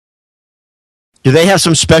Do they have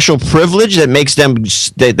some special privilege that makes them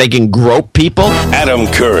that they can grope people? Adam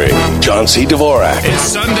Curry, John C. Dvorak. It's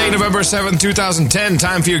Sunday, November 7th, 2010.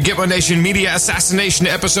 Time for your Gitmo Nation Media Assassination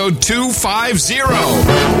episode 250.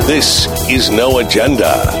 This is No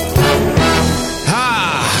Agenda.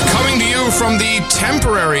 Coming to you from the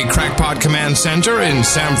temporary Crackpot Command Center in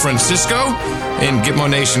San Francisco, in Gitmo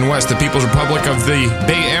Nation West, the People's Republic of the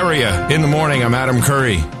Bay Area. In the morning, I'm Adam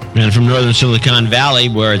Curry. And from northern Silicon Valley,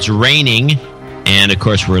 where it's raining, and of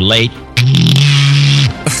course we're late,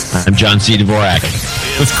 I'm John C. Dvorak.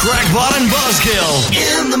 It's Crackpot and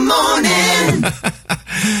Buzzkill. In the morning.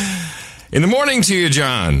 In the morning to you,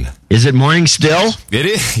 John. Is it morning still? It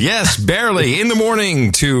is, yes, barely. In the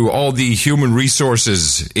morning to all the human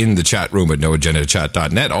resources in the chat room at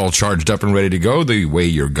noagendachat.net, all charged up and ready to go the way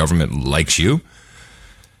your government likes you.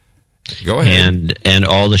 Go ahead. And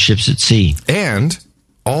all the ships at sea. And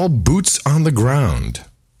all boots on the ground.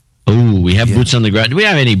 Oh, we have boots on the ground. Do we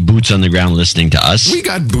have any boots on the ground listening to us? We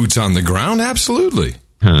got boots on the ground, absolutely.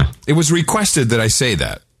 Huh. It was requested that I say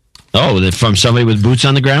that. Oh, from somebody with boots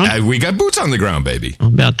on the ground? We got boots on the ground, baby. How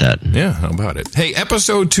about that? Yeah, how about it? Hey,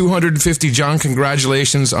 episode 250, John,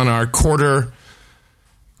 congratulations on our quarter,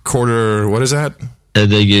 what is that?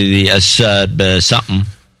 Something.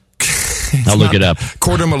 I'll look it up.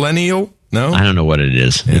 Quarter millennial? No? I don't know what it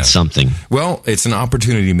is. Yeah. It's something. Well, it's an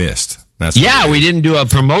opportunity missed. That's we didn't do a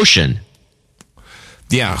promotion.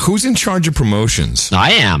 Yeah, who's in charge of promotions?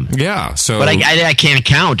 I am. Yeah, so... But I can't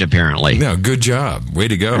count, apparently. Yeah, good job. Way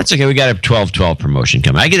to go. That's okay. We got a 12-12 promotion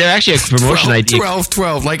coming. There's actually a promotion idea.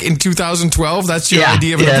 12-12, like in 2012? That's your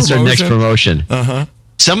idea of a promotion? Yeah, that's our next promotion. Uh-huh.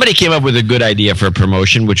 Somebody came up with a good idea for a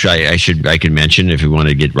promotion, which I could mention if we want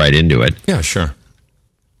to get right into it. Yeah, sure.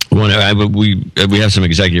 We have some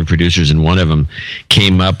executive producers, and one of them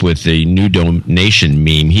came up with the new donation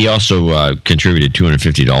meme. He also contributed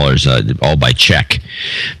 $250 all by check,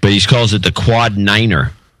 but he calls it the Quad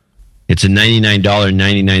Niner. It's a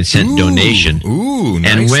 $99.99 donation. Ooh,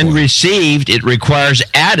 nice. And when received, it requires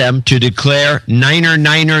Adam to declare Niner.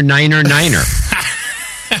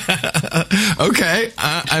 Okay,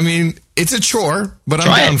 I mean, it's a chore, but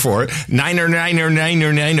I'm down for it. Niner.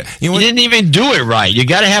 You didn't even do it right. You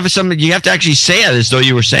got to have something. You have to actually say it as though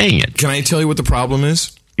you were saying it. Can I tell you what the problem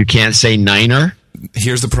is? You can't say Niner.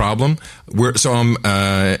 Here's the problem. I'm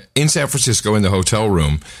in San Francisco in the hotel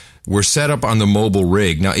room. We're set up on the mobile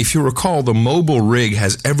rig. Now, if you recall, the mobile rig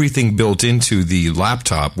has everything built into the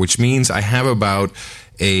laptop, which means I have about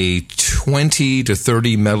a 20 to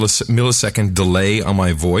 30 millisecond delay on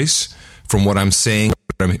my voice from what I'm saying,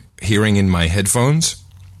 what I'm hearing in my headphones.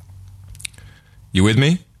 You with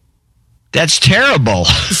me? That's terrible.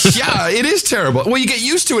 Yeah, it is terrible. Well, you get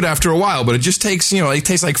used to it after a while, but it just takes, it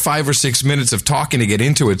takes like 5 or 6 minutes of talking to get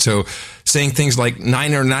into it. So saying things like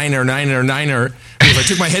Niner. If I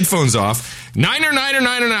took my headphones off,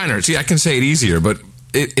 Niner. See, I can say it easier, but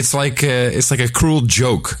it's like a cruel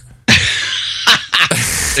joke.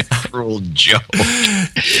 Cruel joke.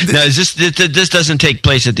 Now, this doesn't take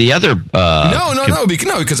place at the other? No,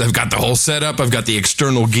 because I've got the whole setup, I've got the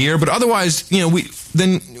external gear, but otherwise, we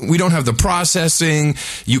don't have the processing.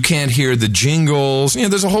 You can't hear the jingles.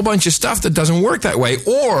 There's a whole bunch of stuff that doesn't work that way,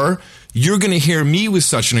 or you're going to hear me with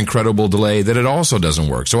such an incredible delay that it also doesn't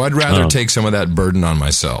work. So I'd rather take some of that burden on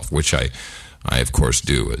myself, which I of course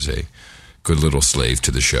do as a good little slave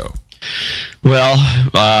to the show. Well,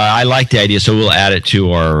 I like the idea, so we'll add it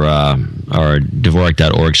to our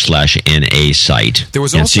Dvorak.org/NA site. There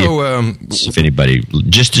was also if anybody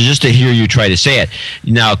just to hear you try to say it.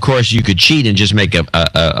 Now, of course, you could cheat and just make a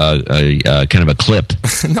kind of a clip.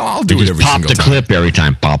 No, I'll do it every single time. Pop the clip every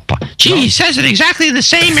time. Pop. Gee, he says it exactly the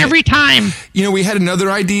same every time. We had another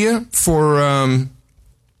idea for. Let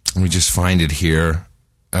me just find it here.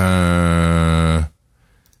 Here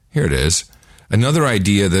it is. Another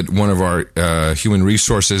idea that one of our human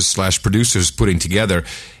resources / producers putting together.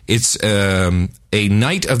 It's a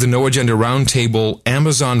Night of the No Agenda Roundtable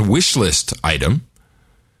Amazon wish list item.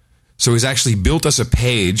 So he's actually built us a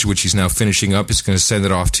page, which he's now finishing up. He's going to send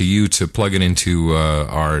it off to you to plug it into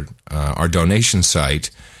our donation site.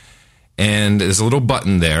 And there's a little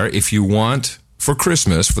button there. If you want, for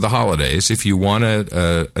Christmas, for the holidays, if you want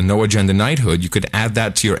a No Agenda knighthood, you could add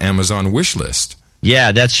that to your Amazon wish list.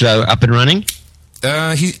 Yeah, that's up and running.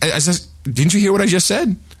 Didn't you hear what I just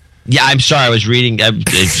said? Yeah, I'm sorry. I was reading.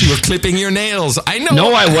 You were clipping your nails. I know.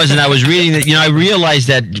 No, I wasn't. I was reading that. I realized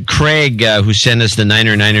that Craig, who sent us the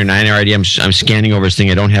Niner idea, I'm scanning over his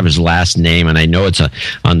thing. I don't have his last name, and I know it's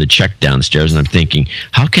on the check downstairs. And I'm thinking,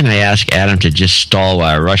 how can I ask Adam to just stall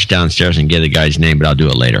while I rush downstairs and get the guy's name? But I'll do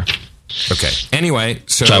it later. Okay. Anyway,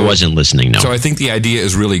 so I wasn't listening. No. So I think the idea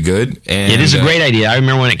is really good. And it is a great idea. I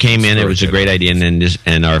remember when it came in, it was a great idea,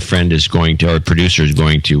 and our friend is going to, our producer is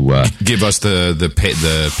going to give us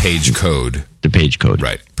the page code. The page code.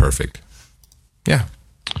 Right. Perfect. Yeah.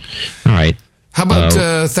 All right. How about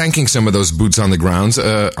thanking some of those boots on the grounds?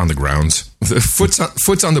 The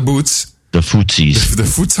foots on the boots. The footsies. The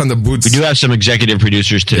foots on the boots. We do have some executive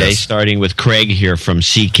producers today, Yes. starting with Craig here from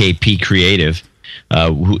CKP Creative,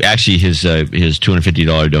 who actually his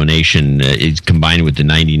 $250 donation is combined with the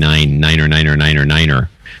 99 donation.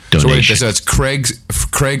 So wait, so that's Craig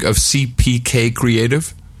of CPK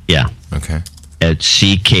Creative? Yeah. Okay. At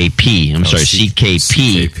CKP.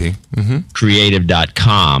 CKP. Mm-hmm.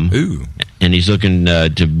 Creative.com. Ooh. And he's looking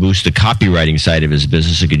to boost the copywriting side of his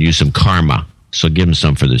business. He could use some karma. So give him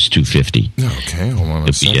some for this $250. Okay, hold on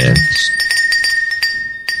a second. Yeah.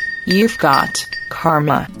 You've got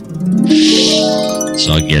karma.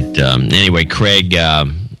 So I'll get anyway. Craig. I'll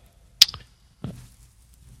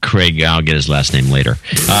get his last name later.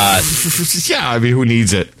 Yeah, I mean, who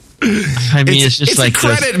needs it? I mean, it's just like a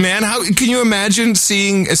credit, man. How can you imagine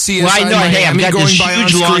seeing a CSI? Well, I know. Hey, I've got this by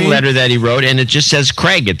huge on long screen? letter that he wrote, and it just says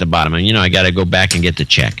Craig at the bottom. And I got to go back and get the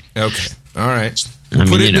check. Okay, all right. We'll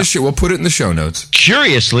put it in the show notes.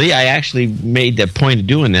 Curiously, I actually made the point of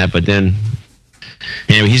doing that, but then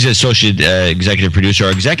anyway, he's an associate executive producer.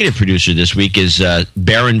 Our executive producer this week is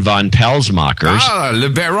Baron von Pelsmakers. Ah, Le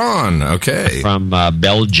Baron. Okay, from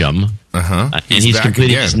Belgium. And he's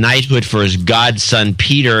completed his knighthood for his godson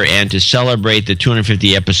Peter, and to celebrate the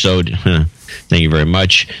 250 episode, thank you very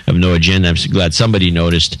much, of No Agenda. I'm glad somebody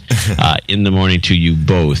noticed. In the morning to you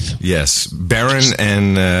both. Yes, Baron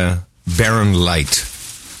and Baron Light.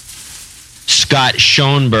 Scott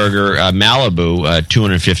Schoenberger, Malibu,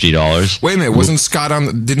 $250. Wait a minute, wasn't Scott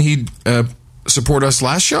on? Didn't he support us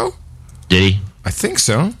last show? Did he? I think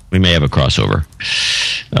so. We may have a crossover.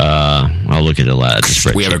 I'll look at the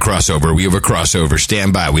spreadsheet. We have a crossover.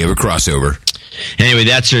 Stand by. We have a crossover. Anyway,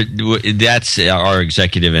 that's our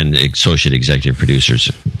executive and associate executive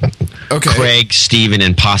producers. Okay. Craig, Stephen,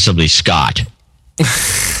 and possibly Scott.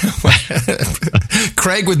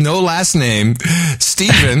 Craig with no last name,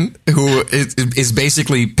 Stephen, who is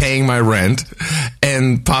basically paying my rent,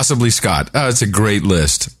 and possibly Scott. Oh, it's a great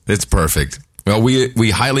list. It's perfect. Well,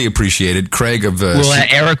 we highly appreciate it. Craig of...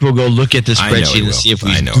 Eric will go look at the spreadsheet and see if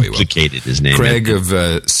we duplicated his name. Craig of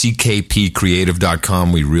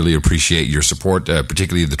CKPCreative.com, we really appreciate your support,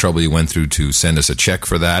 particularly the trouble you went through to send us a check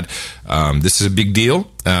for that. This is a big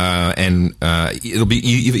deal, and it'll be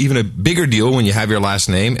even a bigger deal when you have your last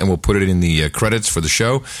name, and we'll put it in the credits for the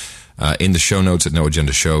show. In the show notes at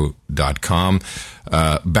noagendashow.com.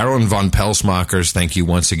 Baron von Pelsmakers, thank you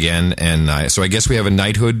once again. And so I guess we have a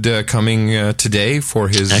knighthood coming today for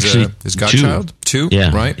his godchild? Two?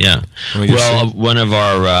 Yeah. Right? Yeah. Well, one of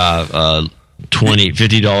our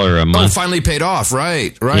 $50 a month. Oh, finally paid off.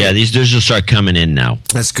 Right. Yeah, these will start coming in now.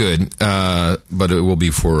 That's good. But it will be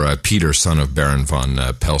for Peter, son of Baron von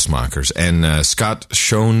Pelsmakers. And Scott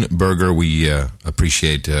Schoenberger, we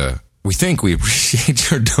appreciate... We think we appreciate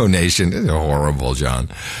your donation. It's horrible, John.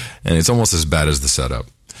 And it's almost as bad as the setup.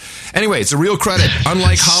 Anyway, it's a real credit.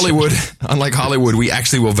 Unlike Hollywood, we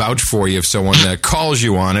actually will vouch for you if someone calls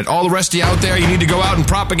you on it. All the rest of you out there, you need to go out and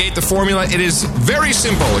propagate the formula. It is very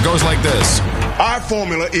simple. It goes like this. Our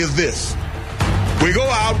formula is this. We go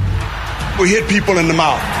out, we hit people in the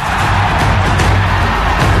mouth.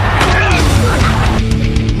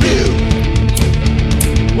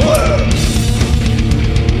 New world.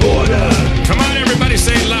 Order. Come on, everybody,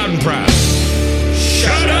 say it loud and proud.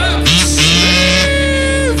 Shut up.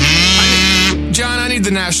 John, I need the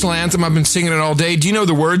national anthem. I've been singing it all day. Do you know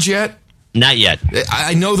the words yet? Not yet.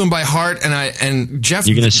 I know them by heart, and Jeff...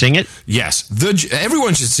 You're going to sing it? Yes.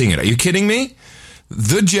 Everyone should sing it. Are you kidding me?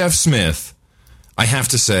 The Jeff Smith, I have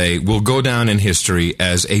to say, will go down in history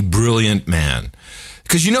as a brilliant man.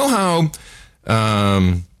 Because you know how...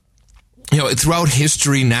 throughout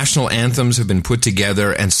history, national anthems have been put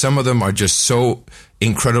together, and some of them are just so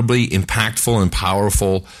incredibly impactful and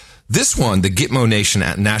powerful. This one, the Gitmo Nation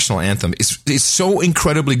national anthem, is so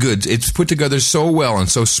incredibly good. It's put together so well and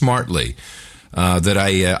so smartly that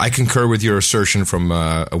I concur with your assertion from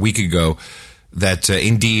a week ago that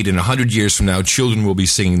indeed, in 100 years from now, children will be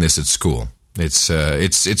singing this at school. It's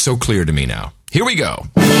so clear to me now. Here we go.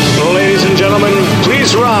 So, ladies and gentlemen,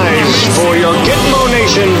 please rise for your Gitmo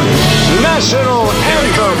Nation national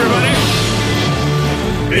anthem.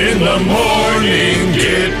 In the morning,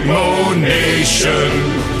 Gitmo Nation,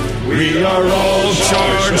 we are all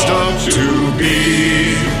charged up to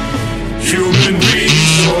be human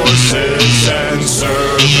resources and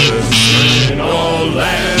service in all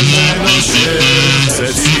lands and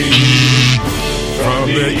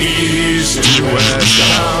the east to west,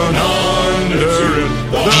 down under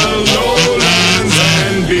the lowlands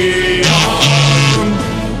and beyond.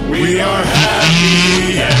 We are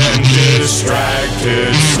happy and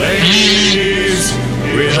distracted slaves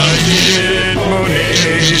with our Gitmo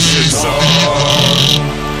Nation song.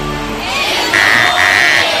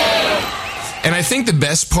 And I think the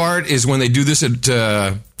best part is when they do this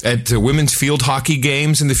at women's field hockey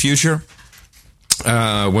games in the future.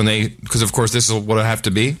 Because of course this is what it'll have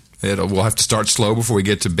to be. We'll have to start slow before we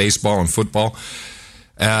get to baseball and football.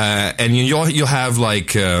 And you'll have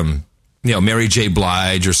like Mary J.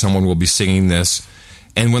 Blige or someone will be singing this.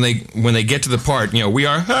 And when they get to the part, we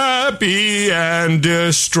are happy and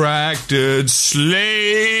distracted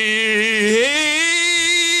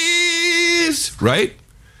slaves, right?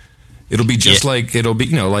 It'll be just like it'll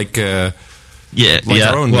be our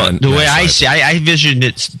own. Well, the way I see, I envisioned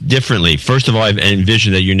it differently. First of all, I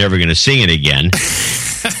envisioned that you're never going to sing it again,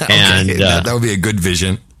 and that would be a good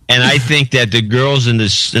vision. And I think that the girls in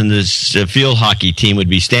this field hockey team would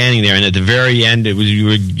be standing there, and at the very end, you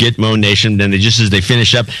would Gitmo Nation. Then just as they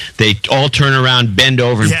finish up, they all turn around, bend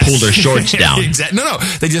over, and pull their shorts down. Exactly. No,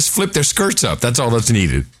 they just flip their skirts up. That's all that's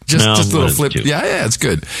needed. Just a little flip. Yeah, it's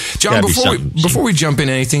good. John, before we jump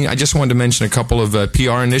into anything, I just wanted to mention a couple of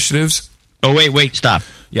PR initiatives. Oh, wait, stop.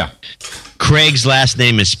 Yeah. Craig's last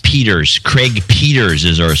name is Peters. Craig Peters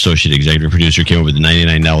is our associate executive producer, came up with the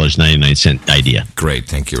 $99.99 idea. Great.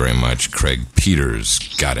 Thank you very much, Craig Peters.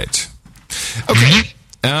 Got it. Okay.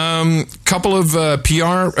 Couple of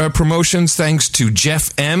PR promotions thanks to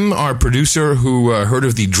Jeff M., our producer, who heard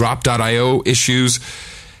of the drop.io issues.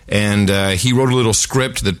 And he wrote a little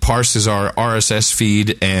script that parses our RSS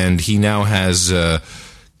feed, and he now has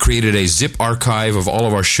created a zip archive of all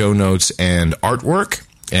of our show notes and artwork.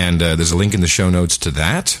 And there's a link in the show notes to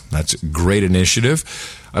that. That's a great initiative.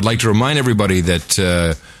 I'd like to remind everybody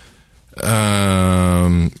that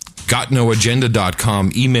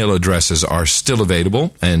GotNoAgenda.com email addresses are still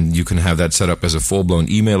available, and you can have that set up as a full-blown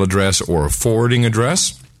email address or a forwarding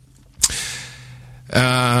address.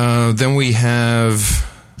 Then we have...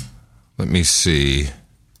 Let me see.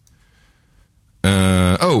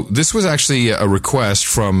 This was actually a request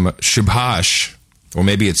from Shubhash, or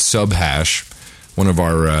maybe it's Subhash, one of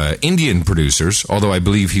our Indian producers, although I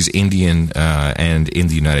believe he's Indian and in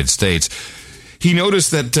the United States. He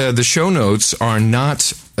noticed that the show notes are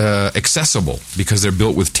not accessible because they're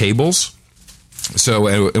built with tables.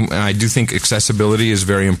 So I do think accessibility is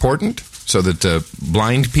very important so that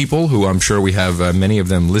blind people, who I'm sure we have many of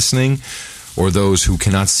them listening, or those who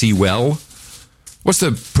cannot see well. What's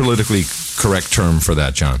the politically correct term for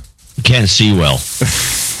that, John? Can't see well.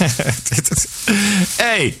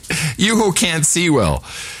 Hey, you who can't see well.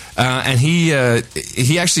 And he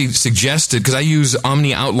actually suggested, because I use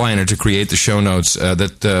Omni Outliner to create the show notes,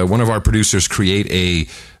 that one of our producers create a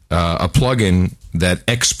plugin that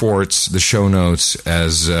exports the show notes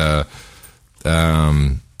as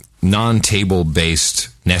non-table-based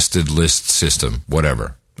nested list system,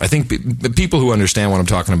 whatever. I think the people who understand what I'm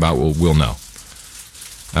talking about will know.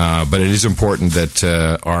 But it is important that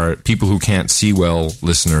our people who can't see well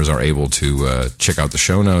listeners are able to check out the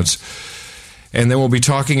show notes. And then we'll be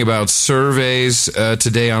talking about surveys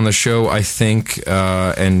today on the show, I think.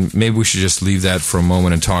 And maybe we should just leave that for a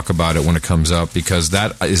moment and talk about it when it comes up, because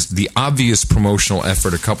that is the obvious promotional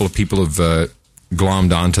effort. A couple of people have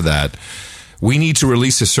glommed onto that. We need to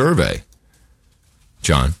release a survey,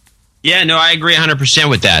 John. Yeah, no, I agree 100%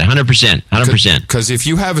 with that. 100%. Because if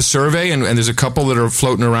you have a survey, and there's a couple that are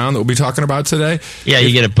floating around that we'll be talking about today. Yeah,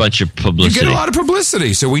 you get a bunch of publicity. You get a lot of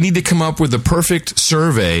publicity. So we need to come up with the perfect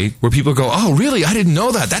survey where people go, oh, really? I didn't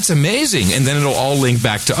know that. That's amazing. And then it'll all link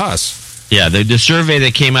back to us. Yeah, the survey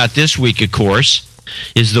that came out this week, of course,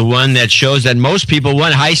 is the one that shows that most people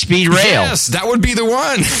want high-speed rail. Yes, that would be the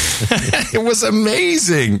one. It was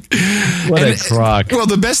amazing. What a crock. Well,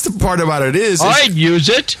 the best part about it is... I'd use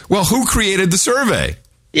it. Well, who created the survey?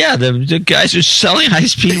 Yeah, the guys are selling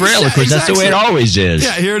high-speed rail. Of course, that's the way it always is.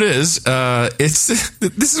 Yeah, here it is.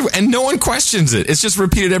 And no one questions it. It's just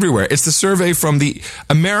repeated everywhere. It's the survey from the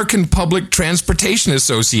American Public Transportation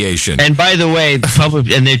Association. And by the way,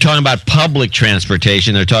 they're talking about public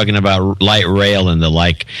transportation. They're talking about light rail and the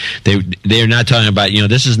like. They're not talking about,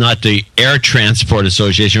 this is not the Air Transport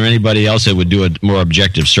Association or anybody else that would do a more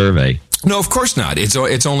objective survey. No, of course not.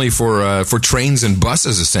 It's only for trains and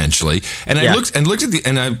buses, essentially. And I looked at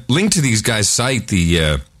I linked to these guys' site,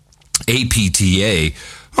 the APTA.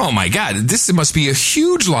 Oh my God, this must be a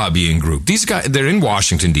huge lobbying group. These guys, they're in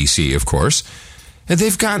Washington D.C., of course, and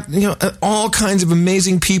they've got all kinds of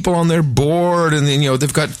amazing people on their board, and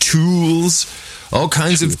they've got tools all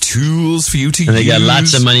kinds of tools for you to use. And they got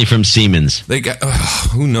lots of money from Siemens. They got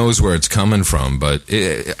who knows where it's coming from, but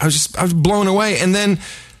I was blown away. And then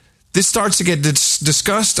this starts to get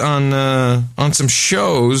discussed on some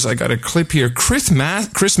shows. I got a clip here. Chris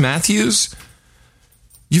Matthews.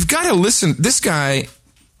 You've got to listen. This guy,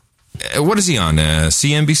 what is he on?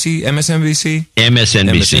 CNBC, MSNBC?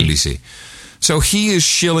 MSNBC. So he is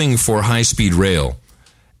shilling for high-speed rail.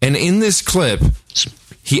 And in this clip,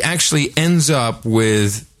 he actually ends up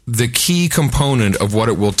with the key component of what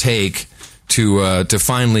it will take to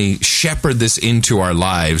finally shepherd this into our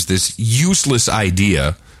lives, this useless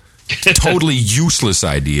idea, totally useless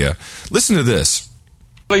idea. Listen to this.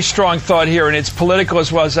 Really strong thought here, and it's political as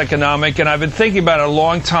well as economic, and I've been thinking about it a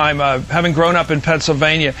long time, having grown up in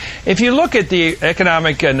Pennsylvania. If you look at the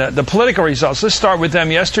economic and the political results, let's start with them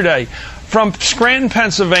yesterday. From Scranton,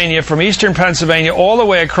 Pennsylvania, from eastern Pennsylvania, all the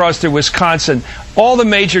way across to Wisconsin, all the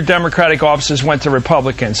major Democratic offices went to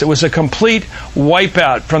Republicans. It was a complete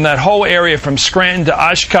wipeout from that whole area, from Scranton to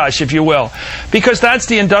Oshkosh, if you will, because that's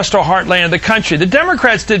the industrial heartland of the country. The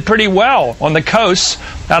Democrats did pretty well on the coasts,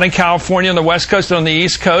 out in California, on the West Coast, and on the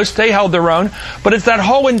East Coast. They held their own. But it's that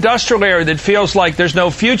whole industrial area that feels like there's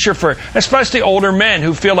no future for, especially older men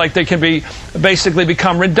who feel like they can basically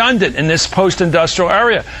become redundant in this post-industrial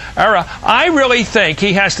era. I really think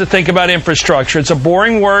he has to think about infrastructure. It's a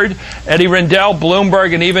boring word. Eddie Rendell,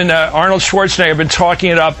 Bloomberg, and even Arnold Schwarzenegger have been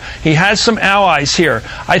talking it up. He has some allies here.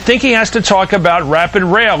 I think he has to talk about rapid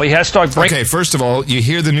rail. He has to talk... Okay, first of all, you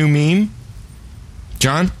hear the new meme?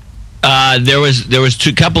 John? There was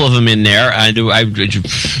two couple of them in there. I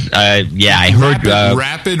heard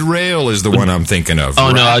rapid rail is the one I'm thinking of.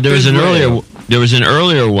 Oh no, there was an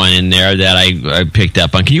earlier one in there that I picked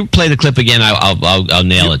up on. Can you play the clip again? I'll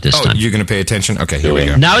nail it this time. You're going to pay attention? Okay, here we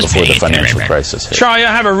go. Now it's before the financial crisis hit. Charlie,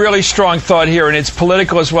 I have a really strong thought here, and it's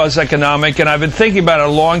political as well as economic, and I've been thinking about it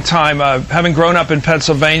a long time, having grown up in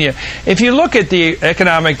Pennsylvania. If you look at the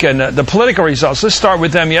economic and the political results, let's start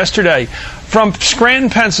with them yesterday. From Scranton,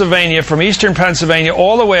 Pennsylvania, from eastern Pennsylvania,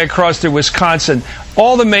 all the way across to Wisconsin,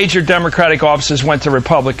 all the major Democratic offices went to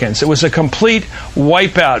Republicans. It was a complete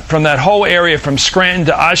wipeout from that whole area, from Scranton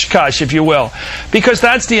to Oshkosh, if you will, because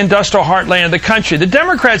that's the industrial heartland of the country. The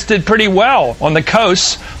Democrats did pretty well on the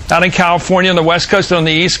coasts, out in California, on the West Coast, and on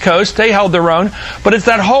the East Coast. They held their own. But it's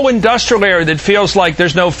that whole industrial area that feels like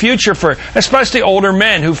there's no future for, especially older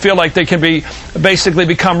men who feel like they can basically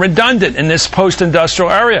become redundant in this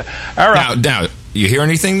post-industrial era. Now, you hear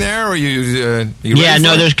anything there, or you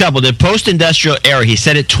there's a couple. The post-industrial era. He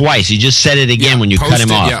said it twice. He just said it again when you cut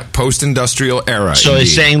him off. Yeah, post-industrial era. So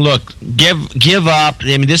he's saying, look, give up.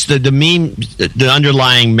 I mean, this the meme. The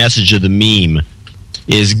underlying message of the meme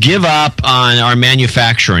is give up on our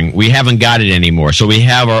manufacturing. We haven't got it anymore. So we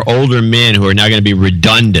have our older men who are now going to be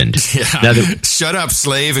redundant. Yeah. Shut up,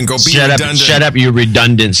 slave, and go be redundant. Shut up, you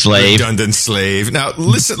redundant slave. Redundant slave. Now,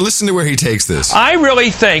 listen to where he takes this. I really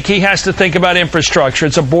think he has to think about infrastructure.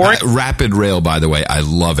 It's a boring... rapid rail, by the way. I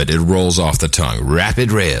love it. It rolls off the tongue.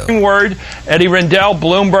 Rapid rail. Word. Eddie Rendell,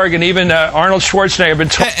 Bloomberg, and even Arnold Schwarzenegger have been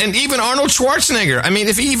talking... And even Arnold Schwarzenegger. I mean,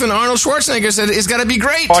 if even Arnold Schwarzenegger said it's got to be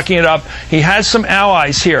great. Talking it up. He has some allies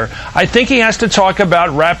here. I think he has to talk about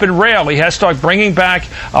rapid rail. He has to talk bringing back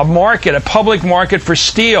a market, a public market for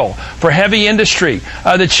steel, for heavy industry.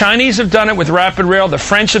 The Chinese have done it with rapid rail. The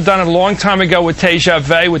French have done it a long time ago with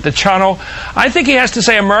TSA, with the tunnel. I think he has to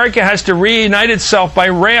say America has to reunite itself by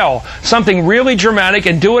rail, something really dramatic,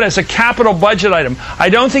 and do it as a capital budget item. I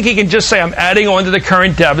don't think he can just say I'm adding on to the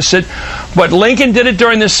current deficit. But Lincoln did it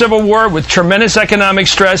during the Civil War with tremendous economic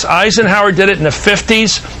stress. Eisenhower did it in the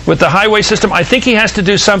 50s with the highway system. I think he has to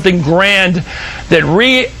do something grand that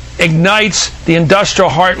reignites the industrial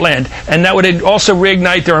heartland, and that would also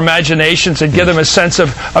reignite their imaginations and give them a sense of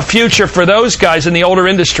a future for those guys in the older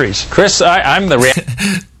industries. Chris, I'm the...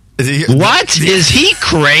 What? Is he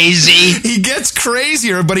crazy? He gets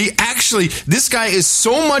crazier, but this guy is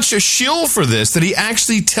so much a shill for this that he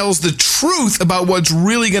actually tells the truth about what's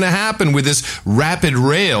really going to happen with this rapid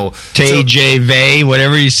rail. TGV,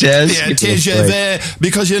 whatever he says. Yeah, TGV,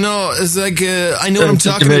 because, it's like, I know what I'm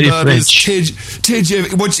talking about. It's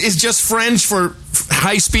TGV, which is just French for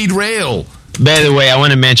high-speed rail. By the way, I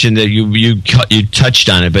want to mention that you touched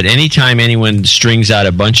on it, but anytime anyone strings out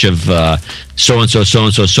a bunch of so-and-so,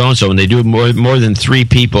 so-and-so, so-and-so, and they do more than three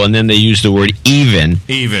people, and then they use the word even,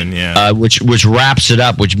 yeah, which wraps it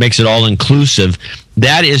up, which makes it all-inclusive,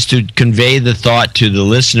 that is to convey the thought to the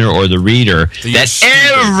listener or the reader that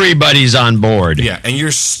everybody's on board. Yeah, and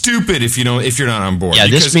you're stupid if you're not on board. Yeah,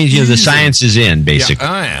 this means the science is in, basically.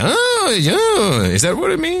 Yeah. Oh, yeah. Is that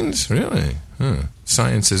what it means? Really?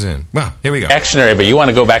 Science is in. Well, here we go. Reactionary, but you want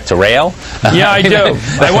to go back to rail? Yeah, I do.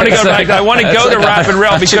 I want to go back. I want to go to rapid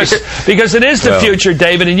rail because it is the future,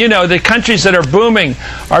 David. And you know, the countries that are booming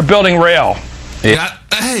are building rail. Yeah.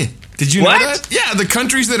 Hey, did you know that? Yeah, the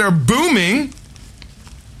countries that are booming.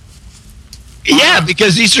 Yeah,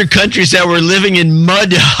 because these are countries that were living in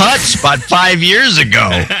mud huts about 5 years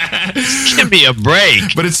ago. Give me a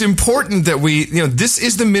break. But it's important that this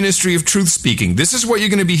is the ministry of truth speaking. This is what you're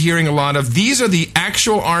going to be hearing a lot of. These are the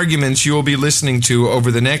actual arguments you will be listening to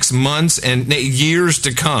over the next months and years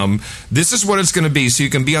to come. This is what it's going to be, so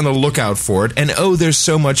you can be on the lookout for it. And there's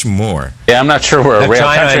so much more. Yeah, I'm not sure where a rail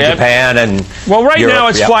China country and Japan and Europe, now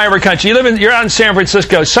it's flyover country. You're out in San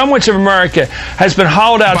Francisco. So much of America has been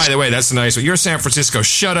hollowed out. By the way, that's nice. You're San Francisco.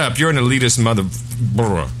 Shut up. You're an elitist mother,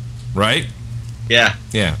 right? Yeah.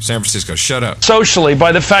 Yeah, San Francisco. Shut up. Socially,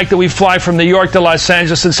 by the fact that we fly from New York to Los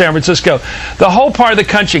Angeles and San Francisco. The whole part of the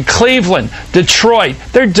country, Cleveland, Detroit,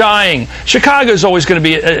 they're dying. Chicago's always going to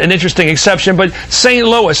be an interesting exception, but St.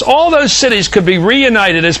 Louis, all those cities could be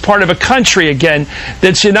reunited as part of a country again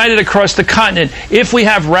that's united across the continent if we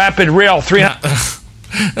have rapid rail.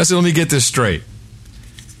 Let me get this straight.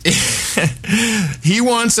 He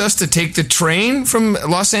wants us to take the train from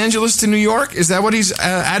Los Angeles to New York? Is that what he's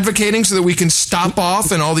advocating, so that we can stop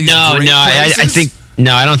off in all these great places?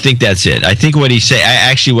 I don't think that's it. I think what he's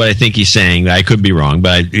saying, what I think he's saying, I could be wrong,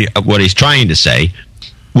 but what he's trying to say,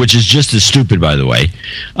 which is just as stupid, by the way,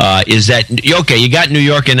 is that, okay, you got New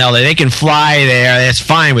York and LA, they can fly there, that's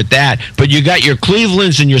fine with that, but you got your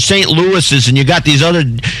Clevelands and your St. Louis's, and you got these other,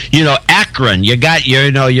 Akron, you got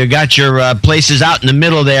your places out in the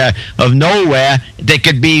middle there of nowhere that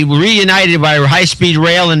could be reunited by high-speed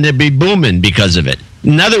rail, and they'd be booming because of it.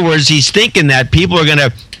 In other words, he's thinking that people are going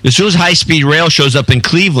to, as soon as high-speed rail shows up in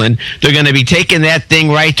Cleveland, they're going to be taking that thing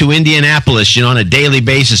right to Indianapolis, on a daily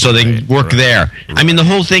basis, so they can work there. Right. I mean, the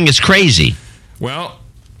whole thing is crazy. Well,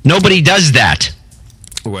 nobody does that.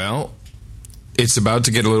 Well, it's about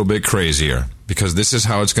to get a little bit crazier, because this is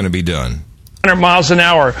how it's going to be done. 100 miles an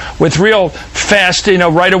hour with real fast,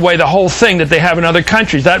 right away, the whole thing that they have in other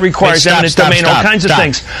countries. That requires eminent domain, all kinds of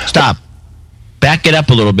things. Stop. Back it up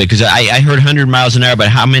a little bit, because I heard 100 miles an hour, but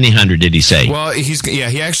how many hundred did he say? Well,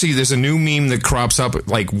 he actually, there's a new meme that crops up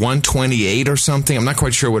like 128 or something. I'm not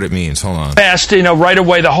quite sure what it means. Hold on. Fast, right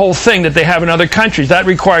away, the whole thing that they have in other countries. That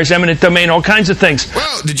requires eminent domain, all kinds of things.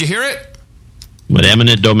 Well, did you hear it? What,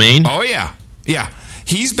 eminent domain? Oh, yeah. Yeah.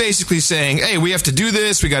 He's basically saying, hey, we have to do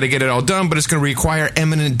this, we got to get it all done, but it's going to require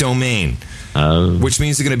eminent domain. Which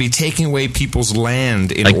means they're going to be taking away people's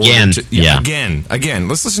land in order to... Again.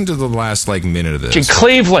 Let's listen to the last minute of this.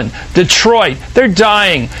 Cleveland, Detroit, they're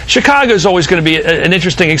dying. Chicago's always going to be an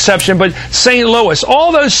interesting exception, but St. Louis,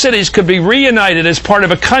 all those cities could be reunited as part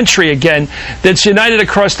of a country again that's united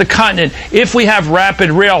across the continent if we have rapid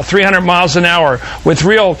rail, 300 miles an hour, with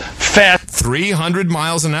real fast... 300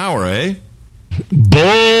 miles an hour, eh?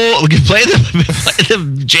 Bull! Play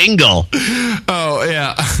the jingle. Oh,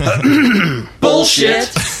 yeah. Bullshit.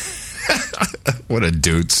 What a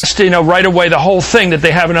dude. Right away, the whole thing that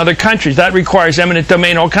they have in other countries. That requires eminent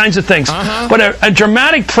domain, all kinds of things. But a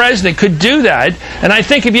dramatic president could do that. And I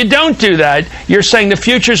think if you don't do that, you're saying the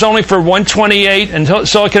future's only for 128 until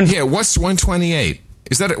Silicon... Yeah, what's 128?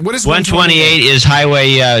 What is 128 is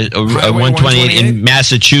Highway 128 in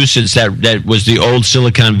Massachusetts. That was the old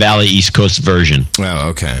Silicon Valley East Coast version. Oh,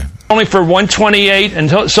 okay. Only for 128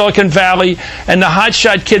 until Silicon Valley and the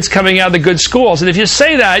hotshot kids coming out of the good schools. And if you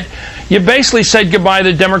say that, you basically said goodbye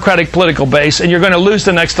to the Democratic political base, and you're going to lose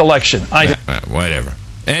the next election. Whatever.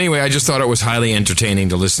 Anyway, I just thought it was highly entertaining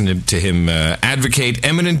to listen to him advocate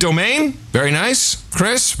eminent domain. Very nice,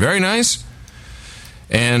 Chris. Very nice.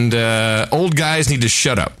 And old guys need to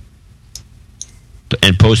shut up.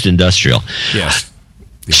 And post-industrial. Yes.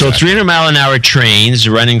 Exactly. So 300-mile-an-hour trains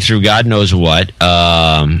running through God knows what,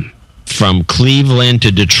 from Cleveland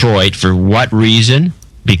to Detroit. For what reason?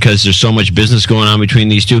 Because there's so much business going on between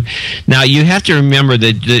these two. Now, you have to remember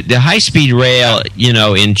that the high-speed rail,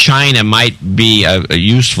 in China might be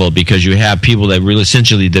useful, because you have people that really,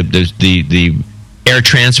 essentially, the air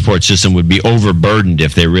transport system would be overburdened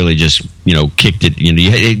if they really just, kicked it.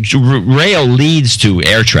 Rail leads to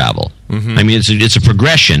air travel. Mm-hmm. I mean, it's a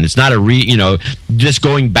progression. It's not just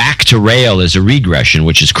going back to rail is a regression,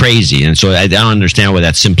 which is crazy. And so I don't understand why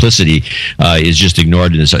that simplicity is just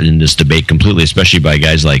ignored in this debate completely, especially by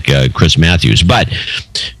guys like Chris Matthews. But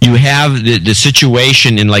you have the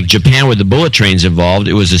situation in Japan where the bullet trains involved.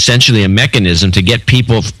 It was essentially a mechanism to get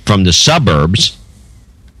people from the suburbs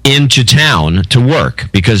into town to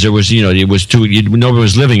work because there was, nobody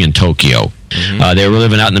was living in Tokyo. They were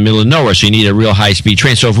living out in the middle of nowhere, so you need a real high-speed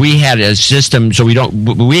train. So if we had a system,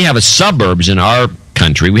 we have a suburbs in our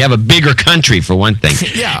country. We have a bigger country for one thing.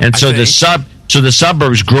 And so the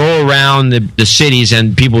suburbs grow around the cities,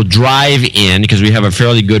 and people drive in because we have a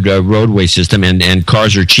fairly good roadway system, and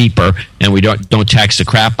cars are cheaper, and we don't tax the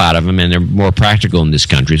crap out of them, and they're more practical in this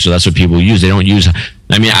country. So that's what people use. They don't use.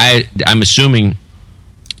 I mean, I'm assuming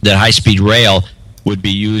that high-speed rail would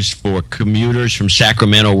be used for commuters from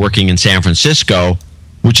Sacramento working in San Francisco,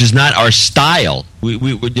 which is not our style.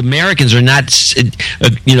 We Americans are not, I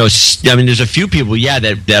mean, there's a few people,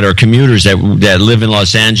 that are commuters that live in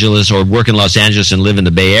Los Angeles or work in Los Angeles and live in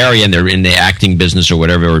the Bay Area, and they're in the acting business or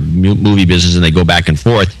whatever, or movie business, and they go back and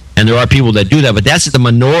forth. And there are people that do that, but that's the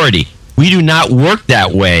minority. We do not work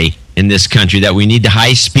that way in this country, that we need the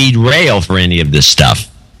high-speed rail for any of this stuff.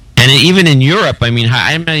 And even in Europe, I mean,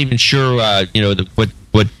 I'm not even sure,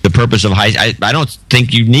 what the purpose of I don't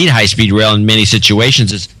think you need high-speed rail in many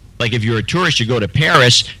situations. It's like if you're a tourist, you go to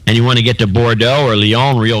Paris and you want to get to Bordeaux or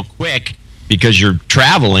Lyon real quick because you're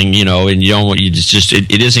traveling, and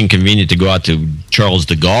it is inconvenient to go out to Charles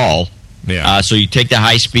de Gaulle. Yeah. So you take the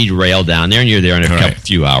high-speed rail down there, and you're there in a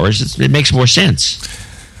few hours. It makes more sense.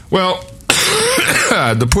 Well,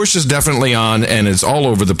 the push is definitely on, and it's all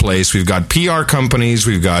over the place. We've got PR companies,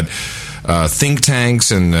 we've got think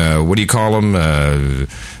tanks, and what do you call them?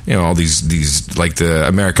 All these like the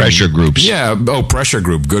American pressure groups. Yeah, pressure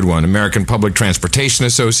group, good one. American Public Transportation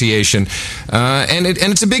Association, and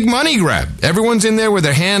it's a big money grab. Everyone's in there with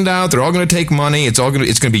their hand out. They're all going to take money. It's going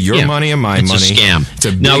to be your money and my money. It's a scam. It's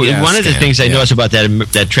a now, one of the things I noticed about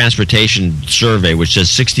that transportation survey, which says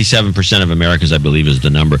 67% of Americans, I believe, is the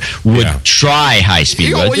number, would try high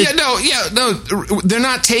speed. No, they're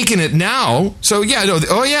not taking it now. So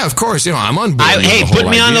of course, I'm on board. Hey, put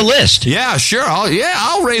me on the list. Yeah, sure.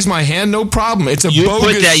 I'll raise my hand, no problem. It's a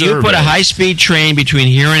bogus survey. You put a high-speed train between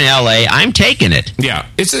here and L.A., I'm taking it. Yeah,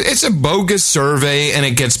 it's a bogus survey, and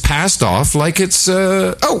it gets passed off like it's,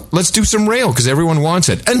 let's do some rail because everyone wants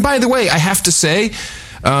it. And by the way, I have to say,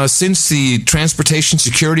 since the Transportation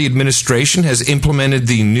Security Administration has implemented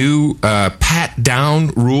the new pat-down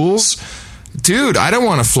rules, dude, I don't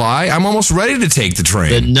want to fly. I'm almost ready to take the train.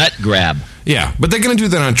 The nut grab. Yeah, but they're going to do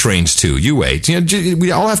that on trains, too. You wait. We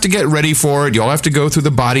all have to get ready for it. You all have to go through the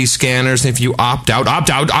body scanners. And if you opt out,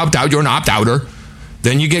 you're an opt-outer.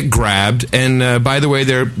 Then you get grabbed. And by the way,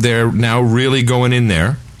 they're now really going in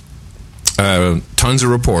there. Tons of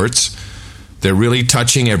reports. They're really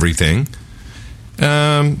touching everything.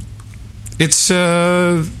 It's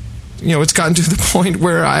gotten to the point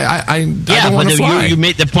where I don't want to fly. You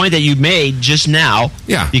made the point that you made just now.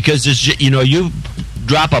 Yeah. Because you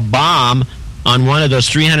drop a bomb on one of those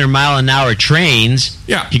 300-mile-an-hour trains,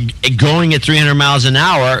 going at 300 miles an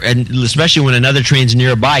hour, and especially when another train's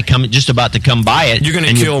nearby, just about to come by it. You're going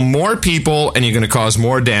to kill more people, and you're going to cause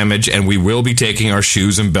more damage, and we will be taking our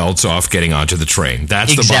shoes and belts off getting onto the train.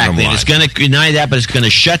 That's the bottom line. It's going to deny that, but it's going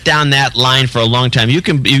to shut down that line for a long time.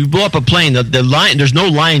 You blow up a plane, the line, there's no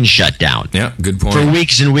line shut down. Yeah, good point. For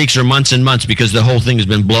weeks and weeks or months and months because the whole thing has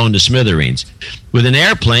been blown to smithereens. With an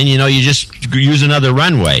airplane, you just use another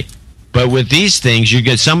runway. But with these things,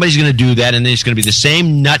 somebody's going to do that, and then it's going to be the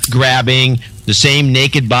same nut grabbing, the same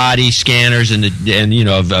naked body scanners, and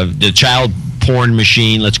the child porn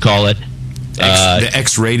machine, let's call it. The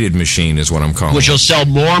X-rated machine is what I'm calling it. Which will sell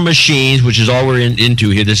more machines, which is all we're into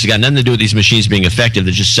here. This has got nothing to do with these machines being effective.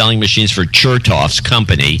 They're just selling machines for Chertoff's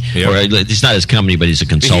company. Yep. Or it's not his company, but he's a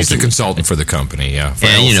consultant. He's the consultant for the company, yeah.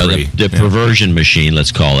 And, the perversion machine,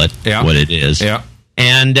 let's call it, what it is. Yeah.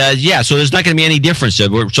 And so there's not going to be any difference.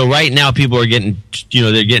 So right now people are getting,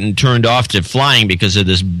 they're getting turned off to flying because of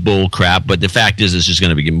this bull crap. But the fact is, it's just going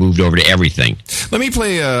to be moved over to everything. Let me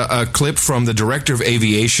play a clip from the Director of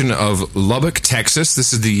Aviation of Lubbock, Texas.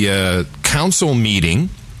 This is the council meeting.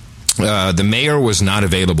 The mayor was not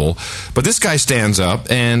available, but this guy stands up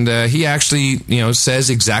and he actually, says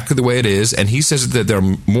exactly the way it is. And he says that there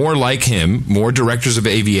are more like him, more directors of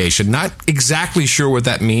aviation. Not exactly sure what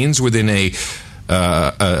that means within a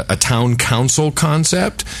town council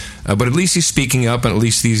concept, but at least he's speaking up, and at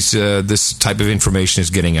least this type of information is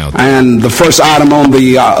getting out there. And the first item on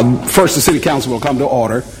the city council will come to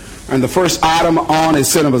order, and the first item on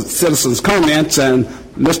is citizens' comments. And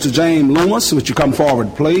Mr. James Loomis, would you come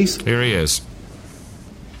forward, please? Here he is.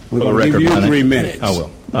 We're going to give you 3 minutes. I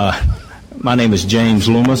will. My name is James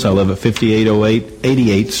Loomis. I live at 5808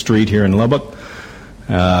 88th Street here in Lubbock.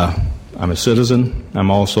 I'm a citizen.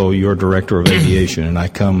 I'm also your Director of Aviation, and I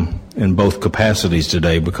come in both capacities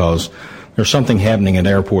today because there's something happening at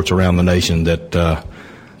airports around the nation that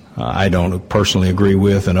I don't personally agree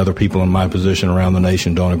with, and other people in my position around the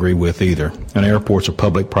nation don't agree with either. An airport's a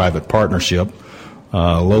public-private partnership.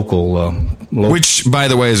 Local, which, by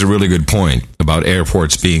the way, is a really good point about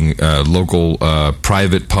airports being local,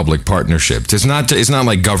 private-public partnerships. It's not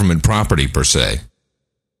like government property per se.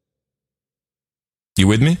 You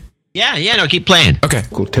with me? Yeah, no, keep playing. Okay.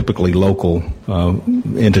 Typically, local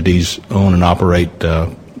entities own and operate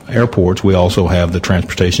airports. We also have the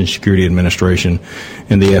Transportation Security Administration,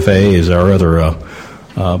 and the FAA is our other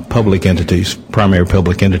public entities, primary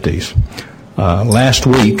public entities. Last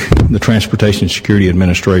week, the Transportation Security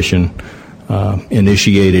Administration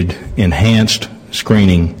initiated enhanced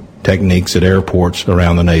screening techniques at airports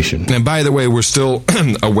around the nation. And by the way, we're still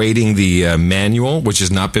awaiting the manual, which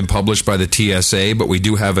has not been published by the TSA, but we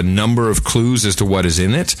do have a number of clues as to what is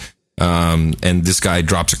in it. And this guy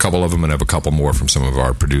drops a couple of them, and I have a couple more from some of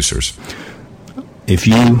our producers. If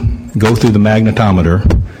you go through the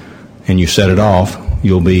magnetometer and you set it off,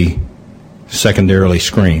 you'll be secondarily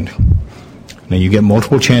screened. Now, you get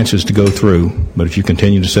multiple chances to go through, but if you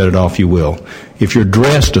continue to set it off, you will. If you're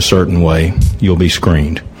dressed a certain way, you'll be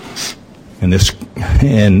screened. And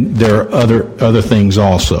there are other things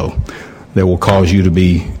also that will cause you to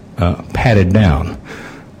be patted down.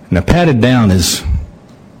 Now, patted down is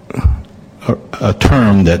a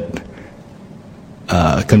term that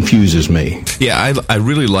confuses me. Yeah, I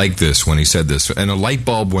really like this when he said this, and a light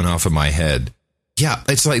bulb went off in my head. Yeah,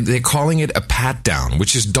 it's like they're calling it a pat down,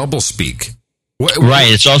 which is doublespeak.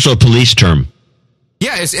 Right, it's also a police term.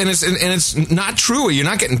 Yeah, it's not true. You're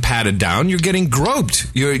not getting patted down. You're getting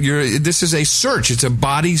groped. This is a search. It's a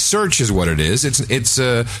body search, is what it is. It's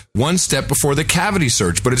one step before the cavity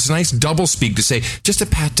search, but it's a nice doublespeak to say just a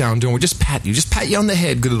pat down. Don't we just pat you on the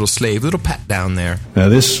head, good little slave, little pat down there. Now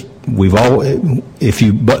if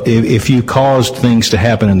you caused things to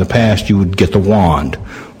happen in the past, you would get the wand.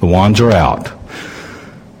 The wands are out.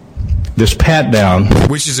 This pat down,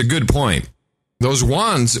 which is a good point. Those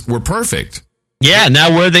wands were perfect. Yeah,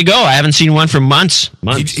 now where'd they go? I haven't seen one for months.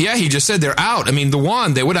 He just said they're out. I mean, the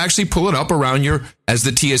wand, they would actually pull it up around your, as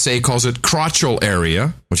the TSA calls it, crotchal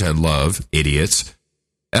area, which I love, idiots,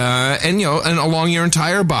 and along your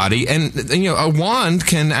entire body. And a wand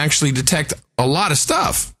can actually detect a lot of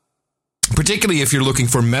stuff, particularly if you're looking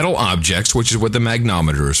for metal objects, which is what the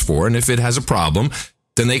magnometer is for. And if it has a problem,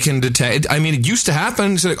 then they can detect. I mean, it used to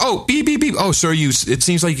happen. It's like, oh, beep, beep, beep. Oh, sir, it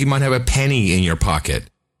seems like you might have a penny in your pocket.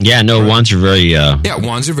 Yeah, no, wands are very... Yeah,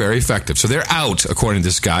 wands are very effective. So they're out, according to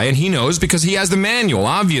this guy, and he knows because he has the manual,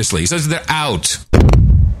 obviously. He says they're out.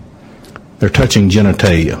 They're touching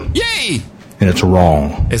genitalia. Yay! And it's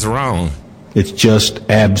wrong. It's wrong. It's just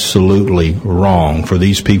absolutely wrong for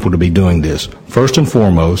these people to be doing this. First and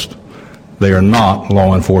foremost, they are not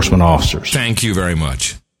law enforcement officers. Thank you very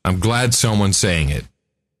much. I'm glad someone's saying it.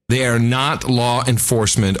 They are not law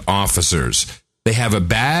enforcement officers. They have a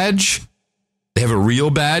badge... They have a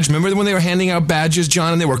real badge. Remember when they were handing out badges,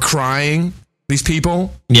 John, and they were crying? These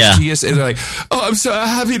people? Yeah. They're like, oh, I'm so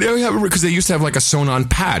happy to have it. Because they used to have like a sewn-on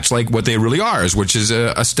patch, like what they really are, which is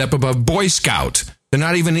a step above Boy Scout. They're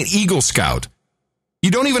not even an Eagle Scout. You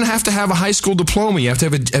don't even have to have a high school diploma. You have to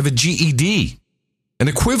have a GED, an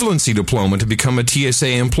equivalency diploma to become a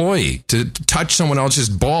TSA employee, to touch someone else's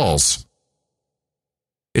balls.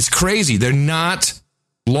 It's crazy. They're not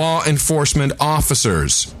law enforcement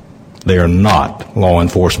officers. They are not law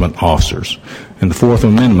enforcement officers. And the Fourth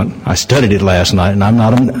Amendment, I studied it last night, and I'm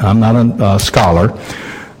not a scholar,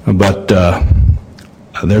 but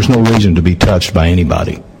there's no reason to be touched by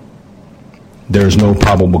anybody. There's no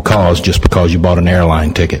probable cause just because you bought an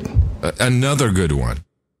airline ticket. Another good one.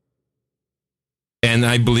 And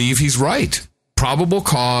I believe he's right. Probable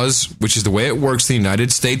cause, which is the way it works in the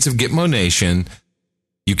United States of Gitmo Nation.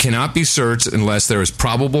 You cannot be searched unless there is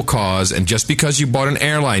probable cause, and just because you bought an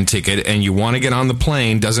airline ticket and you want to get on the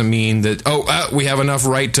plane doesn't mean that, we have enough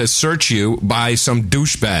right to search you by some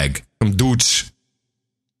douchebag, some douche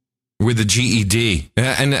with a GED.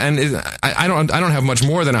 And I don't have much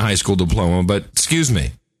more than a high school diploma, but excuse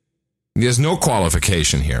me, there's no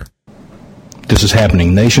qualification here. This is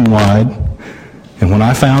happening nationwide, and when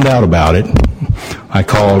I found out about it, I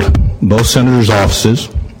called both senators' offices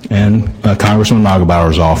and Congressman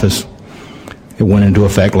Nagelbauer's office. It went into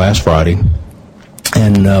effect last Friday.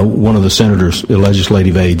 And one of the senators, the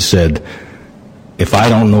legislative aides, said, if I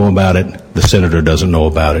don't know about it, the senator doesn't know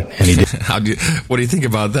about it. And he did. What do you think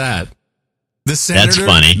about that? That's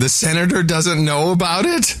funny. The senator doesn't know about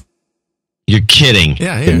it? You're kidding.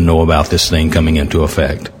 Yeah, he didn't know about this thing coming into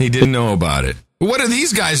effect. He didn't know about it. What are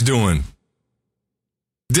these guys doing?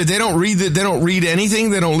 They don't read. They don't read anything.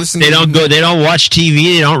 They don't listen. They don't watch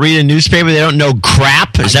TV. They don't read a newspaper. They don't know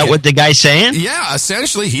crap. Is that what the guy's saying? Yeah,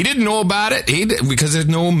 essentially, he didn't know about it. Because there's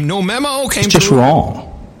no memo came. It's just wrong.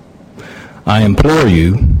 I implore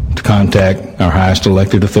you to contact our highest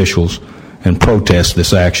elected officials and protest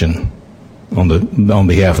this action on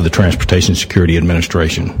behalf of the Transportation Security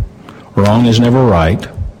Administration. Wrong is never right,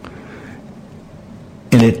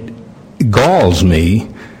 and it galls me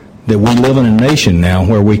that we live in a nation now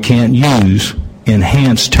where we can't use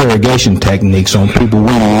enhanced interrogation techniques on people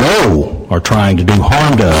we know are trying to do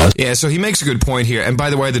harm to us. Yeah, so he makes a good point here. And by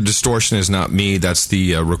the way, the distortion is not me. That's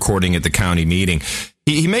the recording at the county meeting.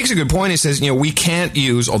 He makes a good point. He says, we can't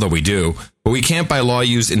use, although we do, but we can't by law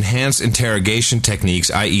use enhanced interrogation techniques,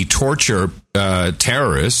 i.e. torture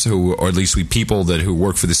terrorists, or at least people who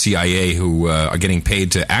work for the CIA who are getting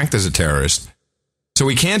paid to act as a terrorist. So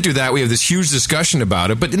we can't do that. We have this huge discussion about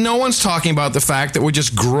it, but no one's talking about the fact that we're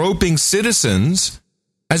just groping citizens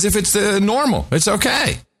as if it's normal. It's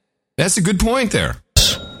okay. That's a good point there.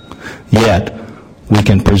 Yet, we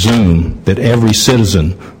can presume that every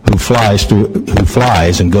citizen who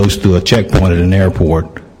flies and goes through a checkpoint at an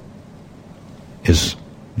airport is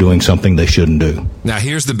doing something they shouldn't do. Now,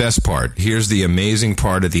 here's the best part. Here's the amazing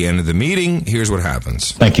part at the end of the meeting. Here's what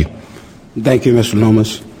happens. Thank you. Thank you, Mr.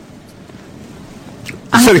 Loomis.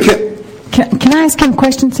 Can I ask him a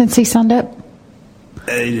question since he signed up?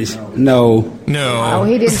 No. Oh,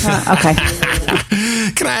 he didn't sign. Okay.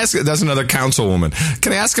 Can I ask? That's another councilwoman.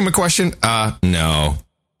 Can I ask him a question? No,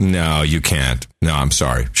 you can't. No, I'm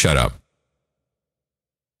sorry. Shut up.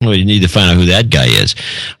 Well, you need to find out who that guy is.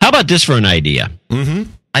 How about this for an idea?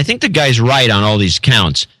 Mm-hmm. I think the guy's right on all these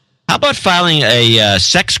counts. How about filing a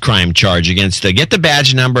sex crime charge against get the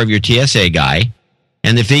badge number of your TSA guy,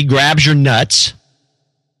 and if he grabs your nuts,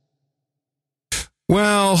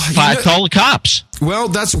 well, call the cops. Well,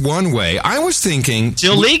 that's one way. I was thinking it's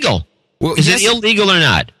illegal. Well, is it illegal or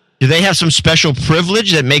not? Do they have some special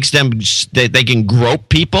privilege that makes them that they can grope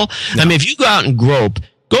people? No. I mean, if you go out and grope,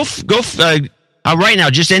 go right now.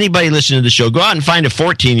 Just anybody listening to the show, go out and find a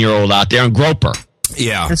 14-year-old out there and grope her.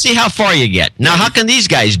 Yeah, and see how far you get. Now, how can these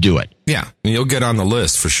guys do it? Yeah, you'll get on the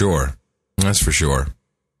list for sure. That's for sure.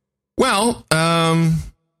 Well,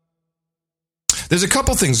 there's a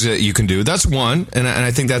couple things that you can do. That's one, and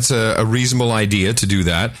I think that's a reasonable idea to do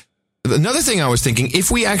that. Another thing I was thinking, if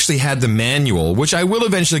we actually had the manual, which I will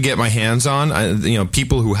eventually get my hands on,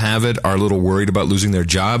 people who have it are a little worried about losing their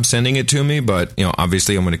job sending it to me, but,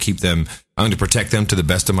 obviously I'm going to protect them to the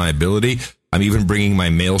best of my ability. I'm even bringing my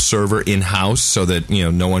mail server in-house so that,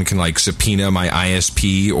 no one can, subpoena my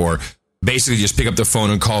ISP or basically just pick up the phone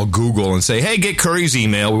and call Google and say, hey, get Curry's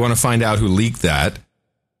email. We want to find out who leaked that.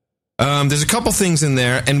 There's a couple things in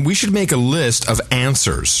there, and we should make a list of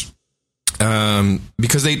answers.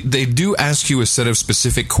 Because they do ask you a set of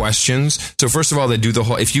specific questions. So first of all, they do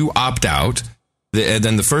if you opt out,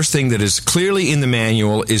 then the first thing that is clearly in the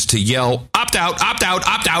manual is to yell, opt out, opt out,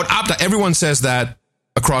 opt out, opt out. Everyone says that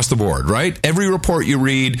across the board, right? Every report you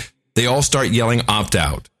read, they all start yelling opt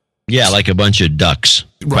out. Yeah, like a bunch of ducks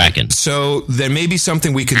quacking. Right. So there may be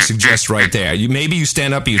something we can suggest right there. Maybe you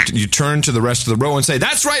stand up, you turn to the rest of the row and say,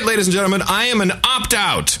 that's right, ladies and gentlemen, I am an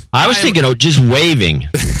opt-out. I was thinking of just waving.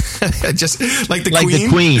 Just like the Queen? Like the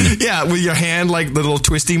Queen. Yeah, with your hand, like the little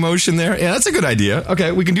twisty motion there. Yeah, that's a good idea.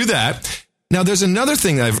 Okay, we can do that. Now, there's another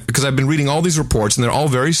thing because I've been reading all these reports, and they're all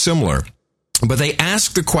very similar. But they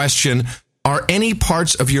ask the question, are any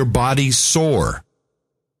parts of your body sore?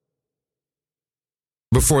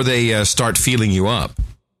 Before they start feeling you up.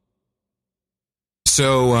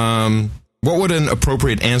 So, what would an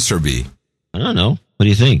appropriate answer be? I don't know. What do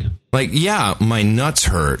you think? Yeah, my nuts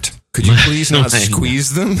hurt. Could you please not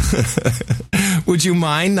squeeze them? Would you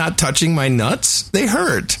mind not touching my nuts? They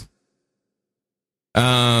hurt.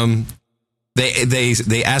 They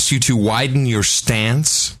ask you to widen your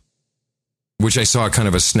stance, which I saw kind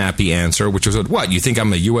of a snappy answer, which was, what, you think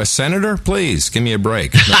I'm a U.S. Senator? Please, give me a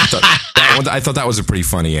break. No, I thought that was a pretty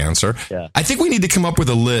funny answer. Yeah. I think we need to come up with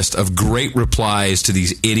a list of great replies to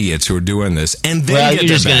these idiots who are doing this, and then get you're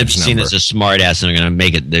just going to be seen as a smart ass, and they're going to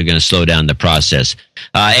make it. They're going to slow down the process.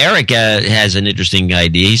 Eric has an interesting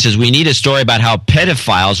idea. He says we need a story about how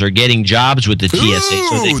pedophiles are getting jobs with the TSA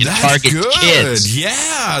so they can target kids.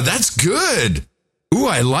 Yeah, that's good. Ooh,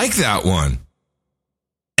 I like that one.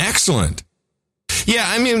 Excellent. Yeah,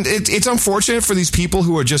 I mean, it's unfortunate for these people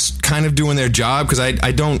who are just kind of doing their job, because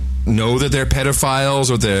I don't know that they're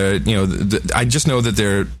pedophiles, or I just know that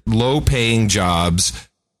they're low-paying jobs,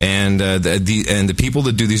 and the people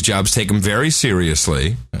that do these jobs take them very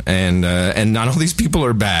seriously. and not all these people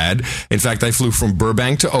are bad. In fact, I flew from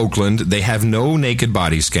Burbank to Oakland. They have no naked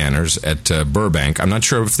body scanners at Burbank. I'm not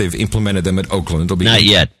sure if they've implemented them at Oakland. It'll be not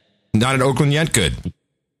yet. Not at Oakland yet. Good.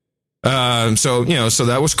 So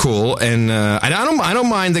that was cool, and I don't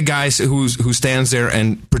mind the guy who stands there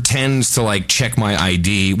and pretends to like check my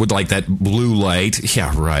ID with like that blue light.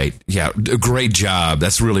 Yeah, right. Yeah, great job.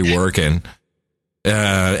 That's really working.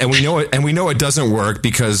 And we know it doesn't work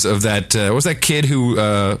because of that. What was that kid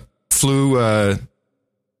who flew?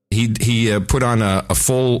 He put on a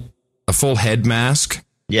full head mask.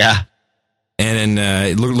 Yeah, and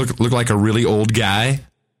it looked like a really old guy.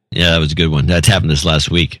 Yeah, that was a good one. That happened this last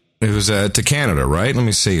week. It was to Canada, right? Let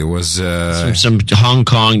me see. It was some Hong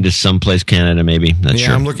Kong to someplace Canada, maybe. Not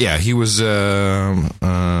sure. He was. I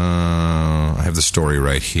have the story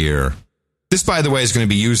right here. This, by the way, is going to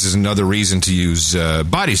be used as another reason to use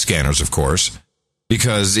body scanners, of course,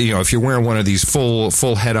 because if you're wearing one of these full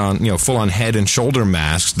head on head and shoulder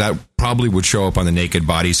masks, that probably would show up on the naked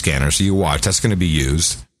body scanner. So you watch. That's going to be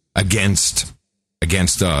used against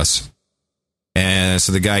us. And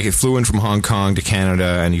so the guy flew in from Hong Kong to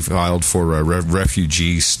Canada, and he filed for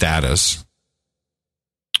refugee status.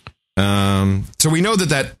 So we know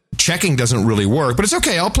that checking doesn't really work, but it's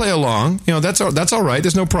okay. I'll play along. That's all right.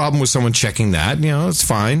 There's no problem with someone checking that. It's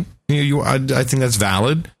fine. I think that's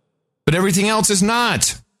valid, but everything else is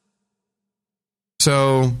not.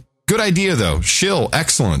 So good idea though. Shill,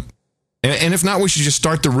 excellent. And if not, we should just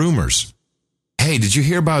start the rumors. Hey, did you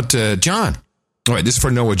hear about John? All right, this is for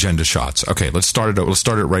no agenda shots. Okay, let's start it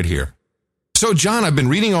right here. So, John, I've been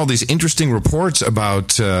reading all these interesting reports about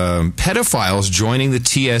pedophiles joining the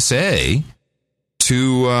TSA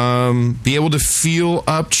to be able to feel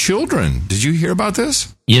up children. Did you hear about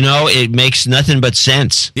this? It makes nothing but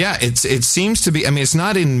sense. Yeah, it seems to be. I mean, it's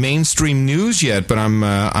not in mainstream news yet, but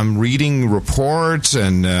I'm reading reports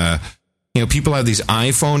and. People have these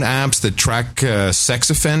iPhone apps that track sex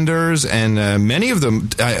offenders, and many of them,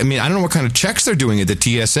 I don't know what kind of checks they're doing at the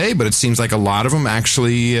TSA, but it seems like a lot of them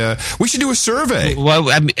actually, we should do a survey. Well,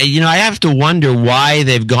 I have to wonder why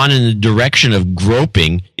they've gone in the direction of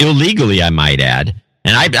groping, illegally, I might add.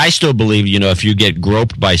 And I still believe, if you get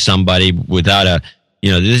groped by somebody without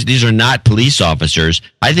these are not police officers.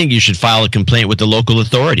 I think you should file a complaint with the local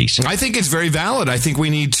authorities. I think it's very valid. I think we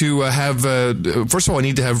need to have, first of all, I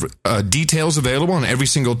need to have details available on every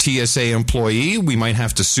single TSA employee. We might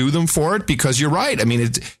have to sue them for it because you're right. I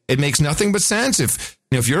mean, it makes nothing but sense. If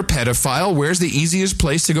you're a pedophile, where's the easiest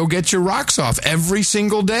place to go get your rocks off every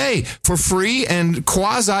single day for free and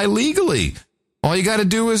quasi-legally? All you got to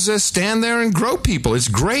do is stand there and grope people. It's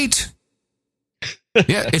great.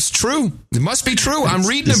 Yeah, it's true. It must be true. I'm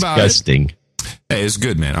reading disgusting. About it. Hey, it's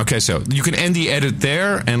good, man. Okay, so you can end the edit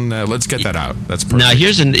there, and let's get that out. That's perfect. Now,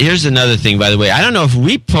 here's another thing, by the way. I don't know if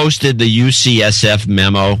we posted the UCSF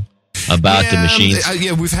memo about the machines.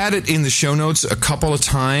 Yeah, we've had it in the show notes a couple of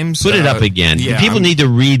times. Put it up again. Yeah, people need to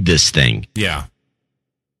read this thing. Yeah.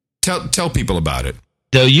 Tell people about it.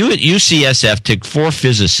 The UCSF took 4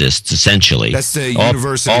 physicists, essentially. That's the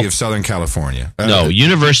University of Southern California.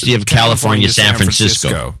 University of California, San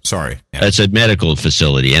Francisco. Sorry. Yeah. That's a medical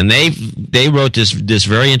facility. And they wrote this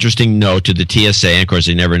very interesting note to the TSA, and of course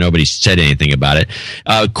nobody said anything about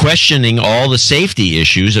it, questioning all the safety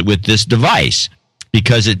issues with this device.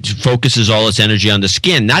 Because it focuses all its energy on the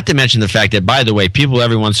skin. Not to mention the fact that, by the way, people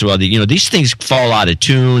every once in a while, these things fall out of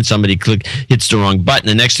tune. Somebody hits the wrong button.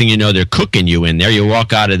 The next thing you know, they're cooking you in there. You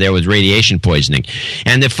walk out of there with radiation poisoning.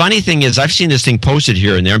 And the funny thing is, I've seen this thing posted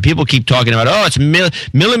here and there, and people keep talking about, it's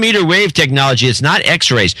millimeter wave technology. It's not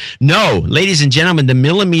X-rays. No, ladies and gentlemen, the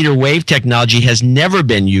millimeter wave technology has never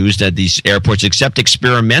been used at these airports except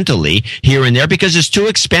experimentally here and there because it's too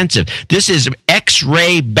expensive. This is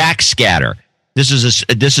X-ray backscatter. This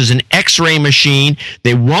is an X-ray machine.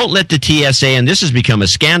 They won't let the TSA, and this has become a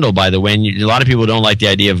scandal, by the way. And a lot of people don't like the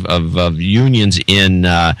idea of unions in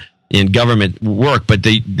government work, but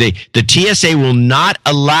the TSA will not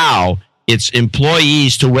allow its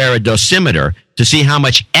employees to wear a dosimeter to see how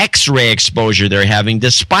much X-ray exposure they're having,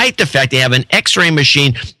 despite the fact they have an X-ray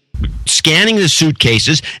machine scanning the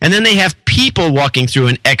suitcases, and then they have people walking through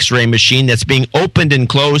an X-ray machine that's being opened and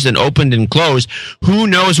closed and opened and closed. Who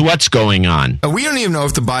knows what's going on? We don't even know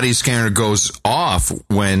if the body scanner goes off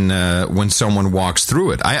when someone walks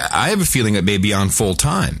through it. I have a feeling it may be on full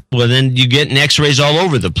time. Well, then you get X-rays all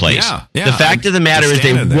over the place. Yeah, the fact of the matter is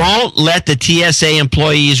they won't let the TSA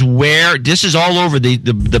employees wear. This is all over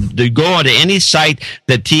the go onto any site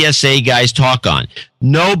that TSA guys talk on.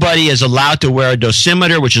 Nobody is allowed to wear a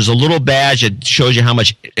dosimeter, which is a little badge that shows you how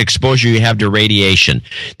much exposure you have to radiation.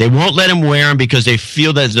 They won't let them wear them because they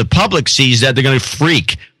feel that the public sees that they're going to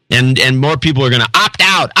freak. and more people are going to opt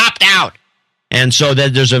out. And so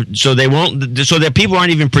that that people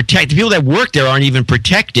aren't even protected. People that work there aren't even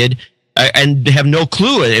protected and have no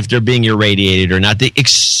clue if they're being irradiated or not.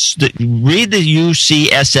 Read the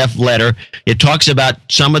UCSF letter. It talks about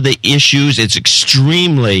some of the issues. It's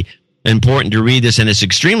extremely important to read this, and it's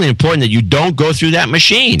extremely important that you don't go through that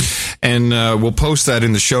machine. And we'll post that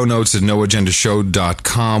in the show notes at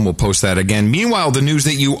noagendashow.com. We'll post that again. Meanwhile, the news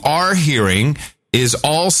that you are hearing is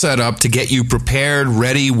all set up to get you prepared,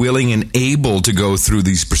 ready, willing, and able to go through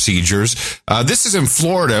these procedures. This is in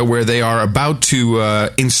Florida, where they are about to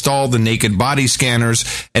install the naked body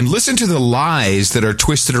scanners. And listen to the lies that are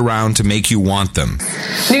twisted around to make you want them.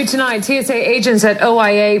 New tonight, TSA agents at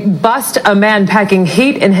OIA bust a man packing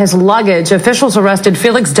heat in his luggage. Officials arrested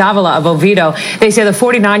Felix Davila of Oviedo. They say the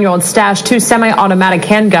 49-year-old stashed 2 semi-automatic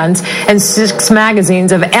handguns and 6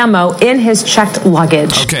 magazines of ammo in his checked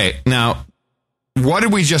luggage. Okay, now, what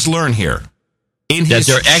did we just learn here? That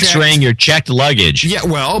they're x-raying your checked luggage. Yeah,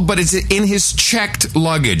 well, but it's in his checked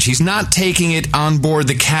luggage. He's not taking it on board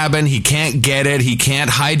the cabin. He can't get it. He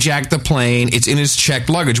can't hijack the plane. It's in his checked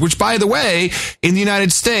luggage, which, by the way, in the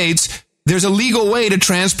United States, there's a legal way to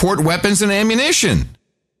transport weapons and ammunition.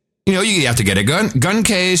 You know, you have to get a gun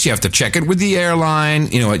case. You have to check it with the airline.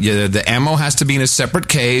 You know, the ammo has to be in a separate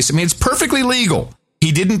case. I mean, it's perfectly legal.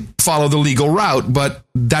 He didn't follow the legal route, but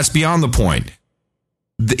that's beyond the point.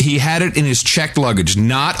 He had it in his checked luggage,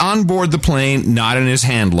 not on board the plane, not in his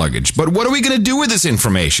hand luggage. But what are we going to do with this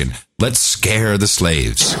information? Let's scare the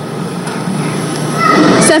slaves.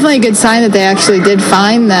 It's definitely a good sign that they actually did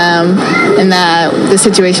find them and that the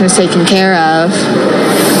situation was taken care of.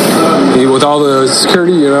 With all the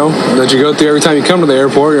security, you know, that you go through every time you come to the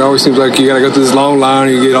airport, it always seems like you got to go through this long line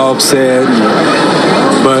and you get all upset.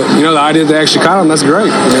 But, you know, the idea that they actually caught them, that's great.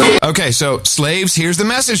 You know? Okay, so slaves, here's the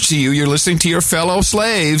message to you. You're listening to your fellow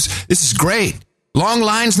slaves. This is great. Long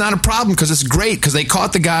line's not a problem because it's great because they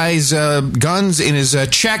caught the guy's guns in his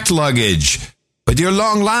checked luggage. But your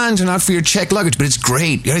long lines are not for your checked luggage, but it's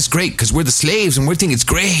great. Yeah, it's great because we're the slaves and we think it's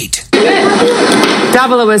great.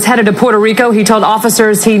 Davila was headed to Puerto Rico. He told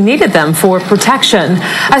officers he needed them for protection.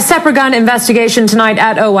 A separate gun investigation tonight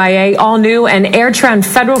at OIA. All new, an AirTran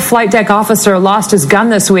federal flight deck officer lost his gun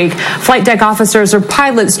this week. Flight deck officers are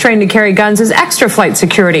pilots trained to carry guns as extra flight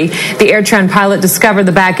security. The AirTran pilot discovered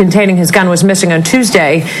the bag containing his gun was missing on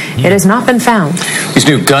Tuesday. It has not been found. These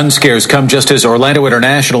new gun scares come just as Orlando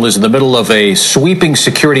International is in the middle of a sweeping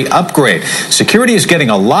security upgrade. Security is getting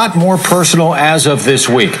a lot more personal as of this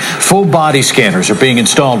week. Full body scanners are being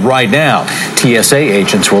installed right now. TSA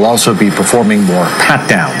agents will also be performing more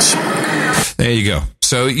pat-downs. There you go.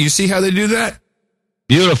 So you see how they do that?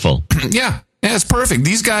 Beautiful. Yeah, it's perfect.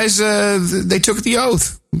 These guys, they took the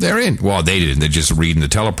oath. They're in. Well, they didn't. They're just reading the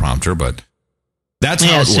teleprompter, but that's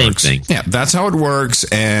how it works. Same thing. Yeah, that's how it works.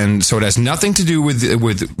 And so it has nothing to do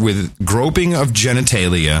with groping of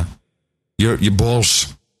genitalia. Your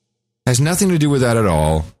balls has nothing to do with that at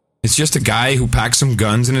all. It's just a guy who packed some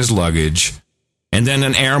guns in his luggage, and then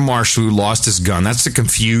an air marshal who lost his gun. That's to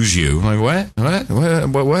confuse you. Like what?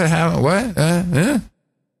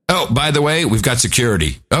 Oh, by the way, we've got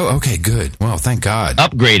security. Oh, okay, good. Well, thank God.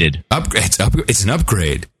 Upgraded. It's an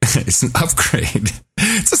upgrade. It's an upgrade.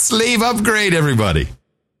 It's a slave upgrade, everybody.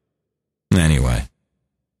 Anyway.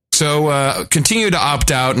 So continue to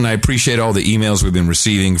opt out, and I appreciate all the emails we've been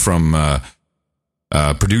receiving from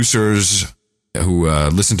producers who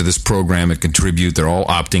listen to this program and contribute. They're all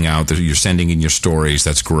opting out. You're sending in your stories.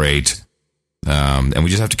 That's great. And we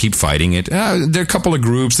just have to keep fighting it. There are a couple of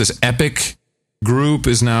groups. This Epic group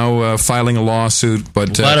is now filing a lawsuit.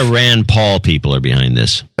 But a lot of Rand Paul people are behind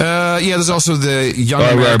this. Yeah, there's also the Young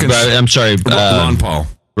Americans. I'm sorry. Ron Paul.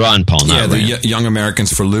 Ron Paul, not the Rand. Young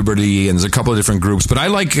Americans for Liberty, and there's a couple of different groups. But I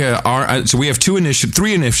like so we have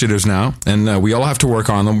three initiatives now, and we all have to work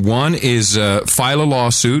on them. One is file a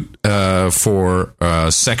lawsuit for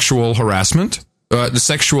sexual harassment. It's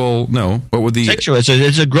a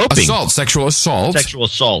groping. Sexual assault.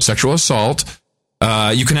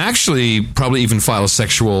 You can actually probably even file a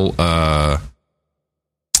sexual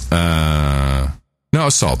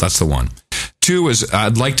assault. That's the one. 2 is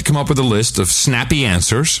I'd like to come up with a list of snappy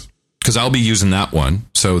answers because I'll be using that one.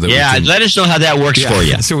 So that let us know how that works for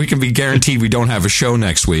you. So we can be guaranteed we don't have a show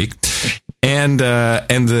next week. And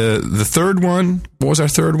the third one, what was our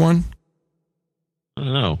third one? I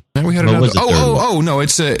don't know. And we had another. No,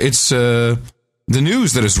 it's the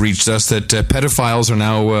news that has reached us that pedophiles are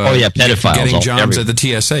now pedophiles getting jobs at the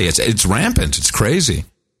TSA. It's rampant. It's crazy.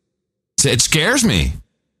 It scares me.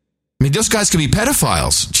 I mean, those guys could be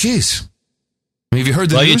pedophiles. Jeez. I mean, have you heard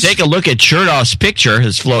the news? You take a look at Chertoff's picture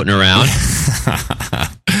that's floating around.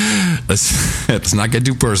 let's not get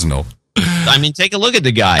too personal. I mean, take a look at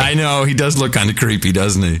the guy. I know, he does look kind of creepy,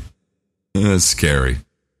 doesn't he? That's scary.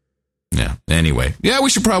 Yeah. Anyway, we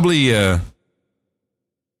should probably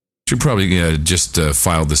just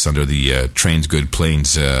file this under the Trains Good,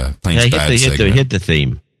 Planes Bad segment. Hit the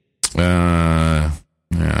theme. I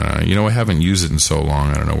haven't used it in so long.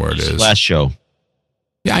 I don't know where it is. Last show.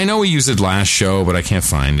 Yeah, I know we used it last show, but I can't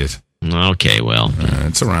find it. Okay, well,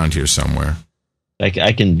 it's around here somewhere. I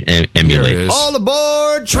can emulate. All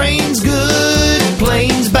aboard, Trains Good,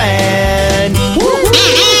 Planes Bad.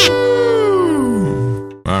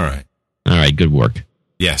 All right, good work.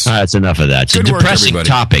 Yes. That's enough of that. It's a depressing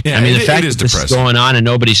topic. Yeah, I mean, the fact it is that this is depressing. going on and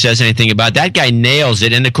nobody says anything about it, that guy nails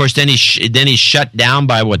it. And of course, then he's shut down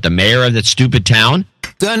by the mayor of that stupid town.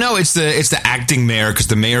 No, it's the acting mayor, because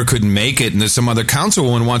the mayor couldn't make it, and there's some other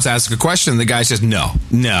councilwoman wants to ask a question, and the guy says, no,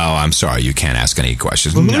 I'm sorry, you can't ask any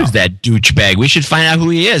questions. Well, who's that douchebag? We should find out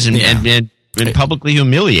who he is and publicly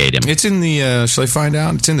humiliate him. It's in the, shall I find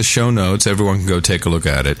out? It's in the show notes. Everyone can go take a look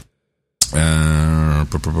at it. No,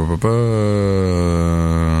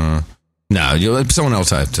 someone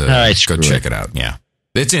else had to go check it out. Yeah,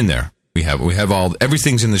 it's in there. We have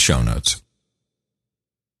everything's in the show notes.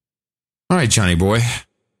 All right, Johnny boy,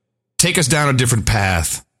 take us down a different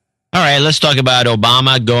path. All right, let's talk about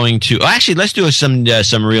Obama going to. Actually, let's do some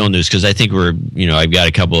real news, because I think I've got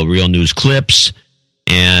a couple of real news clips,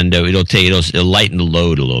 and it'll lighten the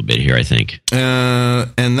load a little bit here, I think.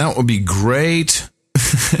 And that would be great.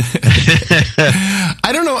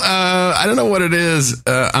 I don't know what it is.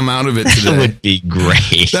 I'm out of it today. That would be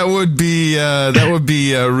great. That would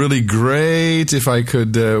be really great if I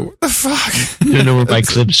could. What the fuck? You don't know where my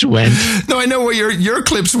clips went? No, I know where your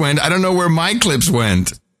clips went. I don't know where my clips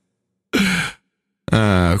went.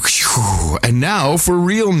 And now for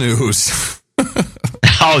real news.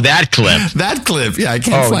 Oh, that clip. That clip. Yeah, I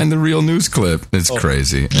can't find the real news clip. It's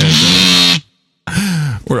crazy.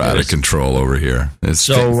 We're out of control over here. Things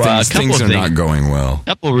are not going well. A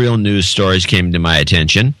couple real news stories came to my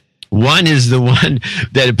attention. One is the one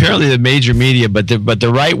that apparently the major media, but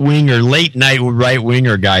the right winger, late night right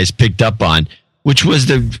winger guys picked up on, which was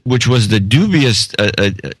the dubious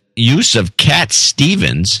use of Cat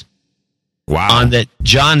Stevens. Wow. On the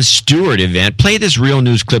Jon Stewart event. Play this real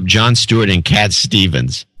news clip, Jon Stewart and Cat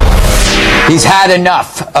Stevens. He's had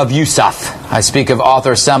enough of Yusuf. I speak of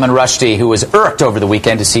author Salman Rushdie, who was irked over the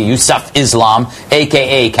weekend to see Yusuf Islam,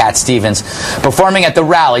 a.k.a. Cat Stevens, performing at the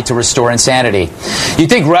rally to restore insanity. You'd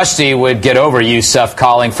think Rushdie would get over Yusuf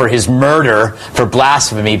calling for his murder for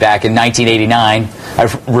blasphemy back in 1989. I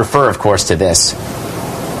refer, of course, to this.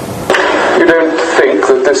 You don't think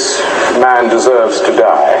that this man deserves to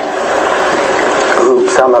die? Who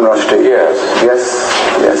Salman Rushdie is? Yes.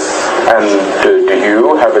 And do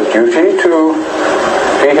you have a duty to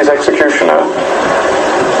be his executioner?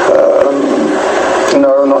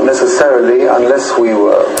 No, not necessarily, unless we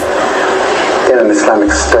were in an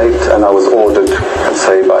Islamic state and I was ordered, let's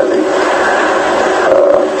say, by the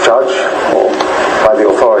judge or by the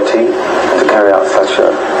authority to carry out such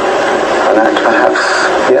an act, perhaps,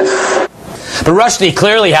 yes. But Rushdie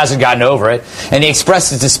clearly hasn't gotten over it, and he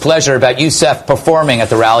expressed his displeasure about Yusuf performing at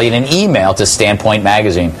the rally in an email to Standpoint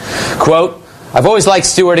magazine. Quote, I've always liked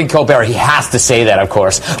Stewart and Colbert. He has to say that, of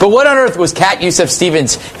course. But what on earth was Cat Yusuf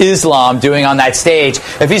Stevens Islam doing on that stage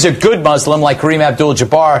if he's a good Muslim like Kareem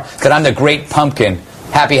Abdul-Jabbar, that I'm the great pumpkin?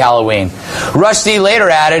 Happy Halloween. Rushdie later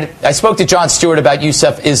added, I spoke to Jon Stewart about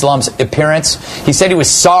Yusuf Islam's appearance. He said he was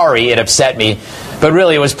sorry it upset me, but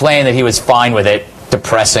really it was plain that he was fine with it.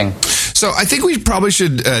 Depressing. So I think we probably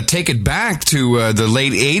should take it back to the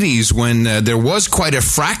late 80s when there was quite a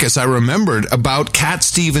fracas, I remembered, about Cat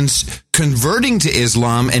Stevens converting to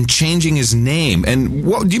Islam and changing his name. And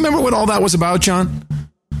do you remember what all that was about, John?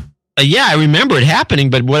 Yeah, I remember it happening,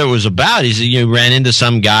 but what it was about is he ran into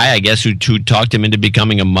some guy, I guess, who talked him into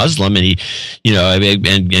becoming a Muslim, and he,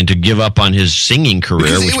 and to give up on his singing career.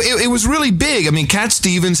 It was really big. I mean, Cat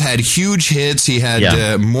Stevens had huge hits. He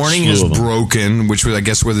had "Morning Is Broken," which was, I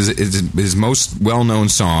guess, was his most well-known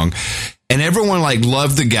song. And everyone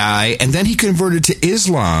loved the guy, and then he converted to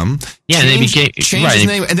Islam. Yeah, and changed his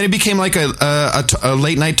name, and then it became like a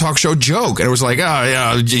late night talk show joke. And it was like, oh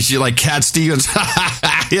yeah, you like Cat Stevens?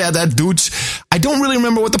 Yeah, that dude's. I don't really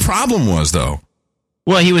remember what the problem was, though.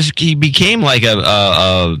 Well, he became like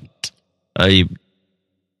a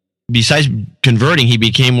besides converting, he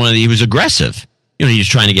became he was aggressive. He was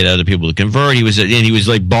trying to get other people to convert. He was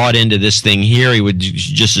like bought into this thing here. He would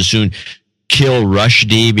just as soon kill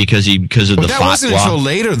Rushdie because of the fatwa. That wasn't until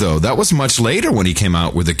later, though. That was much later when he came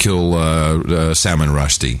out with the kill Salman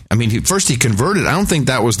Rushdie. I mean, first he converted. I don't think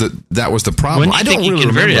that was the problem. When do you think he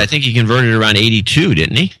converted? I think he converted around 82,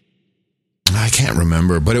 didn't he? I can't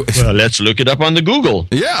remember, but well, let's look it up on the Google.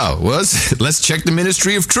 Yeah, let's check the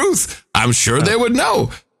Ministry of Truth. I'm sure they would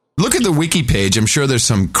know. Look at the wiki page. I'm sure there's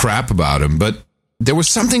some crap about him, but there was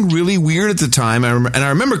something really weird at the time. And I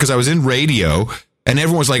remember because I was in radio, and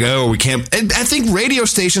everyone was like, "Oh, we can't." And I think radio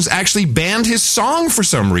stations actually banned his song for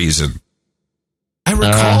some reason. I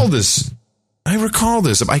recall this.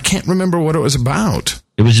 I can't remember what it was about.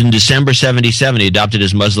 It was in December 1977. He adopted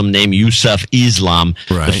his Muslim name, Yusuf Islam,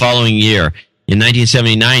 the following year. In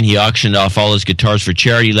 1979, he auctioned off all his guitars for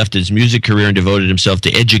charity, left his music career, and devoted himself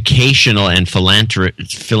to educational and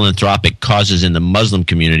philanthropic causes in the Muslim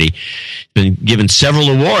community. He's been given several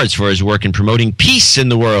awards for his work in promoting peace in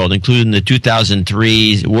the world, including the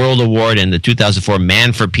 2003 World Award and the 2004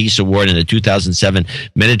 Man for Peace Award and the 2007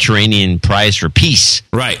 Mediterranean Prize for Peace.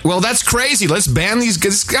 Right. Well, that's crazy. Let's ban these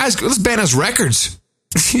guys. Let's ban his records.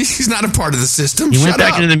 He's not a part of the system. He went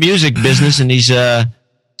back into the music business, and he's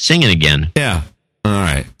singing again. Yeah. All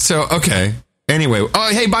right. So, okay. Anyway. Oh,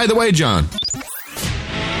 hey, by the way, John.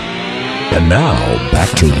 And now, back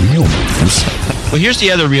to real news. Well, here's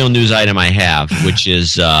the other real news item I have, which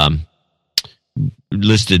is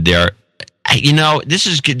listed there.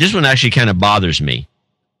 This one actually kind of bothers me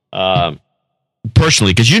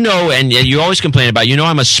personally, because and you always complain about,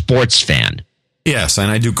 I'm a sports fan. Yes,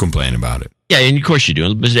 and I do complain about it. Yeah, and of course you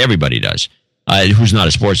do. Everybody does. Who's not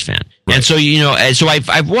a sports fan. Right. And so, so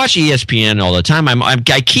I've watched ESPN all the time.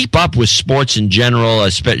 I keep up with sports in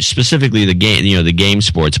general, specifically the game, the game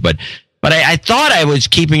sports. But I thought I was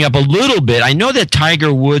keeping up a little bit. I know that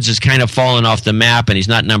Tiger Woods has kind of fallen off the map and he's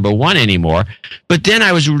not number one anymore. But then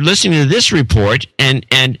I was listening to this report, and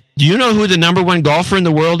do you know who the number one golfer in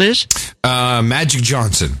the world is? Magic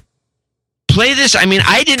Johnson. Play this. I mean,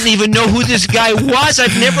 I didn't even know who this guy was.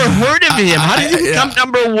 I've never heard of him. How did he become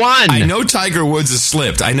number one? I know Tiger Woods has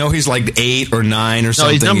slipped. I know he's like 8 or 9 or something.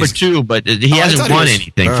 No, he's number 2, but he hasn't won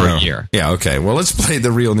anything for a year. Yeah, okay. Well, let's play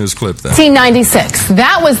the real news clip then. 1996.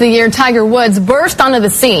 That was the year Tiger Woods burst onto the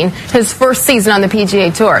scene, his first season on the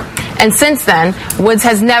PGA Tour. And since then, Woods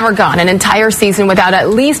has never gone an entire season without at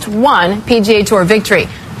least one PGA Tour victory.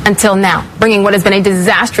 Until now, bringing what has been a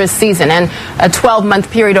disastrous season and a 12-month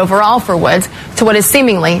period overall for Woods to what is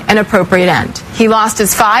seemingly an appropriate end. He lost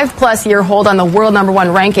his 5+ year hold on the world number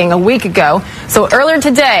one ranking a week ago. So earlier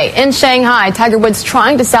today in Shanghai, Tiger Woods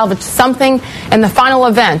trying to salvage something in the final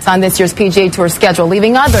event on this year's PGA Tour schedule,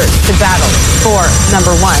 leaving others to battle for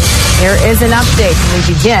number one. Here is an update.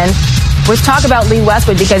 We begin with talk about Lee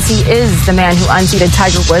Westwood, because he is the man who unseated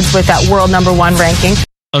Tiger Woods with that world number one ranking.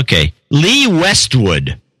 Okay, Lee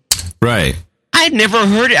Westwood. Right. I'd never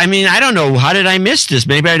heard it. I mean, I don't know. How did I miss this?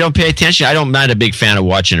 Maybe I don't pay attention. I'm not a big fan of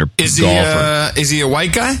watching her golf. Is he a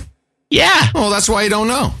white guy? Yeah. Well, that's why you don't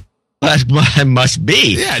know. That must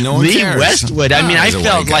be. Yeah, no one Lee cares. Westwood. I mean, I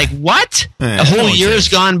felt like, what? A whole year's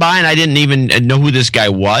gone by and I didn't even know who this guy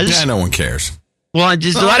was? Yeah, no one cares. Well,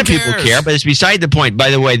 just a lot of people care, but it's beside the point. By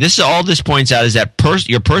the way, all this points out is that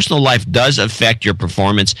your personal life does affect your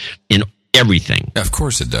performance in everything. Of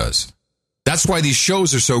course it does. That's why these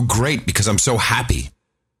shows are so great, because I'm so happy.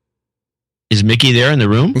 Is Mickey there in the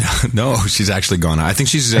room? No, she's actually gone. I think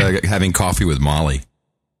she's having coffee with Molly.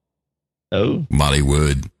 Oh. Molly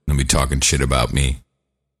Wood. They'll be talking shit about me.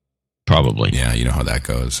 Probably. Yeah, you know how that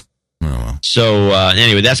goes. Oh, well. So,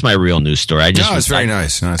 anyway, that's my real news story. It's very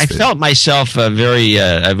nice. I felt myself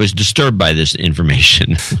I was disturbed by this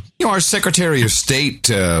information. Our Secretary of State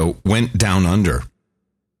went down under.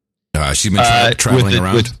 She's been traveling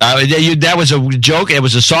around. That was a joke. It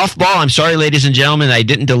was a softball. I'm sorry, ladies and gentlemen. I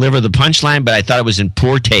didn't deliver the punchline, but I thought it was in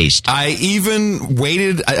poor taste. I even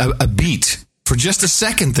waited a beat for just a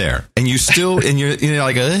second there, and you're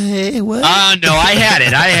like, hey, what? No, I had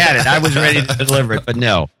it. I was ready to deliver it, but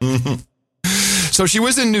no. So she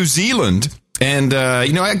was in New Zealand. And,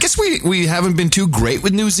 I guess we haven't been too great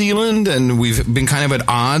with New Zealand, and we've been kind of at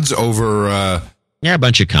odds over... a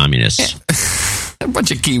bunch of communists. A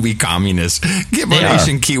bunch of Kiwi communists. Give our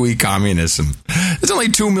nation Kiwi communism. There's only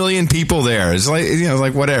 2 million people there. It's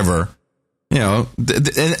like whatever. And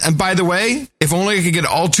by the way, if only I could get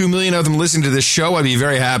all 2 million of them listening to this show, I'd be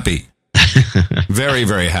very happy. Very,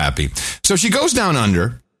 very happy. So she goes down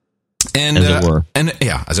under. And, as it were.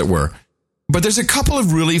 As it were. But there's a couple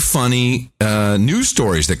of really funny news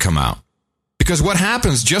stories that come out. Because what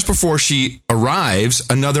happens just before she arrives,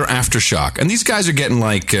 another aftershock. And these guys are getting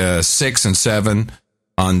like 6 and 7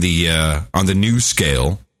 on the news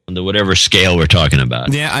scale. on the whatever scale we're talking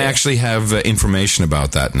about. Yeah, I actually have information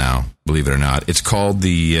about that now, believe it or not. It's called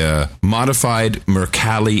the Modified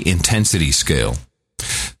Mercalli Intensity Scale.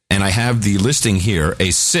 And I have the listing here,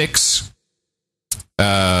 a 6,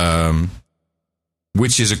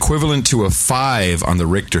 which is equivalent to a 5 on the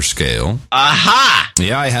Richter scale. Aha!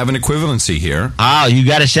 Yeah, I have an equivalency here. Oh, you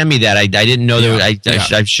got to send me that. I didn't know there.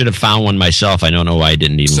 I should have found one myself. I don't know why I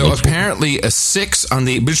didn't even look for it. So apparently a 6 on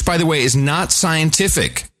the, which by the way is not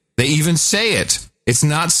scientific. They even say it. It's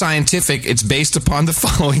not scientific. It's based upon the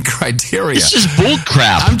following criteria. This is bull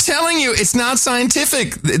crap. I'm telling you, it's not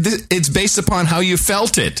scientific. It's based upon how you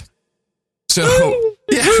felt it. So,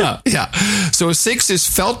 yeah. So a 6 is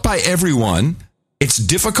felt by everyone. It's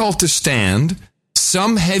difficult to stand.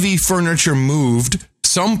 Some heavy furniture moved.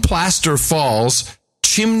 Some plaster falls.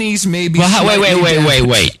 Chimneys may be. Well,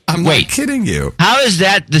 wait. I'm not kidding you. How is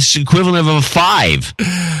that the equivalent of a 5?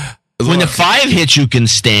 When the 5 hits, you can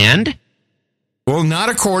stand. Well, not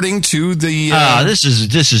according to the. This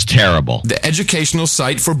is terrible. The educational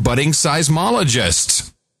site for budding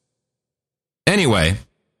seismologists. Anyway,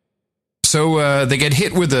 so they get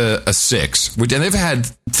hit with a 6, and they've had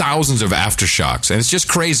thousands of aftershocks, and it's just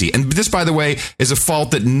crazy. And this, by the way, is a fault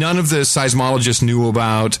that none of the seismologists knew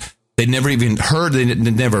about. They never even heard. They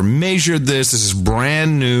never measured this. This is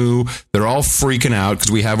brand new. They're all freaking out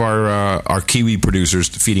because we have our Kiwi producers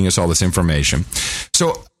feeding us all this information.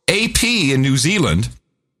 So AP in New Zealand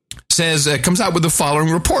comes out with the following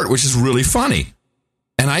report, which is really funny.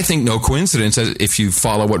 And I think no coincidence if you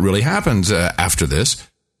follow what really happens after this.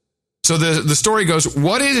 So the story goes,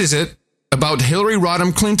 what is it about Hillary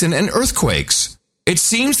Rodham Clinton and earthquakes? It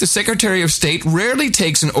seems the Secretary of State rarely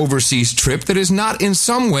takes an overseas trip that is not in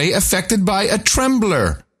some way affected by a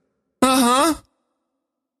trembler.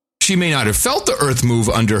 She may not have felt the earth move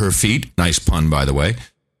under her feet. Nice pun, by the way.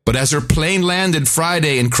 But as her plane landed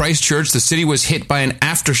Friday in Christchurch, the city was hit by an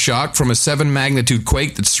aftershock from a 7-magnitude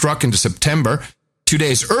quake that struck into September. 2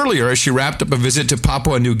 days earlier, as she wrapped up a visit to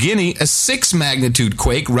Papua New Guinea, a 6-magnitude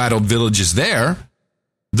quake rattled villages there.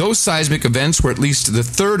 Those seismic events were at least the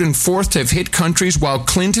 3rd and 4th to have hit countries while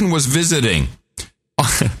Clinton was visiting.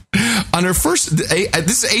 On her first,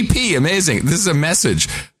 this is AP, amazing. This is a message.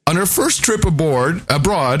 On her first trip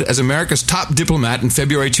abroad as America's top diplomat in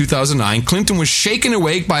February 2009, Clinton was shaken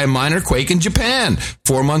awake by a minor quake in Japan.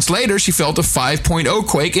 4 months later, she felt a 5.0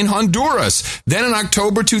 quake in Honduras. Then in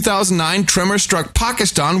October 2009, tremors struck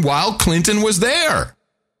Pakistan while Clinton was there.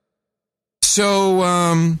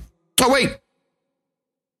 So,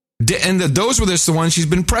 and those were the ones she's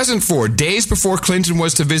been present for. Days before Clinton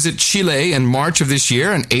was to visit Chile in March of this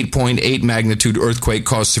year, an 8.8 magnitude earthquake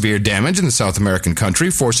caused severe damage in the South American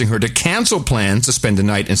country, forcing her to cancel plans to spend a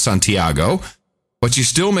night in Santiago. But she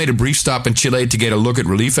still made a brief stop in Chile to get a look at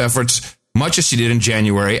relief efforts, much as she did in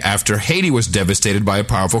January after Haiti was devastated by a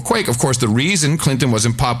powerful quake. Of course, the reason Clinton was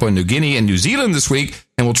in Papua New Guinea and New Zealand this week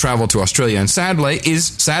and will travel to Australia on Saturday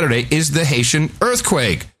is the Haitian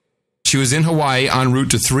earthquake. She was in Hawaii en route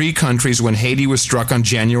to 3 countries when Haiti was struck on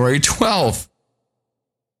January 12th.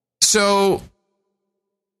 So,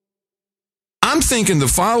 I'm thinking the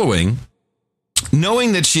following,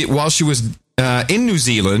 knowing that while she was in New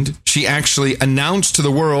Zealand, she actually announced to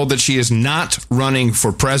the world that she is not running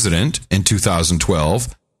for president in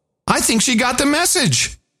 2012. I think she got the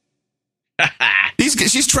message.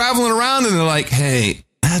 She's traveling around and they're like, hey,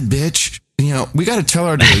 that bitch, we got to tell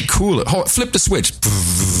her to cool it. Flip the switch.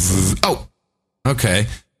 Oh, okay.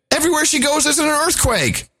 Everywhere she goes, there's an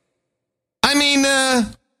earthquake. I mean,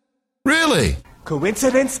 really?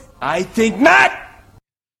 Coincidence? I think not.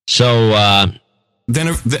 So,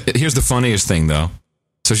 then here's the funniest thing, though.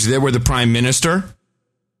 So she's there with the prime minister,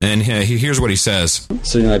 and here's what he says.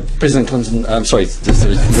 So, President Clinton, I'm sorry, this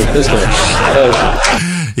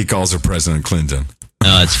way. He calls her President Clinton.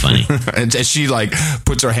 Oh, that's funny. And she,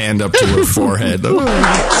 puts her hand up to her forehead. Can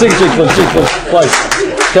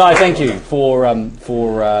I thank you for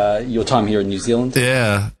your time here in New Zealand?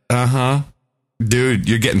 Yeah. Dude,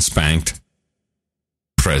 you're getting spanked.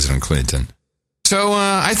 President Clinton. So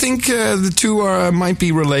I think the two might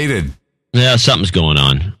be related. Yeah, something's going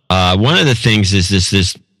on. One of the things is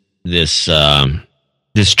this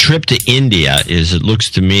trip to India it looks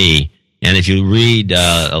to me, and if you read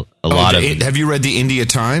a lot of... Have you read the India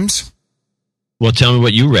Times? Well, tell me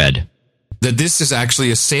what you read. That this is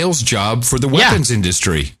actually a sales job for the weapons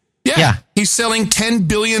industry. Yeah. He's selling $10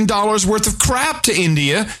 billion worth of crap to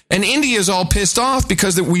India, and India's all pissed off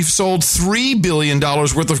because we've sold $3 billion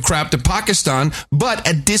worth of crap to Pakistan, but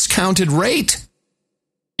at discounted rate.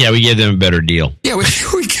 Yeah, we gave them a better deal. Yeah, we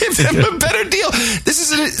give them a better deal.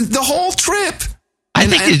 This is the whole trip. I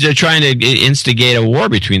think they're trying to instigate a war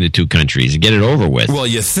between the two countries and get it over with. Well,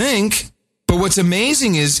 you think. But what's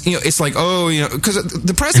amazing is, it's like, because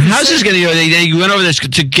the president. How's this going to go? They went over this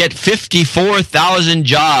to get 54,000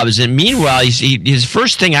 jobs, and meanwhile, his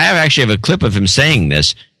first thing. I actually have a clip of him saying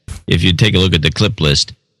this. If you take a look at the clip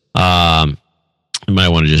list, you might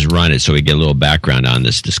want to just run it so we get a little background on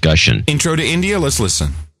this discussion. Intro to India. Let's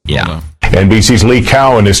listen. Yeah. NBC's Lee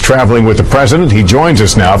Cowan is traveling with the president. He joins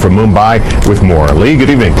us now from Mumbai with more. Lee, good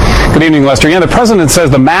evening. Good evening, Lester. Yeah, the president says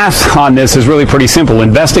the math on this is really pretty simple.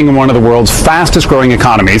 Investing in one of the world's fastest growing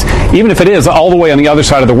economies, even if it is all the way on the other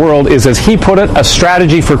side of the world, is, as he put it, a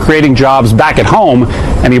strategy for creating jobs back at home,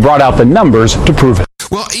 and he brought out the numbers to prove it.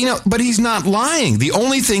 Well, but he's not lying. The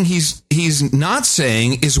only thing he's not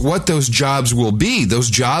saying is what those jobs will be. Those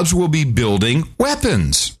jobs will be building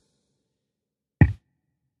weapons.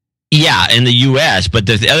 Yeah, in the U.S., but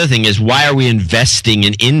the other thing is, why are we investing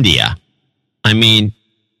in India? I mean,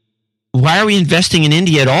 why are we investing in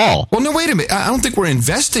India at all? Well, no, wait a minute. I don't think we're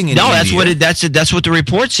investing in India. No, that's what the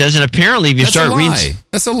report says, and apparently if you start reading...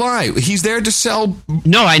 That's a lie. He's there to sell...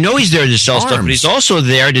 No, I know he's there to sell arms. stuff, but he's also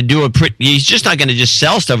there to do he's just not going to just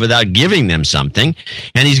sell stuff without giving them something,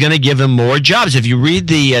 and he's going to give them more jobs. If you read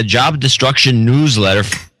the Job Destruction newsletter,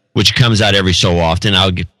 which comes out every so often,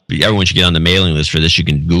 everyone should get on the mailing list for this. You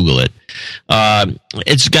can Google it.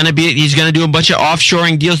 He's going to do a bunch of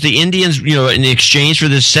offshoring deals. The Indians, in exchange for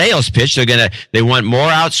this sales pitch, they want more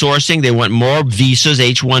outsourcing. They want more visas,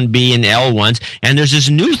 H-1B and L-1s. And there's this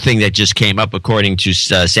new thing that just came up, according to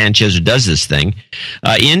Sanchez, who does this thing.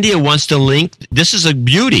 India wants to link. This is a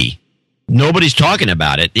beauty. Nobody's talking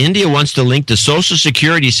about it. India wants to link the social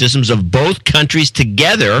security systems of both countries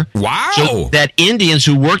together. Wow. So that Indians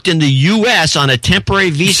who worked in the U.S. on a temporary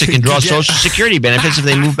visa can draw social security benefits if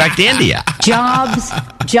they move back to India. Jobs,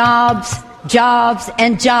 jobs, jobs,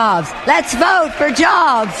 and jobs. Let's vote for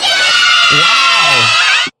jobs.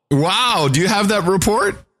 Wow. Do you have that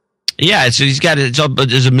report? Yeah,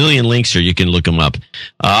 there's a million links here. You can look them up.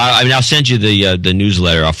 I'll send you the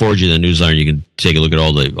newsletter. I'll forward you the newsletter. You can take a look at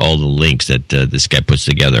all the links that this guy puts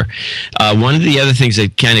together. One of the other things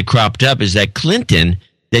that kind of cropped up is that Clinton,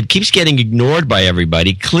 that keeps getting ignored by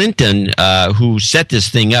everybody. Clinton, who set this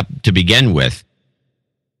thing up to begin with,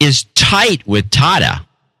 is tight with Tata,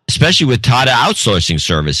 especially with Tata outsourcing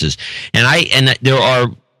services. And I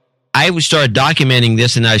started documenting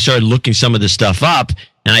this, and I started looking some of this stuff up.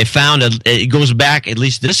 And I found it goes back at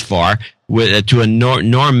least this far to a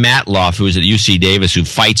Norm Matloff, who is at UC Davis, who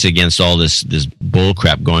fights against all this bull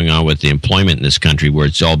crap going on with the employment in this country, where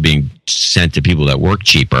it's all being sent to people that work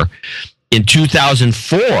cheaper. In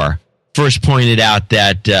 2004, first pointed out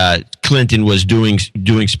that Clinton was doing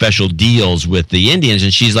special deals with the Indians,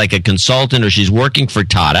 and she's like a consultant, or she's working for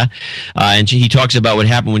Tata. And he talks about what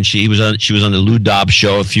happened when she was on the Lou Dobbs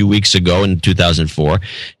show a few weeks ago in 2004.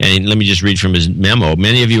 And let me just read from his memo.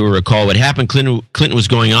 Many of you will recall what happened. Clinton was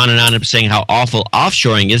going on and on saying how awful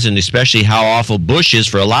offshoring is, and especially how awful Bush is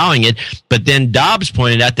for allowing it. But then Dobbs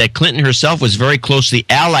pointed out that Clinton herself was very closely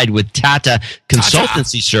allied with Tata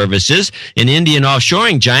Consultancy Services, an Indian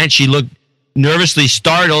offshoring giant. She looked nervously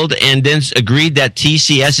startled and then agreed that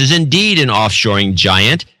TCS is indeed an offshoring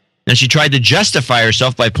giant. And she tried to justify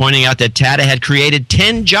herself by pointing out that Tata had created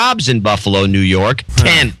 10 jobs in Buffalo, New York,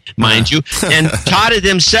 10, mind you. And Tata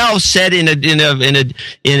themselves said in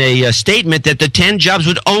a statement that the 10 jobs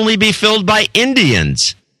would only be filled by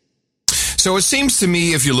Indians. So it seems to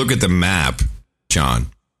me, if you look at the map, John,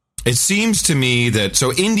 it seems to me that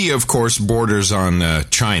India, of course, borders on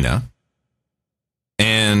China.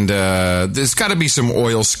 And there's got to be some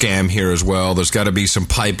oil scam here as well. There's got to be some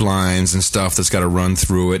pipelines and stuff that's got to run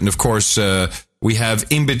through it. And, of course, we have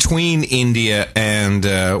in between India and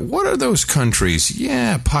what are those countries?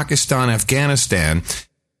 Yeah, Pakistan, Afghanistan.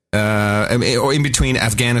 Or in between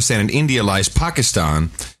Afghanistan and India lies Pakistan.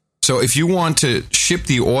 So if you want to ship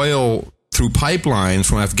the oil through pipelines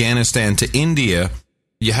from Afghanistan to India,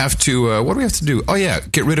 you have to, what do we have to do? Oh, yeah,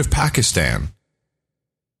 get rid of Pakistan.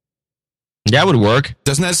 That would work.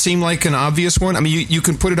 Doesn't that seem like an obvious one? I mean, you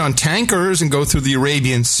can put it on tankers and go through the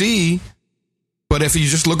Arabian Sea. But if you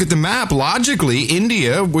just look at the map, logically,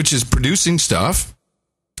 India, which is producing stuff,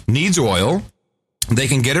 needs oil. They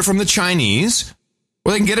can get it from the Chinese.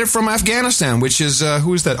 Or they can get it from Afghanistan, which is,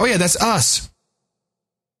 who is that? Oh, yeah, that's us.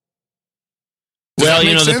 Well,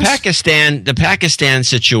 the Pakistan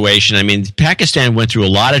situation, I mean, Pakistan went through a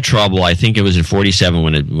lot of trouble. I think it was in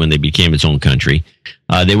 1947 when they became its own country.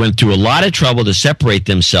 They went through a lot of trouble to separate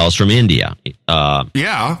themselves from India.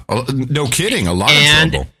 Yeah, no kidding, a lot of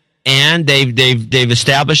trouble. And they've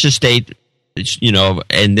established a state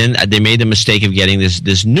and then they made the mistake of getting this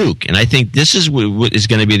nuke. And I think this is what is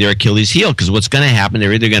going to be their Achilles heel, because what's going to happen,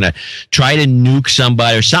 they're either going to try to nuke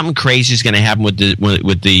somebody, or something crazy is going to happen with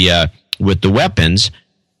the weapons,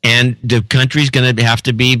 and the country's going to have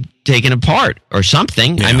to be taken apart or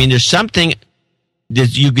something. Yeah. I mean, there's something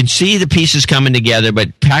that you can see the pieces coming together,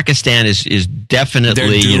 but Pakistan is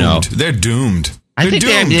definitely, they're doomed. I think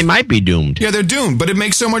they might be doomed. Yeah, they're doomed, but it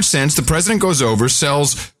makes so much sense. The president goes over,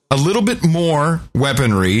 sells a little bit more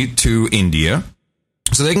weaponry to India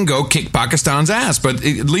so they can go kick Pakistan's ass, but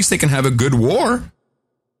at least they can have a good war.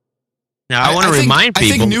 Now, I want to remind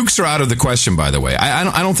people. I think nukes are out of the question, by the way.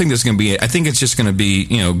 I don't think there's going to be. I think it's just going to be,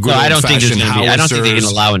 good I don't think old-fashioned howitzers. I don't think they can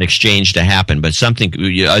allow an exchange to happen, but a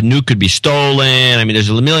nuke could be stolen. I mean, there's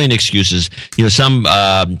a million excuses. Some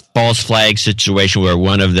false flag situation where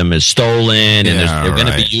one of them is stolen and they're going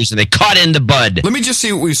to be used, and they caught in the bud. Let me just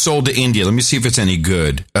see what we sold to India. Let me see if it's any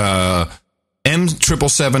good.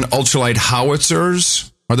 M777 ultralight howitzers.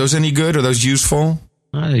 Are those any good? Are those useful?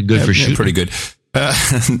 They're good for shooting. Pretty good.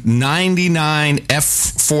 99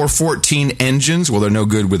 F414 engines. Well, they're no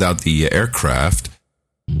good without the aircraft.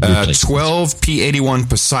 12 P-81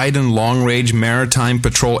 Poseidon long-range maritime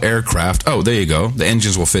patrol aircraft. Oh, there you go. The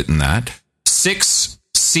engines will fit in that. 6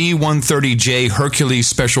 C-130J Hercules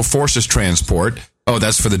Special Forces transport. Oh,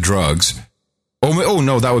 that's for the drugs. Oh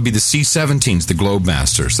no, that would be the C-17s, the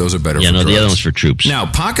Globemasters. Those are better for drugs. The other one's for troops. Now,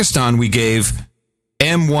 Pakistan, we gave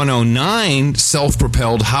M109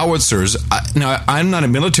 self-propelled howitzers. Now, I'm not a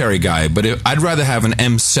military guy, but I'd rather have an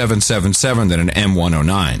M777 than an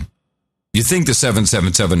M109. You think the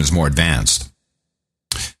 777 is more advanced.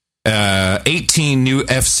 18 new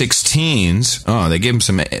F-16s. Oh, they gave them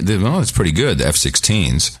some. Oh, it's pretty good, the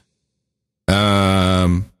F-16s.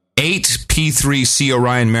 8 P-3C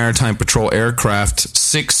Orion Maritime Patrol aircraft,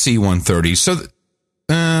 6 C-130s. So,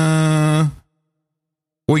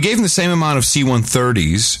 we gave them the same amount of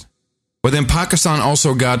C-130s, but then Pakistan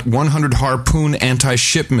also got 100 Harpoon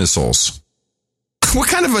anti-ship missiles. What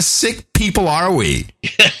kind of a sick people are we?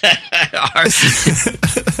 This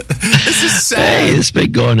is sad. Hey, it's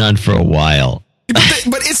been going on for a while.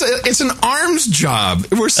 But it's an arms job.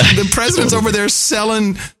 The president's over there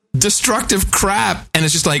selling destructive crap, and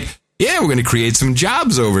it's just like, we're going to create some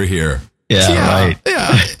jobs over here. Yeah, right.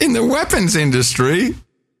 Yeah, in the weapons industry.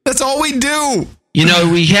 That's all we do.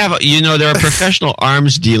 We have, there are professional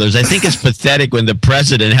arms dealers. I think it's pathetic when the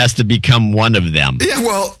president has to become one of them. Yeah,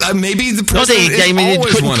 well, maybe the president is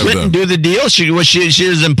always one of them. Couldn't Clinton do the deal? It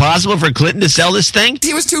was impossible for Clinton to sell this thing?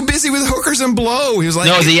 He was too busy with hookers and blow. He was like,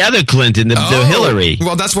 no, the other Clinton, the Hillary.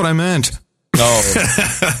 Well, that's what I meant. Oh.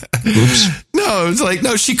 Oops. No, it's like,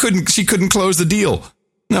 no, she couldn't close the deal.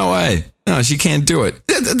 No way. No, she can't do it.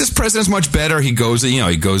 This president's much better. He goes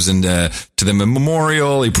into to the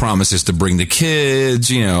memorial. He promises to bring the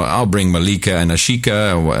kids. I'll bring Malika and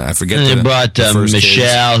Ashika. I forget. And they brought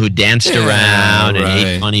Michelle, who danced around and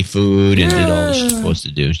ate funny food and did all she's supposed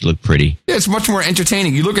to do. She looked pretty. Yeah, it's much more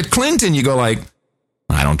entertaining. You look at Clinton, you go like,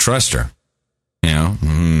 I don't trust her.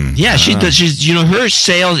 Yeah, she does. She's, her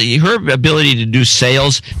sales, her ability to do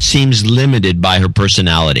sales seems limited by her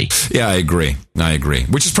personality. Yeah, I agree.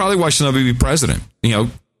 Which is probably why she'll never be president.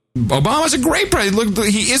 Obama's a great president. Look,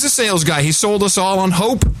 he is a sales guy. He sold us all on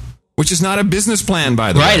hope, which is not a business plan,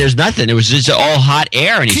 by the way. Right, there's nothing. It was just all hot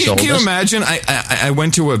air, and he sold us. Can you imagine? I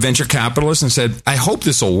went to a venture capitalist and said, I hope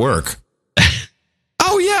this will work.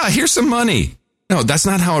 Oh, yeah, here's some money. No, that's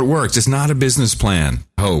not how it works. It's not a business plan.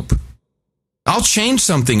 Hope. I'll change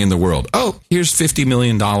something in the world. Oh, here's $50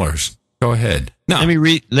 million. Go ahead. No. Let me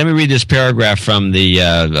read this paragraph from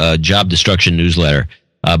the Job Destruction newsletter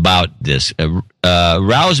about this.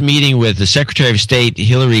 Rao's meeting with the Secretary of State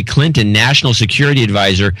Hillary Clinton, National Security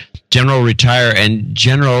Advisor, General Retired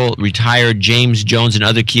James Jones, and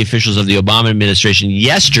other key officials of the Obama administration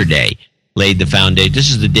yesterday laid the foundation.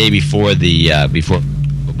 This is the day before before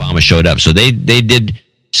Obama showed up. So they did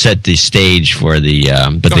set the stage for the,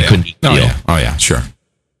 but they couldn't deal. Oh yeah, sure.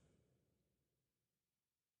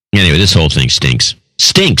 Anyway, this whole thing stinks.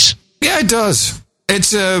 Stinks. Yeah, it does.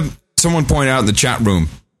 It's someone pointed out in the chat room,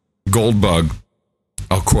 Goldbug,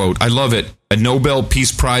 I'll quote, I love it. A Nobel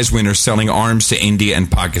Peace Prize winner selling arms to India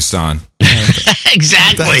and Pakistan.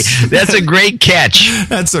 Exactly. That's a great catch.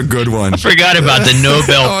 That's a good one. I forgot about the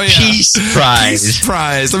Nobel Peace Prize. Peace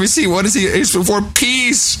Prize. Let me see. What is he? It's for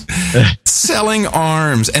peace. Selling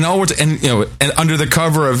arms and under the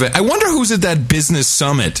cover of it. I wonder who's at that business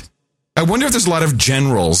summit. I wonder if there's a lot of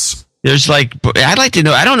generals There's I'd like to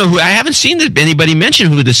know. I don't know who. I haven't seen anybody mention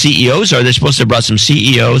who the CEOs are. They're supposed to have brought some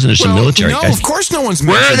CEOs and there's some military guys. No, of course no one's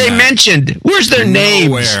mentioned. Where are they mentioned? Where's their names?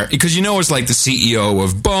 Nowhere. Because it's like the CEO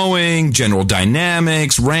of Boeing, General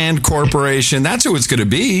Dynamics, Rand Corporation. That's who it's going to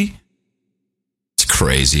be. It's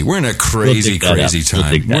crazy. We're in a crazy time.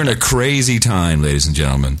 We're in a crazy time, ladies and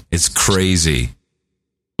gentlemen. It's crazy.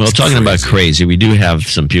 Well, talking about crazy, we do have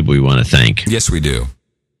some people we want to thank. Yes, we do.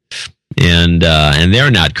 And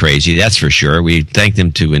they're not crazy, that's for sure. We thank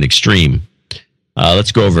them to an extreme.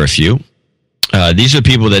 Let's go over a few. These are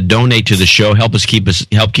people that donate to the show, help keep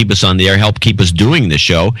us on the air, help keep us doing the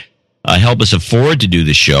show, help us afford to do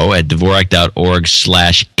the show at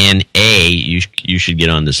Dvorak.org/NA. You should get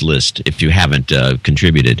on this list if you haven't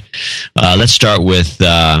contributed. Let's start with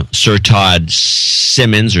Sir Todd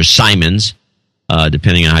Simmons or Simons,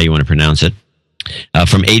 depending on how you want to pronounce it.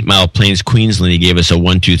 From 8 Mile Plains, Queensland, he gave us a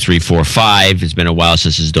 1, 2, 3, 4, 5. It's been a while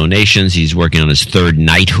since his donations. He's working on his third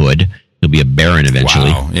knighthood. He'll be a baron eventually.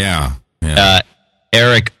 Wow. Yeah.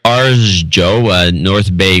 Eric Arzjo,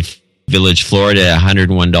 North Bay Village, Florida,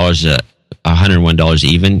 $101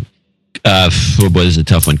 even. Oh boy, this is a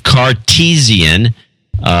tough one. Cartesian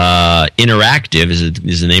Interactive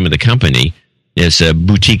is the name of the company. It's a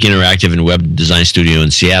boutique interactive and web design studio in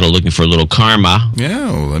Seattle, looking for a little karma. Yeah,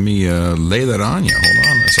 well, let me lay that on you. Hold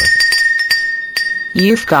on a second.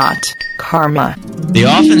 You've got karma. They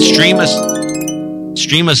often stream us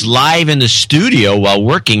live in the studio while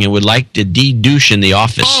working and would like to de-douche in the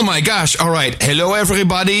office. Oh my gosh. All right. Hello,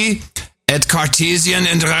 everybody. At Cartesian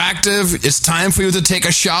Interactive, it's time for you to take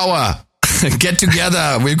a shower. Get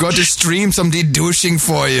together. We're going to stream some de-douching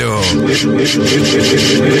for you.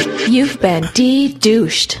 You've been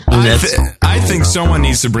de-douched. I think someone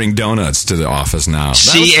needs to bring donuts to the office now.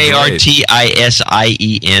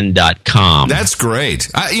 CARTISIEN.com. That's great.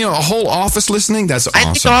 A whole office listening? That's awesome.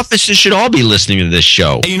 I think offices should all be listening to this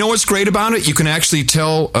show. And you know what's great about it? You can actually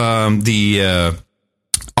tell the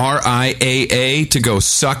RIAA to go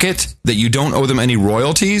suck it, that you don't owe them any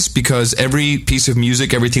royalties because every piece of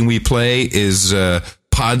music, everything we play is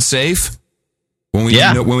pod safe when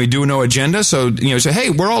we do no agenda. So, say, hey,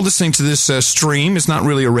 we're all listening to this stream. It's not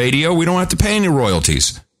really a radio. We don't have to pay any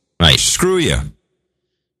royalties. Right. Screw you.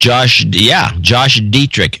 Josh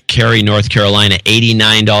Dietrich, Cary, North Carolina,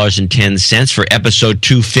 $89.10 for episode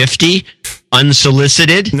 250.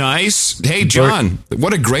 Unsolicited. Nice. Hey, John,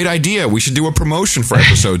 what a great idea. We should do a promotion for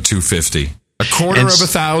episode 250. A quarter of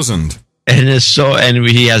 1,000. And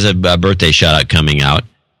he has a birthday shout out coming out.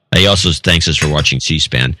 He also thanks us for watching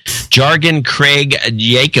C-SPAN. Jargon Craig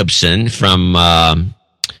Jacobson from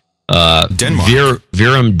Denmark.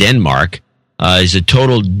 Virum, Denmark. He's a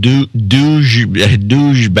total douchebag.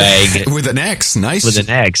 With an X. Nice. With an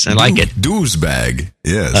X. I like it. Douchebag.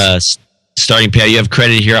 Yes. Starting pay. You have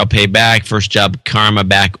credit here. I'll pay back. First job, karma,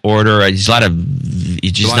 back order. He's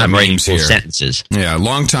just not writing full sentences. Yeah.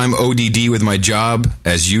 Long time ODD with my job.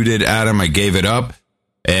 As you did, Adam, I gave it up.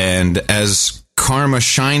 And as karma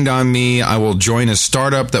shined on me, I will join a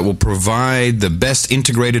startup that will provide the best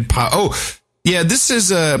integrated this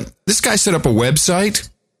guy set up a website.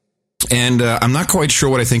 And I'm not quite sure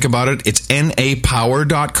what I think about it. It's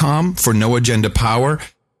napower.com for No Agenda Power.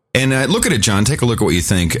 And look at it, John. Take a look at what you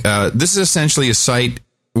think. This is essentially a site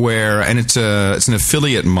where, and it's an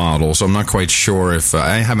affiliate model, so I'm not quite sure if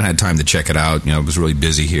I haven't had time to check it out. I was really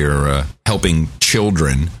busy here helping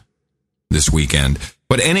children this weekend.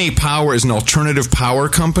 But NA Power is an alternative power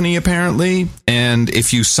company, apparently. And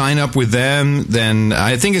if you sign up with them, then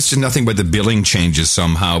I think it's just nothing but the billing changes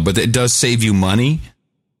somehow. But it does save you money.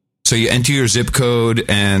 So you enter your zip code,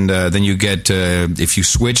 and then you get, if you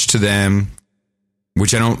switch to them,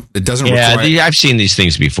 which it doesn't require. Yeah, I've seen these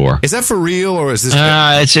things before. Is that for real, or is this?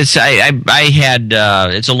 It's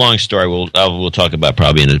a long story. We'll talk about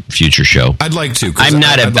probably in a future show. I'd like to. I'm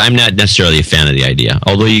not necessarily a fan of the idea,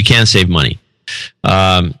 although you can save money.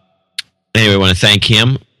 Anyway, I want to thank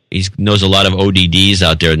him. He knows a lot of ODDs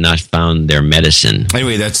out there and not found their medicine.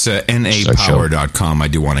 Anyway, that's napower.com. I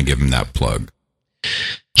do want to give him that plug.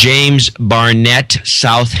 James Barnett,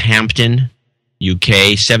 Southampton,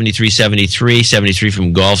 UK, 7373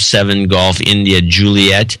 from Golf 7, Golf India,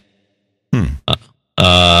 Juliet.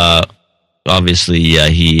 Obviously,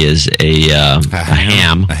 he is a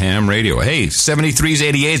ham. A ham radio. Hey, 73's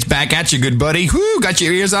 88's back at you, good buddy. Whoo, got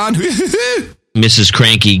your ears on. Mrs.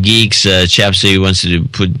 Cranky Geeks, Chapsy wants to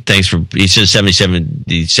put thanks for, he says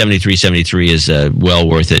 7373 is well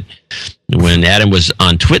worth it. When Adam was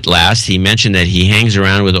on Twit last, he mentioned that he hangs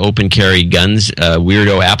around with open carry guns,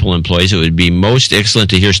 weirdo Apple employees. It would be most excellent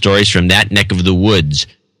to hear stories from that neck of the woods.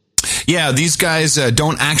 Yeah, these guys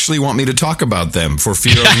don't actually want me to talk about them for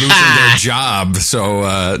fear of losing their job.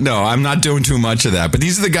 So, no, I'm not doing too much of that. But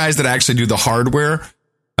these are the guys that actually do the hardware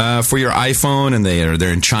for your iPhone, and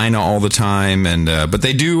they're in China all the time. And but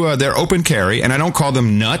they do they're open carry, and I don't call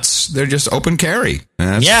them nuts. They're just open carry.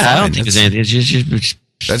 I don't think it's anything.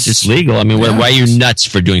 It's just legal. I mean, why are you nuts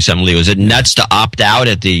for doing something legal? Is it nuts to opt out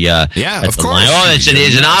at the of course. line? Oh, it's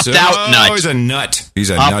an opt-out nut. Oh, he's a nut.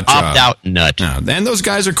 He's a nut job. Opt-out nut. No, and those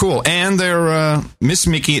guys are cool. And they're Miss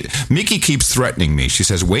Mickey. Mickey keeps threatening me. She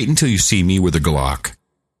says, "Wait until you see me with a Glock."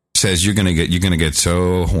 Says you're gonna get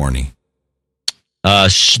so horny. I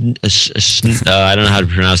don't know how to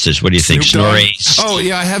pronounce this. What do you think? Snorre? Oh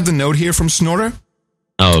yeah, I have the note here from Snorre.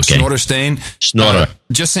 Oh, okay. Snorre Stain. Snorre.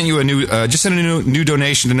 Just sent you a new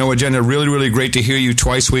donation to No Agenda. Really, really great to hear you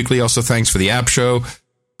twice weekly. Also, thanks for the app show.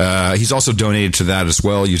 He's also donated to that as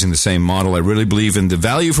well, using the same model. I really believe in the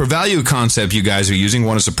value for value concept you guys are using.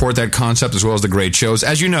 Want to support that concept as well as the great shows.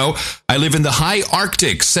 As you know, I live in the high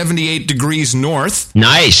Arctic, 78 degrees north.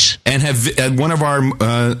 Nice. And have one of our,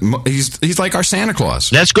 he's like our Santa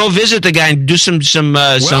Claus. Let's go visit the guy and do some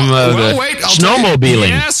snowmobiling.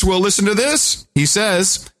 Yes, we'll listen to this. He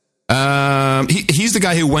says, he's the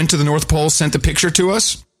guy who went to the North Pole, sent the picture to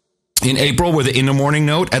us in April with an in the morning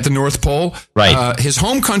note at the North Pole. Right. His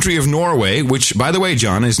home country of Norway, which, by the way,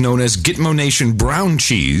 John, is known as Gitmo Nation brown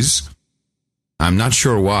cheese. I'm not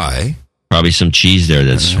sure why. Probably some cheese there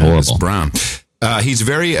that's horrible. It's brown. He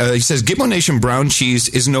says, Gitmo Nation brown cheese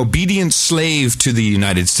is an obedient slave to the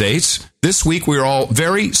United States. This week, we're all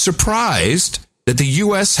very surprised that the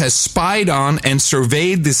U.S. has spied on and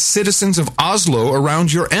surveyed the citizens of Oslo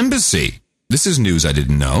around your embassy. This is news I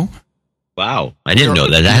didn't know. Wow. I didn't know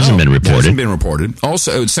that. That hasn't been reported. Hasn't been reported.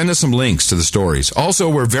 Also, send us some links to the stories. Also,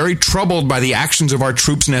 we're very troubled by the actions of our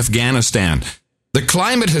troops in Afghanistan. The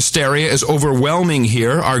climate hysteria is overwhelming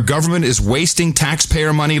here. Our government is wasting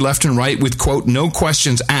taxpayer money left and right with, quote, no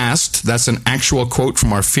questions asked. That's an actual quote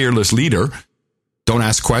from our fearless leader. Don't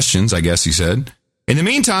ask questions, I guess he said. In the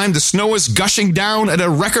meantime, the snow is gushing down at a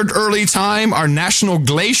record early time. Our national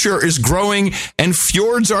glacier is growing and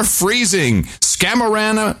fjords are freezing.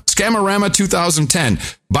 Skamarama 2010.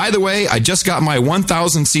 By the way, I just got my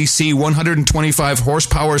 1000cc 125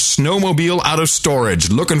 horsepower snowmobile out of storage.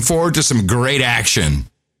 Looking forward to some great action.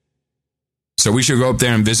 So we should go up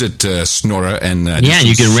there and visit Snorre and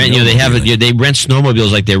you can rent. They rent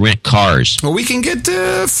snowmobiles like they rent cars. Well, we can get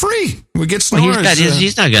free. We get Snorre. Well,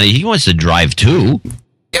 he's not gonna. He wants to drive too.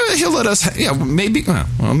 Yeah, he'll let us. Yeah, maybe.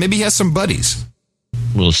 Well, maybe he has some buddies.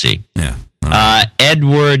 We'll see. Yeah.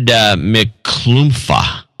 Edward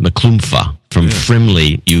McClumfa from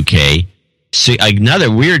Frimley, UK.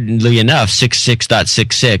 Another, weirdly enough,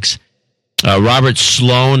 66.66. Robert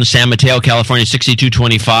Sloan, San Mateo, California,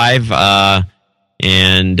 6225.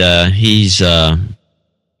 And he says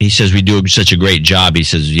we do such a great job. He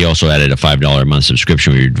says he also added a $5 a month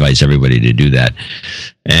subscription. We advise everybody to do that.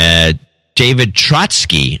 David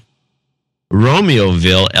Trotsky,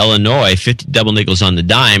 Romeoville, Illinois, 50 double nickels on the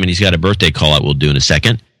dime, and he's got a birthday call out we'll do in a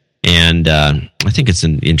second. And I think it's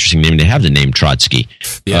an interesting name to have, the name Trotsky.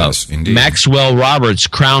 Yes, indeed. Maxwell Roberts,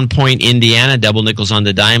 Crown Point, Indiana, double nickels on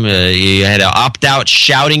the dime. He had an opt-out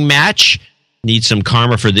shouting match. Need some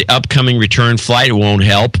karma for the upcoming return flight. It won't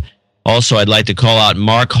help. Also, I'd like to call out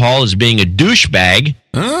Mark Hall as being a douchebag.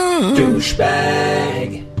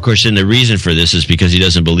 Douchebag. Of course, and the reason for this is because he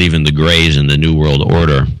doesn't believe in the Greys and the New World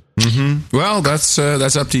Order. Mm-hmm. Well, that's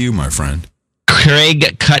up to you, my friend.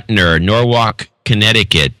 Craig Kuttner, Norwalk,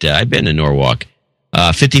 Connecticut. I've been to Norwalk.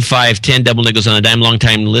 5510 double nickels on a dime.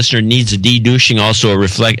 Long-time listener, needs a de-douching. Also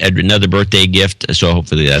another birthday gift. So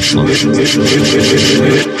hopefully that's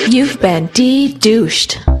You've been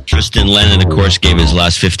de-douched. Tristan Lennon, of course, gave his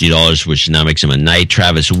last $50, which now makes him a knight.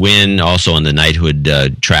 Travis Wynn, also on the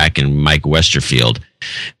knighthood track, and Mike Westerfield.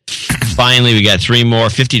 Finally, we got three more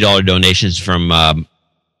 $50 donations from I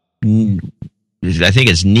think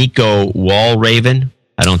it's Nico Walraven.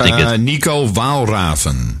 I don't think it's Nico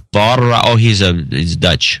Valraven. He's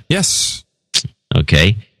Dutch. Yes.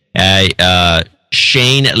 Okay.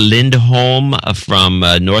 Shane Lindholm from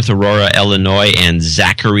North Aurora, Illinois, and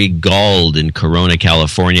Zachary Gould in Corona,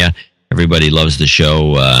 California. Everybody loves the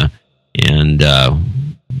show and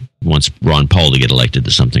wants Ron Paul to get elected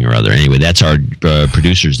to something or other. Anyway, that's our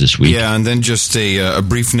producers this week. Yeah, and then just a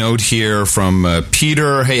brief note here from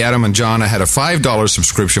Peter. Hey, Adam and John, I had a $5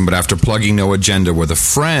 subscription, but after plugging No Agenda with a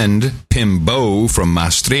friend, Pim Bo from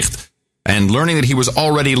Maastricht, and learning that he was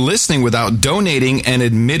already listening without donating and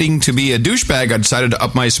admitting to be a douchebag, I decided to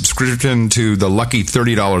up my subscription to the lucky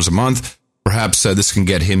 $30 a month. Perhaps this can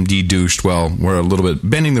get him de-douched. Well, we're a little bit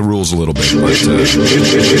bending the rules a little bit. But,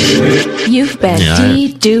 You've been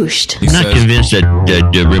de-douched. I'm not convinced that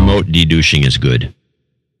the remote de-douching is good.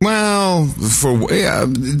 Well,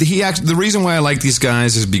 the reason why I like these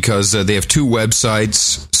guys is because they have two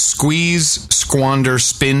websites,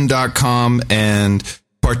 squeezesquanderspin.com and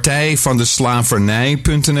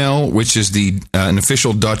partijvandeslavernij.nl, which is an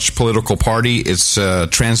official Dutch political party. It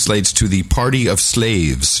translates to the Party of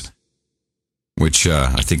Slaves, which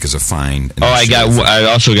I think is a fine initiative. I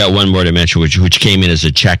also got one more to mention, which came in as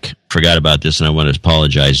a check. Forgot about this, and I want to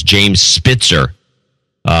apologize. James Spitzer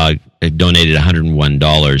donated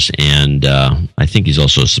 $101, and I think he's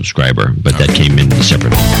also a subscriber, but that came in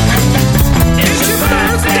separately. It's your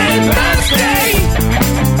birthday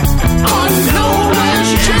on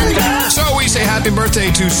Noah's agenda. So we say happy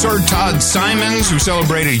birthday to Sir Todd Simons, who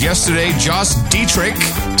celebrated yesterday. Joss Dietrich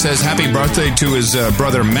says happy birthday to his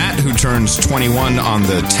brother Matt, who turns 21 on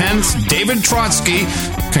the 10th. David Trotsky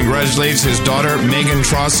congratulates his daughter Megan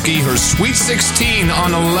Trotsky, her sweet 16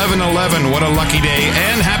 on 11/11. What a lucky day.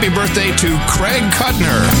 And happy birthday to Craig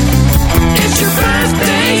Kuttner. It's your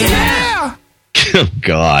birthday, yeah! Oh,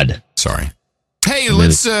 God. Sorry. Hey,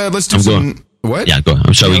 let's do some... What? Yeah, go.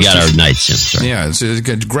 I'm sorry, we got our nights in. Sorry. Yeah,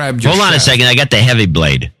 grab your Hold on a second, I got the heavy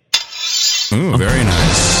blade. Ooh, very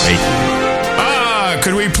nice. Great.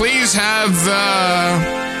 Could we please have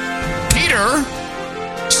Peter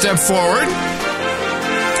step forward?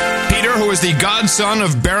 Peter, who is the godson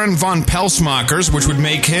of Baron von Pelsmakers, which would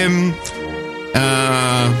make him,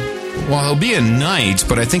 he'll be a knight,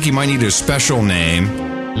 but I think he might need a special name.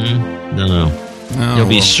 No. He'll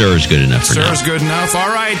be Sir's good enough for now. Sir's good enough. All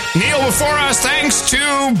right. Kneel before us. Thanks to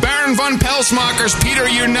Baron von Pelsmakers. Peter,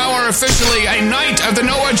 you now are officially a knight of the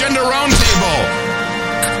No Agenda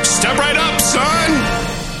Roundtable. Step right up,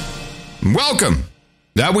 son. Welcome.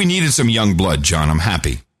 That we needed some young blood, John. I'm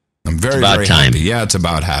happy. I'm very happy. Yeah, it's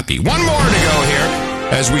about happy. One more to go here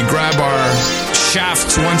as we grab our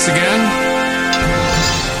shafts once again.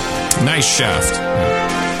 Nice shaft.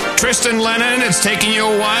 Tristan Lennon, it's taking you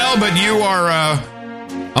a while, but you are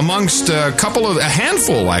amongst a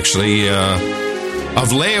handful, actually,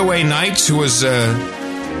 of layaway knights who has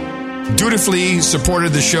dutifully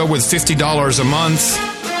supported the show with $50 a month.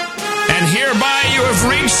 And hereby you have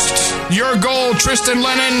reached your goal, Tristan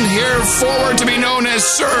Lennon, here forward to be known as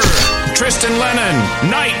Sir Tristan Lennon,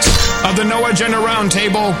 Knight of the No Agenda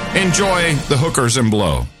Roundtable. Enjoy the hookers and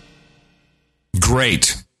blow.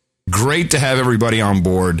 Great. Great to have everybody on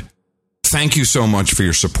board. Thank you so much for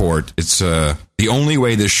your support. It's the only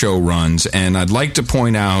way this show runs, and I'd like to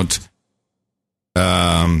point out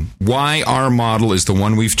why our model is the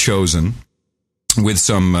one we've chosen with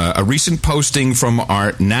some a recent posting from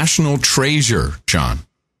our national treasure, John.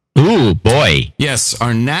 Ooh, boy. Yes,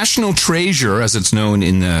 our national treasure, as it's known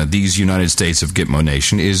in these United States of Gitmo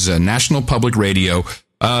Nation, is National Public Radio,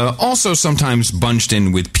 also sometimes bunched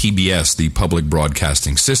in with PBS, the Public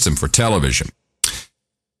Broadcasting System for television.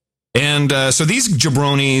 And so these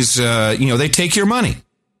jabronis, they take your money.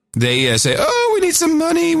 They say, oh, we need some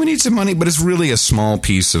money, but it's really a small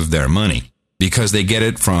piece of their money because they get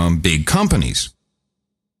it from big companies.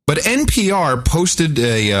 But NPR posted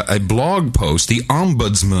a blog post, the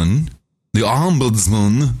ombudsman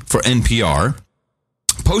for NPR,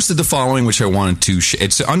 posted the following, which I wanted to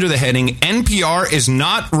it's under the heading, NPR is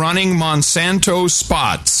not running Monsanto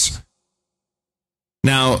spots.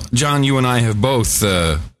 Now, John, you and I have both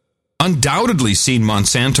undoubtedly seen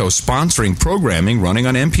Monsanto sponsoring programming running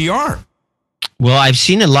on NPR. Well, I've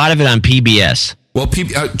seen a lot of it on PBS. Well,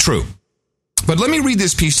 true. But let me read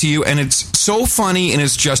this piece to you, and it's so funny in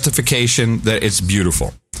its justification that it's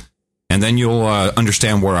beautiful. And then you'll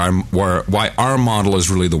understand why our model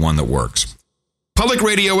is really the one that works. Public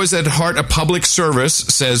radio is at heart a public service,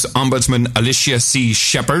 says Ombudsman Alicia C.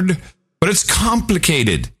 Shepard, but it's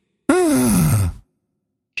complicated.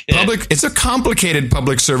 It's a complicated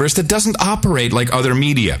public service that doesn't operate like other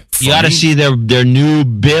media. You got to see their new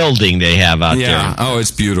building they have out there. Oh,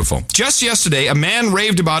 it's beautiful. Just yesterday, a man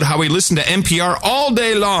raved about how he listened to NPR all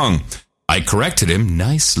day long. I corrected him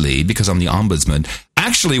nicely because I'm the ombudsman.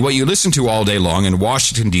 Actually, what you listen to all day long in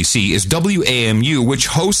Washington, D.C. is WAMU, which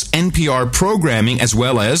hosts NPR programming as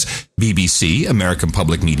well as BBC, American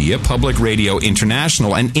Public Media, Public Radio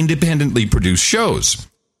International, and independently produced shows.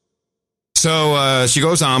 So she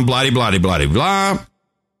goes on, blah-de-blah-de-blah-de-blah.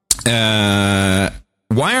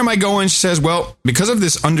 Why am I going? She says, well, because of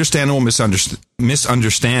this understandable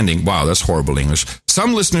misunderstanding. Wow, that's horrible English.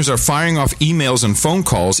 Some listeners are firing off emails and phone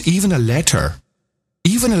calls, even a letter.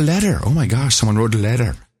 Oh my gosh, someone wrote a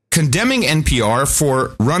letter. Condemning NPR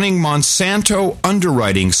for running Monsanto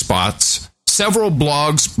underwriting spots several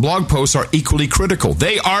blog posts are equally critical.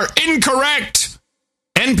 They are incorrect.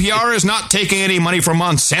 NPR is not taking any money from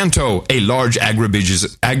Monsanto, a large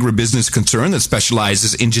agribusiness concern that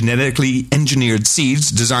specializes in genetically engineered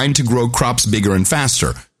seeds designed to grow crops bigger and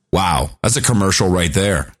faster. Wow, that's a commercial right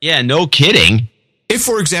there. Yeah, no kidding. If,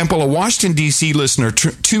 for example, a Washington, D.C. listener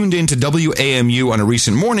tuned into WAMU on a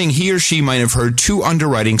recent morning, he or she might have heard 2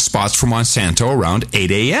 underwriting spots for Monsanto around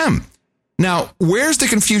 8 a.m. Now, where's the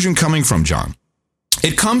confusion coming from, John?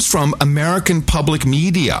 It comes from American Public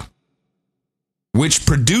Media, which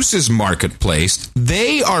produces Marketplace.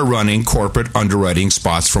 They are running corporate underwriting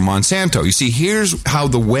spots for Monsanto. You see, here's how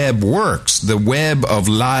the web works, the web of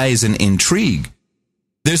lies and intrigue.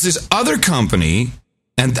 There's this other company,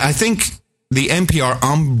 and I think the NPR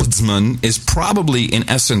ombudsman is probably in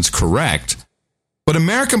essence correct, but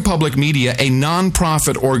American Public Media, a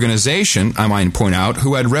nonprofit organization, I might point out,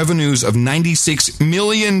 who had revenues of $96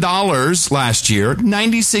 million last year,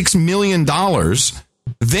 $96 million,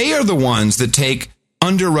 they are the ones that take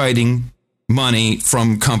underwriting money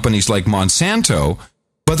from companies like Monsanto,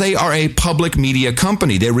 but they are a public media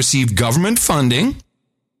company. They receive government funding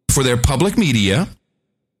for their public media,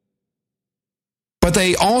 but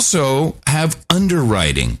they also have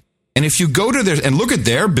underwriting. And if you go to their and look at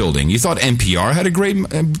their building, you thought NPR had a great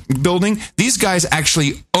building. These guys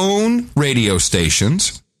actually own radio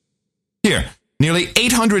stations. Here, nearly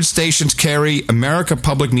 800 stations carry America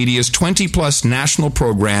Public Media's 20-plus national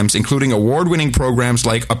programs, including award-winning programs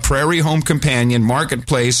like A Prairie Home Companion,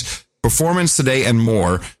 Marketplace, Performance Today, and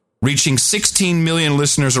more, reaching 16 million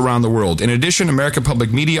listeners around the world. In addition, American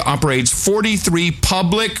Public Media operates 43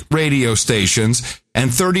 public radio stations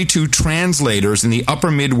and 32 translators in the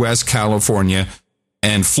upper Midwest, California,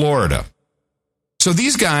 and Florida. So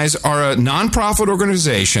these guys are a nonprofit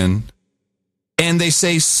organization, and they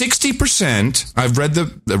say 60%, I've read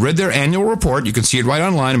their annual report, you can see it right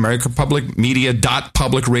online,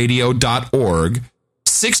 americapublicmedia.publicradio.org,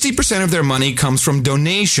 60% of their money comes from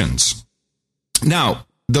donations. Now,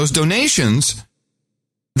 those donations,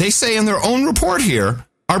 they say in their own report here,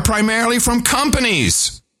 are primarily from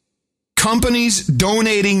companies. Companies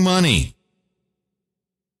donating money.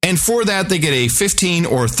 And for that, they get a 15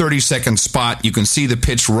 or 30-second spot. You can see the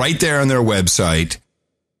pitch right there on their website.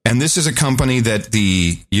 And this is a company that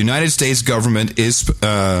the United States government is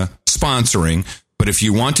sponsoring. But if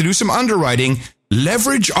you want to do some underwriting,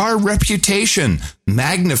 leverage our reputation.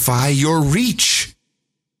 Magnify your reach.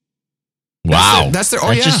 Wow. That's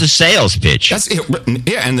just a sales pitch. That's it.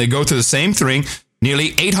 Yeah, and they go through the same thing.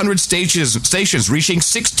 Nearly 800 stations reaching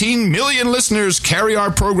 16 million listeners carry our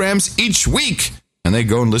programs each week. And they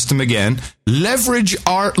go and list them again. Leverage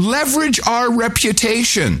our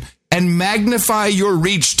reputation and magnify your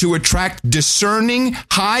reach to attract discerning,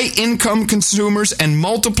 high-income consumers and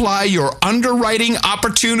multiply your underwriting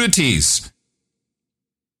opportunities.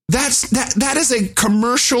 That is a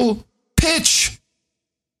commercial pitch.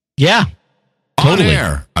 Yeah. Totally. On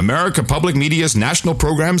air, America Public Media's national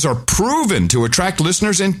programs are proven to attract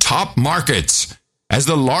listeners in top markets. As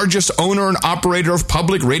the largest owner and operator of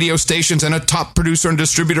public radio stations and a top producer and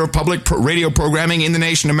distributor of public radio programming in the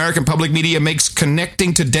nation, American Public Media makes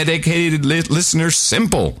connecting to dedicated listeners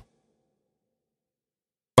simple.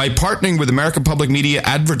 By partnering with American Public Media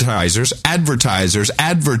advertisers. They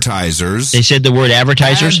said the word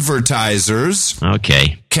advertisers? Advertisers.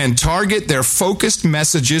 Okay. Can target their focused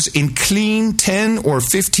messages in clean 10 or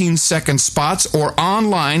 15-second spots or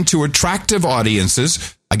online to attractive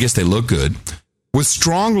audiences. I guess they look good. With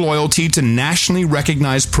strong loyalty to nationally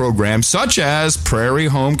recognized programs such as Prairie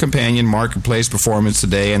Home Companion, Marketplace, Performance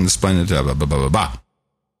Today, and the Splendid blah, blah, blah, blah, blah.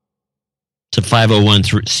 It's a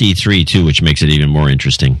 501c3 too, which makes it even more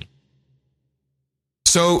interesting.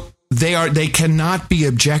 So they cannot be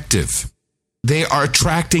objective. They are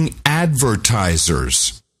attracting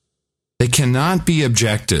advertisers. They cannot be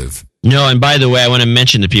objective. No, and by the way, I want to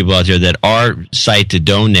mention to people out there that our site to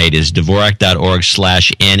donate is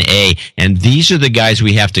Dvorak.org/NA, and these are the guys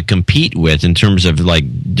we have to compete with in terms of like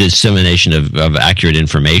dissemination of accurate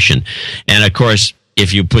information. And of course,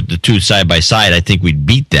 if you put the two side by side, I think we'd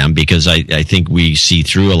beat them because I think we see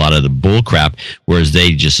through a lot of the bull crap, whereas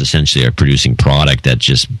they just essentially are producing product that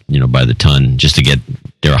just, by the ton just to get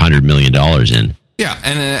their $100 million in. Yeah,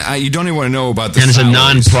 and you don't even want to know about the And it's salaries. a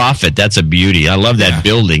non-profit. That's a beauty. I love that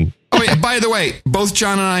building. Oh, yeah, by the way, both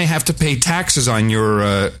John and I have to pay taxes on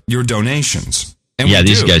your donations. And yeah,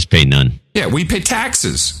 these guys pay none. Yeah, we pay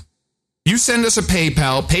taxes. You send us a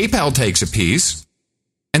PayPal takes a piece.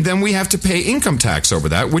 And then we have to pay income tax over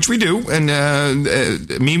that, which we do. And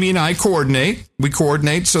Mimi and I coordinate. We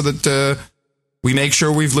coordinate so that we make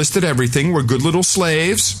sure we've listed everything. We're good little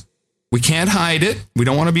slaves. We can't hide it. We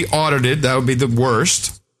don't want to be audited. That would be the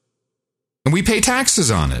worst. And we pay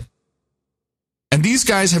taxes on it. And these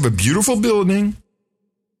guys have a beautiful building.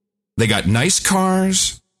 They got nice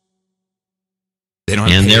cars. They don't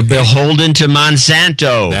have and they're beholden to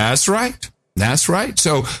Monsanto. That's right. That's right.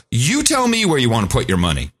 So you tell me where you want to put your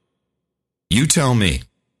money. You tell me.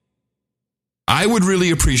 I would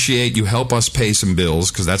really appreciate you help us pay some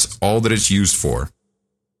bills because that's all that it's used for.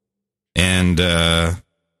 And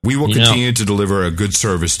we will continue to deliver a good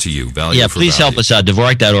service to you. Value for please value. help us out.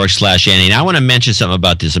 Dvorak.org/Annie. And I want to mention something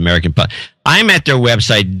about this American. I'm at their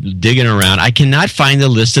website digging around. I cannot find the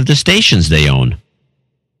list of the stations they own.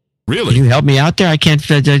 Really? Can you help me out there? I can't.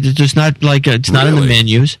 It's not like it's not in the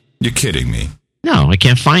menus. You're kidding me. No, I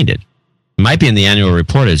can't find it. It might be in the annual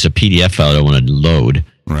report. It's a PDF file I don't want to load.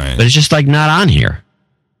 Right. But it's just like not on here.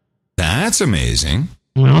 That's amazing.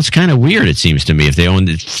 Well, it's kind of weird, it seems to me, if they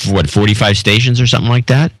own, 45 stations or something like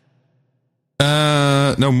that?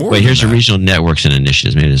 No more. Wait, here's the regional networks and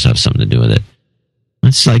initiatives. Maybe this has something to do with it.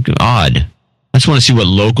 That's like odd. I just want to see what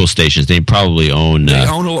local stations they probably own. They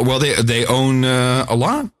own a lot. Well, they own a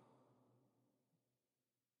lot.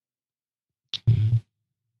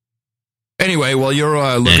 Anyway, while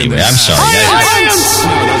you're looking I'm sorry.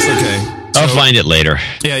 No, that's okay. I'll find it later.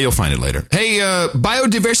 Yeah, you'll find it later. Hey,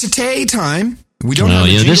 biodiversity time. We don't well,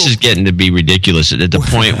 have this is getting to be ridiculous at the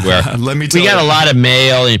point where Let me tell we got you. a lot of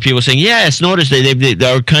mail and people saying, yes, notice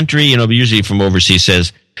our country, usually from overseas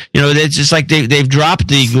says, it's just like they've dropped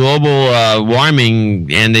the global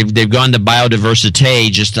warming and they've gone to biodiversity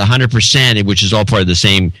just 100%, which is all part of the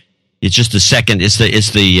same. It's just the second. It's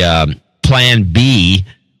the plan B,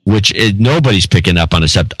 which nobody's picking up on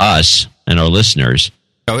except us and our listeners.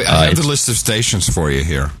 Oh, I have the list of stations for you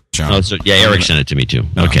here, John. Oh, Eric sent it to me too.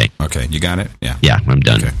 Okay. Okay, you got it? Yeah. Yeah, I'm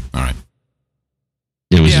done. Okay, all right.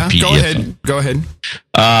 It was a PDF. Go ahead.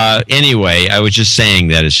 Anyway, I was just saying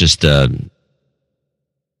that it's just...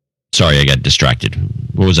 sorry, I got distracted.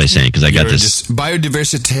 What was I saying? Because I got this...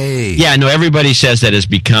 biodiversity. Yeah, no, everybody says that it's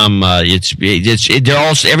become...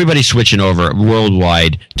 everybody's switching over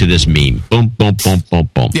worldwide to this meme. Boom, boom, boom, boom,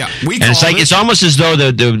 boom. Yeah, it's almost as though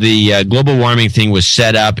the global warming thing was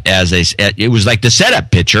set up as it was like the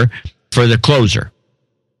setup picture for the closer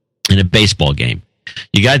in a baseball game.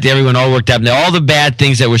 You got everyone all worked up. And all the bad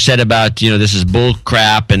things that were said about, this is bull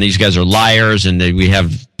crap and these guys are liars and we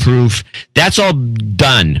have proof. That's all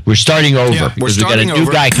done. We're starting over because we got a new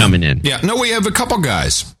guy coming in. Yeah, no, we have a couple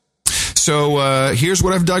guys. So here's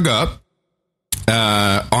what I've dug up.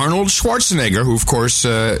 Arnold Schwarzenegger, who of course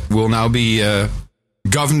will now be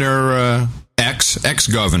governor,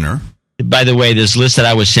 ex-governor. By the way, this list that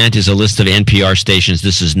I was sent is a list of NPR stations.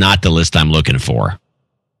 This is not the list I'm looking for.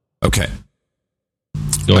 Okay.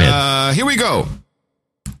 Go ahead. Here we go.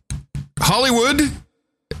 Hollywood.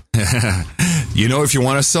 If you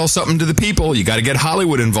want to sell something to the people, you got to get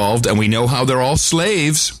Hollywood involved, and we know how they're all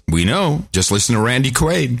slaves. We know. Just listen to Randy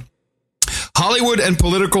Quaid. Hollywood and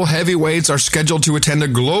political heavyweights are scheduled to attend a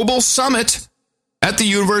global summit at the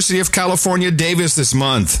University of California, Davis this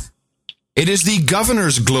month. It is the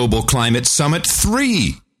Governor's Global Climate Summit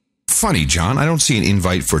 3. Funny, John. I don't see an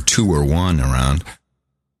invite for 2 or 1 around.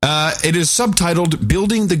 It is subtitled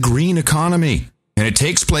Building the Green Economy. And it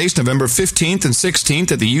takes place November 15th and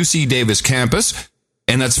 16th at the UC Davis campus.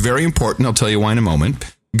 And that's very important. I'll tell you why in a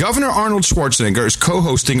moment. Governor Arnold Schwarzenegger is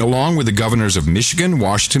co-hosting along with the governors of Michigan,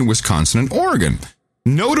 Washington, Wisconsin, and Oregon.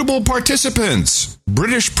 Notable participants: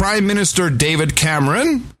 British Prime Minister David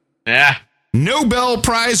Cameron. Yeah. Nobel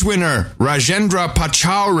Prize winner Rajendra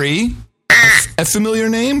Pachauri. A familiar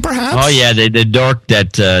name, perhaps? Oh, yeah. The dork,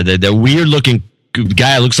 the weird-looking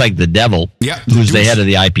guy looks like the devil. Yeah, who's the head of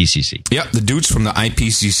the IPCC. Yeah, the dudes from the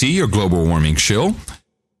IPCC, your global warming shill.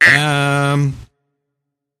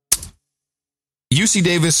 UC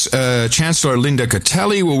Davis Chancellor Linda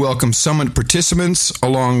Catelli will welcome summit participants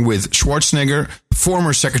along with Schwarzenegger,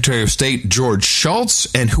 former Secretary of State George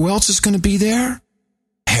Shultz, and who else is going to be there?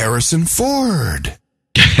 Harrison Ford.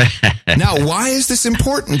 Now, why is this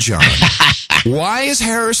important, John? Why is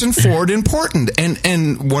Harrison Ford important?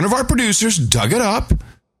 And one of our producers dug it up.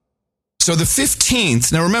 So the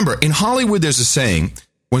 15th, now remember, in Hollywood there's a saying,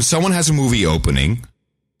 when someone has a movie opening,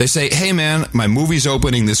 they say, hey man, my movie's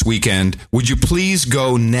opening this weekend. Would you please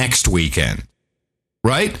go next weekend?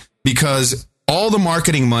 Right? Because all the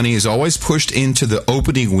marketing money is always pushed into the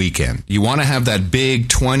opening weekend. You want to have that big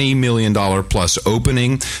 $20 million plus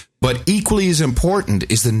opening. But equally as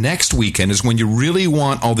important is the next weekend is when you really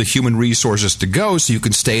want all the human resources to go so you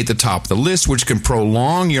can stay at the top of the list, which can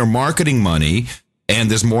prolong your marketing money and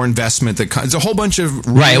there's more investment. There's a whole bunch of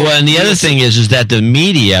right. Well, and the other thing is that the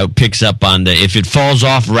media picks up on if it falls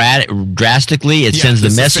off drastically, it sends the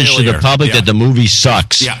message to the public that the movie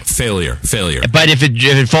sucks. Yeah, failure. But if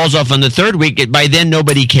it falls off on the third week, by then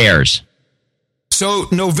nobody cares. So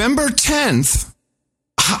November 10th,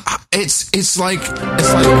 it's like.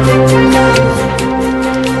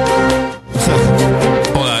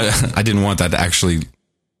 Well, I didn't want that to actually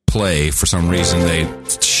play for some reason. They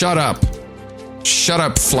shut up,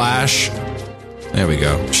 Flash. There we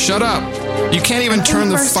go. Shut up. You can't even turn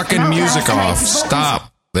the fucking music off.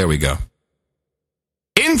 Stop. There we go.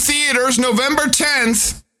 In theaters, November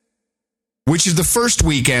 10th, which is the first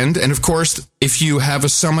weekend. And of course, if you have a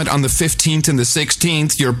summit on the 15th and the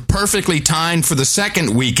 16th, you're perfectly timed for the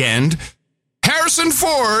second weekend. Harrison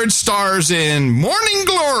Ford stars in Morning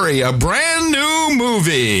Glory, a brand new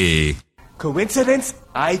movie. Coincidence?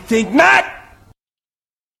 I think not.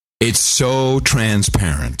 It's so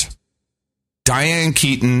transparent. Diane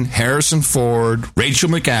Keaton, Harrison Ford, Rachel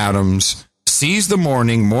McAdams, Seize the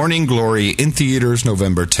Morning Glory in theaters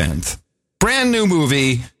November 10th. Brand new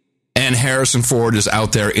movie, and Harrison Ford is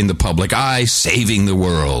out there in the public eye saving the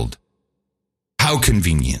world. How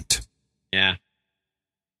convenient. Yeah.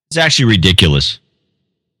 It's actually ridiculous.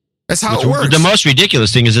 That's how it works. The most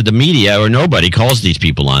ridiculous thing is that the media or nobody calls these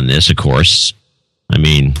people on this, of course. I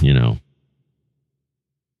mean, No.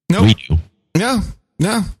 We do. No.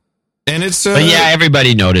 And it's... but yeah,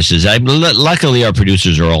 everybody notices. Luckily, our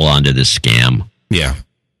producers are all onto this scam. Yeah.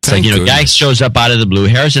 It's like, guy shows up out of the blue.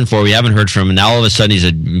 Harrison Ford, we haven't heard from him. Now all of a sudden he's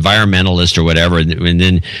an environmentalist or whatever. And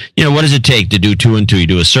then, what does it take to do 2 and 2? You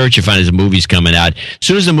do a search, you find his movie's coming out. As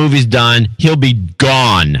soon as the movie's done, he'll be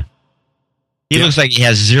gone. He looks like he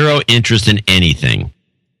has zero interest in anything.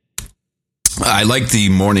 I like the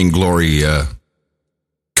Morning Glory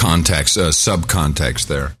subcontext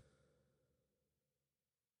there.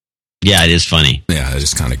 Yeah, it is funny. Yeah, it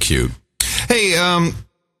is kind of cute. Hey,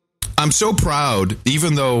 I'm so proud,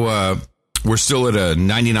 even though we're still at a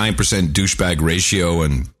 99% douchebag ratio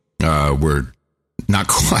and we're not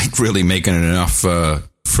quite really making enough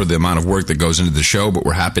for the amount of work that goes into the show, but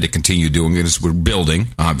we're happy to continue doing it as we're building,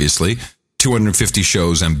 obviously. 250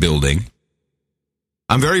 shows and building.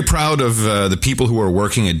 I'm very proud of the people who are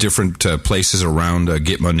working at different places around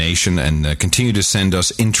Gitmo Nation and continue to send us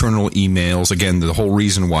internal emails. Again, the whole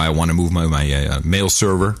reason why I want to move my mail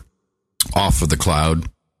server off of the cloud.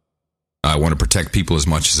 I want to protect people as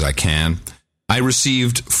much as I can. I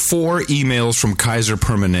received 4 emails from Kaiser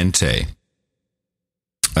Permanente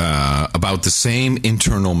about the same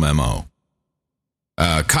internal memo.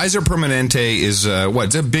 Kaiser Permanente is,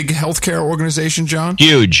 it's a big healthcare organization, John?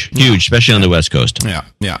 Huge, especially on the West Coast. Yeah.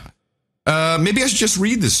 Maybe I should just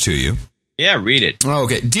read this to you. Yeah, read it.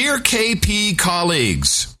 Okay. Dear KP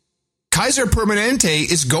colleagues, Kaiser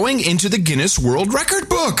Permanente is going into the Guinness World Record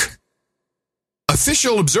book.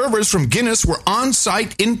 Official observers from Guinness were on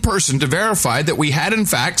site in person to verify that we had in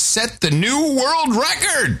fact set the new world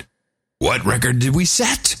record. What record did we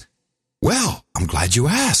set? Well, I'm glad you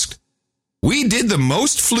asked. We did the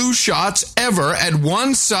most flu shots ever at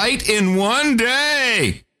one site in one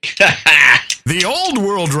day. The old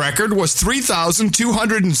world record was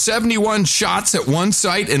 3,271 shots at one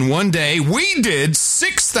site in one day. We did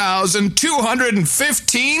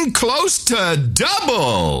 6,215, close to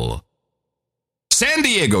double. San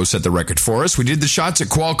Diego set the record for us. We did the shots at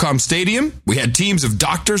Qualcomm Stadium. We had teams of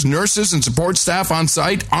doctors, nurses, and support staff on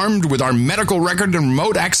site, armed with our medical record and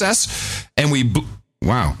remote access. And we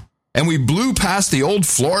blew past the old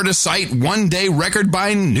Florida site one-day record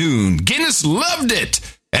by noon. Guinness loved it.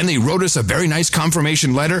 And they wrote us a very nice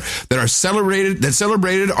confirmation letter that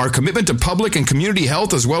celebrated our commitment to public and community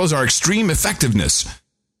health as well as our extreme effectiveness.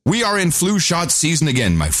 We are in flu shot season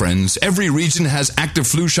again, my friends. Every region has active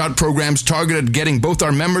flu shot programs targeted at getting both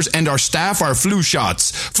our members and our staff our flu shots.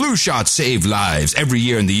 Flu shots save lives. Every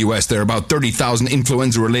year in the U.S., there are about 30,000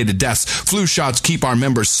 influenza-related deaths. Flu shots keep our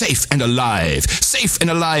members safe and alive. Safe and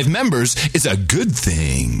alive members is a good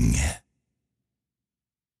thing.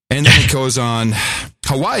 And then it goes on.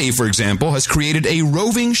 Hawaii, for example, has created a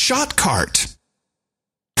roving shot cart.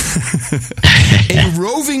 A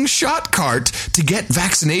roving shot cart to get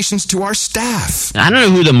vaccinations to our staff. I don't know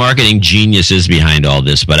who the marketing genius is behind all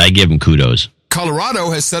this, but I give him kudos.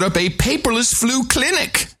 Colorado has set up a paperless flu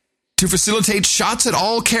clinic to facilitate shots at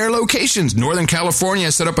all care locations. Northern California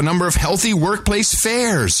has set up a number of healthy workplace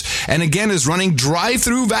fairs and again is running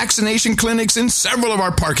drive-through vaccination clinics in several of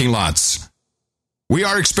our parking lots. We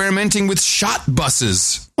are experimenting with shot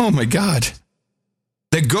buses. Oh my God.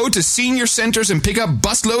 That go to senior centers and pick up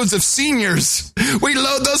busloads of seniors. We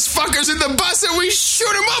load those fuckers in the bus and we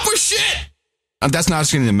shoot them up with shit. That's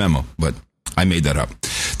not in the memo, but I made that up.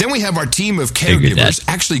 Then we have our team of caregivers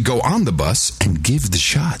actually go on the bus and give the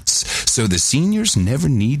shots, so the seniors never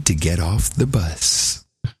need to get off the bus.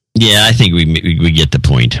 Yeah, I think we get the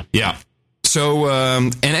point. Yeah. So,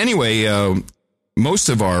 and anyway, most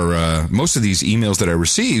of these emails that I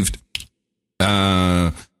received,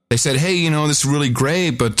 they said, hey, this is really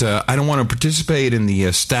great, but I don't want to participate in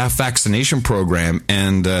the staff vaccination program,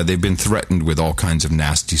 and they've been threatened with all kinds of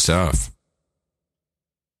nasty stuff.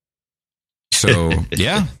 So,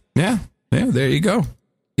 yeah, there you go.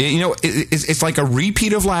 It's like a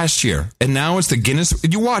repeat of last year, and now it's the Guinness.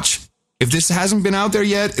 You watch. If this hasn't been out there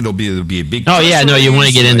yet, it'll be a big... Oh, yeah, no, you want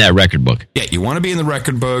to get in that record book. Yeah, you want to be in the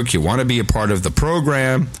record book. You want to be a part of the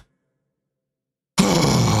program.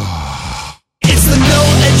 It's the No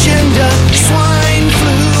Agenda Swine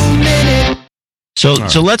Flu Minute.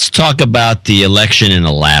 So let's talk about the election in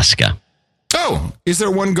Alaska. Oh, is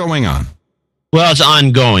there one going on? Well, it's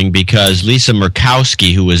ongoing because Lisa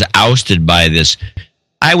Murkowski, who was ousted by this,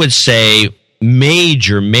 I would say...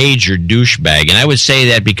 major douchebag, and I would say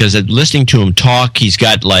that because listening to him talk, he's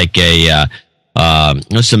got like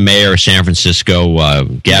what's the mayor of San Francisco,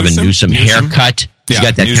 Gavin Newsom haircut. He's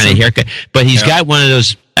got that kind of haircut, but he's got one of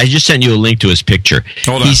those. I just sent you a link to his picture.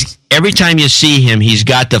 Hold on. Every time you see him, he's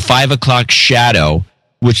got the 5 o'clock shadow,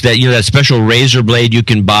 which that that special razor blade you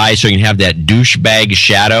can buy so you can have that douchebag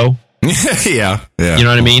shadow. yeah. You know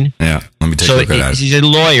what I mean? Yeah. Let me take a look at that. He's a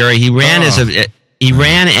lawyer. He ran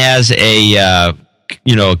as a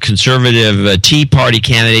conservative Tea Party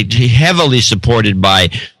candidate, heavily supported by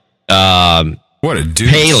what a dude.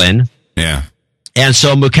 Palin. Yeah. And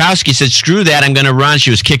so Murkowski said, screw that, I'm going to run.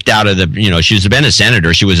 She was kicked out of she's been a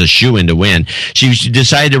senator. She was a shoo-in to win. She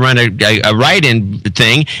decided to run a write-in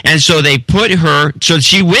thing, and so they put her, so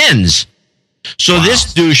she wins. So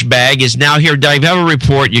this douchebag is now here. I have a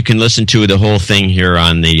report. You can listen to the whole thing here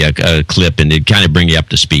on the clip, and it kind of bring you up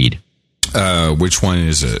to speed. Which one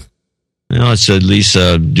is it? No, it's a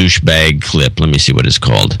Lisa douchebag clip. Let me see what it's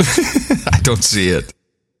called. I don't see it.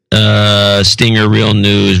 Stinger, Real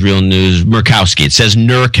News, Murkowski. It says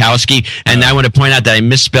Nurkowski, and I want to point out that I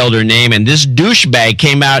misspelled her name, and this douchebag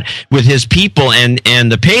came out with his people and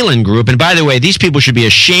the Palin group, and by the way, these people should be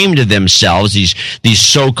ashamed of themselves, these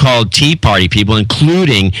so-called Tea Party people,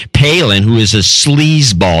 including Palin, who is a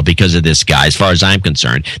sleazeball because of this guy, as far as I'm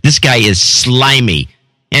concerned. This guy is slimy.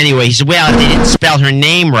 Anyway, he said, well, if they didn't spell her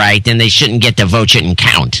name right, then they shouldn't get the vote, shouldn't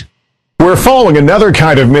count. We're following another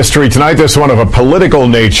kind of mystery tonight, this one of a political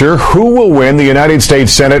nature. Who will win the United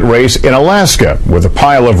States Senate race in Alaska? With a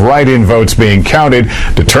pile of write-in votes being counted,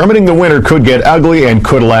 determining the winner could get ugly and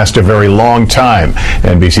could last a very long time.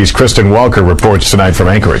 NBC's Kristen Welker reports tonight from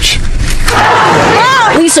Anchorage.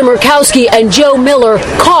 Lisa Murkowski and Joe Miller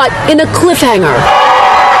caught in a cliffhanger.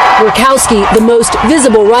 Murkowski, the most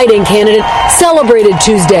visible write-in candidate, celebrated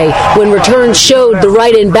Tuesday when returns showed the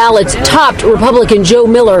write-in ballots topped Republican Joe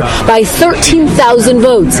Miller by 13,000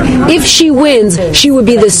 votes. If she wins, she would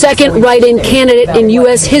be the second write-in candidate in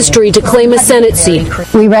U.S. history to claim a Senate seat.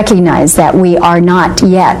 We recognize that we are not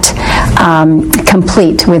yet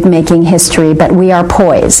complete with making history, but we are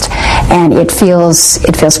poised, and it feels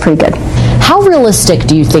pretty good. How realistic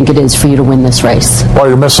do you think it is for you to win this race? Well,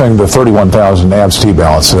 you're missing the 31,000 absentee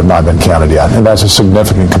ballots that have not been counted yet, and that's a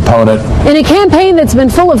significant component. In a campaign that's been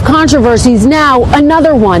full of controversies, now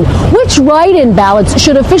another one. Which write-in ballots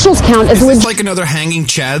should officials count as legit? It's like another hanging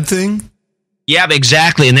Chad thing? Yeah,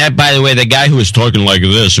 exactly. And that, by the way, the guy who was talking like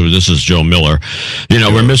this is Joe Miller.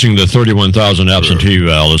 We're missing the 31,000 absentee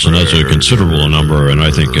ballots, and that's a considerable number, and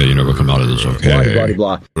I think, we'll come out of this okay.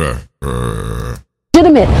 Blah, blah, blah.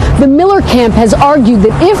 Legitimate. The Miller camp has argued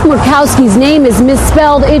that if Murkowski's name is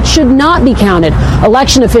misspelled, it should not be counted.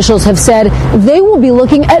 Election officials have said they will be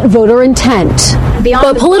looking at voter intent.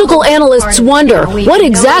 But political analysts wonder what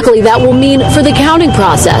exactly that will mean for the counting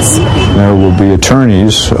process. There will be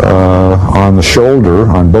attorneys on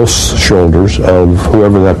both shoulders of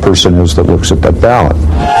whoever that person is that looks at that ballot.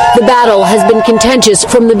 The battle has been contentious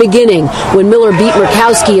from the beginning. When Miller beat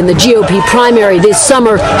Murkowski in the GOP primary this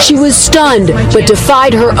summer, she was stunned, but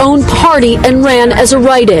defied her own party and ran as a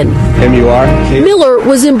write-in. Miller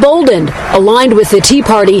was emboldened. Aligned with the Tea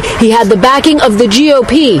Party, he had the backing of the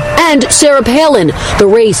GOP and Sarah Palin. The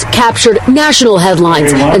race captured national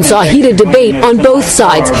headlines and saw heated debate on both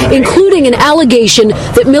sides, including an allegation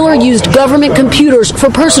that Miller used government computers for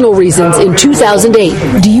personal reasons in 2008.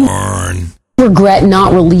 Regret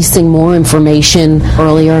not releasing more information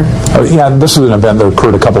earlier? Yeah, this is an event that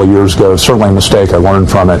occurred a couple of years ago. Certainly a mistake. I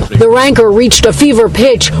learned from it. The ranker reached a fever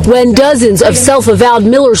pitch when dozens of self-avowed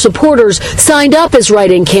Miller supporters signed up as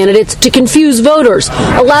write-in candidates to confuse voters.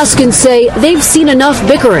 Alaskans say they've seen enough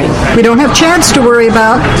bickering. We don't have chants to worry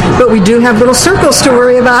about, but we do have little circles to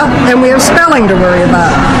worry about, and we have spelling to worry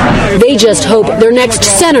about. They just hope their next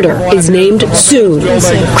senator is named soon.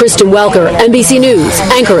 Kristen Welker, NBC News,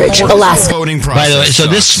 Anchorage, Alaska. By the way, so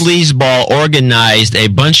this sleazeball organized a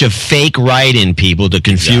bunch of fake write-in people to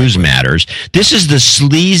confuse matters. This is the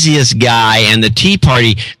sleaziest guy, and the Tea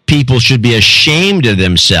Party people should be ashamed of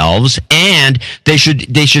themselves, and they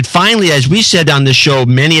should finally, as we said on the show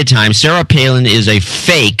many a time, Sarah Palin is a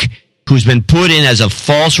fake who's been put in as a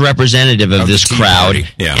false representative of this crowd,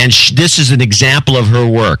 and this is an example of her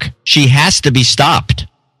work. She has to be stopped.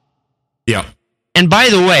 Yeah. And by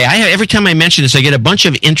the way, every time I mention this, I get a bunch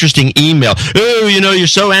of interesting email. Oh, you're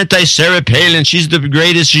so anti-Sarah Palin. She's the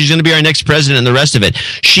greatest. She's going to be our next president and the rest of it.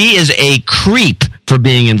 She is a creep for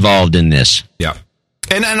being involved in this. Yeah.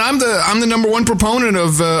 And I'm the number one proponent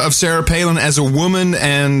of Sarah Palin as a woman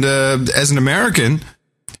and as an American.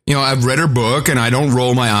 I've read her book, and I don't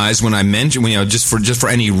roll my eyes when I mention, just for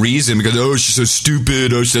any reason, because, she's so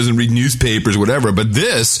stupid, she doesn't read newspapers, whatever. But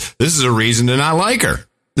this is a reason to not like her.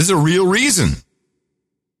 This is a real reason.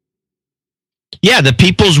 Yeah, the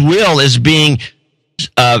people's will is being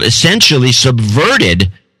essentially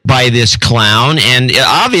subverted by this clown, and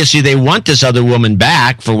obviously they want this other woman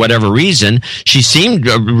back for whatever reason. She seemed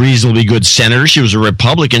a reasonably good senator. She was a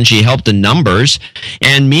Republican. She helped the numbers,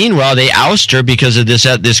 and meanwhile they oust her because of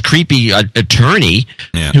this creepy attorney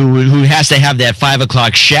who has to have that 5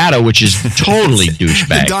 o'clock shadow, which is totally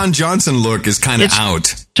douchebag. The Don Johnson look is kind of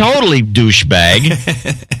out. Totally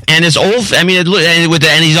douchebag, and his old. I mean,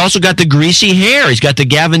 and he's also got the greasy hair. He's got the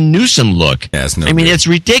Gavin Newsom look. Yeah, it's no I mean, good. it's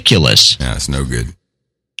ridiculous. Yeah, it's no good.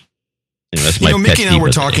 That's my Mickey and I were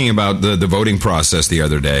talking about the voting process the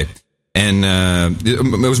other day, and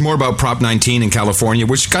it was more about Prop 19 in California,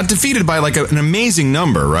 which got defeated by like an amazing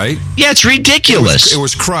number, right? Yeah, it's ridiculous. It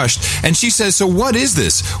was crushed. And she says, so what is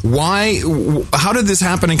this? How did this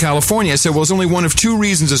happen in California? I said, well, it's only one of two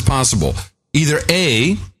reasons is possible. Either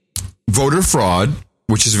A, voter fraud,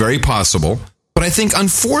 which is very possible, but I think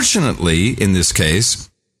unfortunately in this case,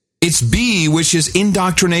 it's B, which is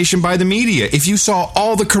indoctrination by the media. If you saw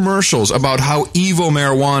all the commercials about how evil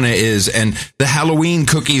marijuana is and the Halloween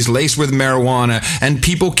cookies laced with marijuana and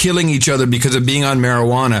people killing each other because of being on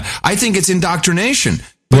marijuana, I think it's indoctrination.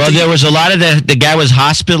 Well, there was a lot of the guy was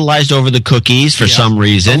hospitalized over the cookies for some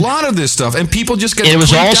reason. A lot of this stuff, and people just get it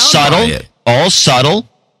was all out subtle. by it. All subtle.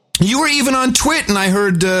 You were even on Twit, and I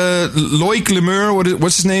heard Loic Lemur,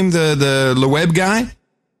 what's his name, the Web guy?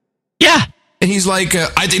 Yeah. And he's like,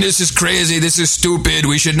 I think this is crazy. This is stupid.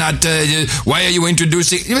 We should not. Why are you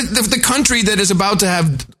introducing the country that is about to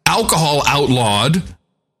have alcohol outlawed?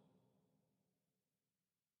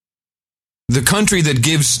 The country that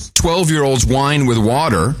gives 12-year-olds wine with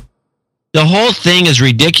water. The whole thing is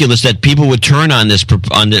ridiculous that people would turn on this. Of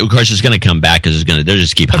course, it's going to come back because they'll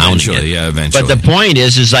just keep hounding it. Yeah, eventually. But the point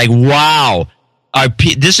is like, wow,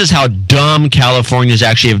 this is how dumb Californians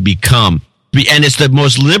actually have become. And it's the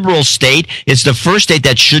most liberal state. It's the first state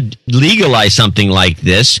that should legalize something like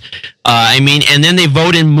this. And then they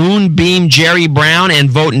vote in Moonbeam Jerry Brown and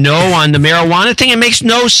vote no on the marijuana thing. It makes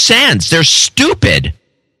no sense. They're stupid.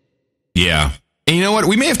 Yeah. And you know what?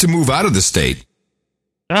 We may have to move out of the state.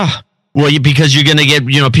 Well, because you're going to get,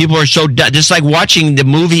 people are so just like watching the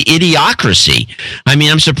movie Idiocracy. I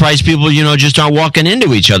mean, I'm surprised people, just aren't walking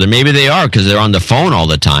into each other. Maybe they are because they're on the phone all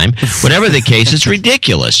the time. Whatever the case, it's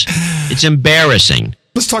ridiculous. It's embarrassing.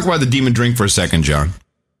 Let's talk about the demon drink for a second, John.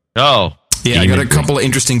 Oh, yeah, I got a couple of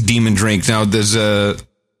interesting demon drinks. Now, there's the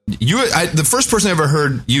first person I ever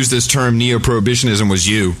heard use this term neo-prohibitionism was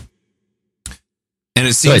you. And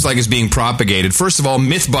it seems like it's being propagated. First of all,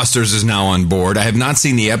 Mythbusters is now on board. I have not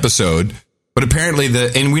seen the episode, but apparently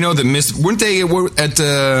and we know that didn't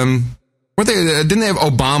they have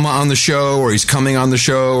Obama on the show, or he's coming on the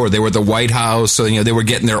show, or they were at the White House, so they were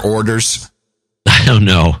getting their orders. I don't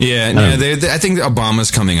know. Yeah, I think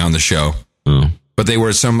Obama's coming on the show. But they were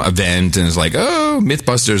at some event, and it's like, oh,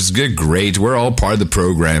 Mythbusters, good, great. We're all part of the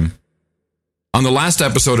program. On the last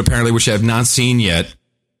episode, apparently, which I have not seen yet,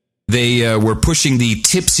 they were pushing the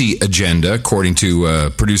tipsy agenda, according to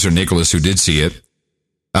producer Nicholas, who did see it.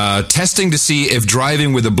 Testing to see if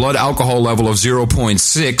driving with a blood alcohol level of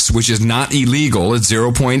 0.6, which is not illegal, it's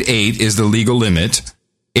 0.8 is the legal limit.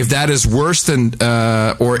 If that is worse than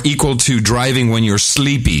or equal to driving when you're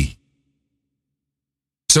sleepy.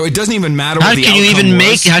 So it doesn't even matter How what the can you outcome even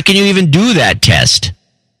was. how can you even do that test?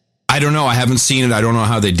 I don't know. I haven't seen it. I don't know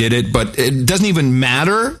how they did it, but it doesn't even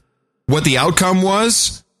matter what the outcome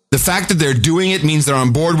was. The fact that they're doing it means they're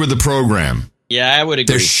on board with the program. Yeah, I would agree.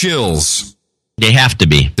 They're shills. They have to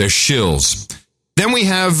be. They're shills. Then we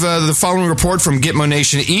have the following report from Gitmo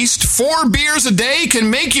Nation East. 4 beers a day can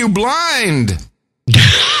make you blind.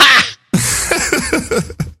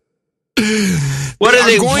 What are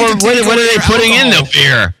they putting in the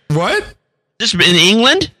beer? What? This in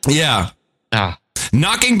England? Yeah.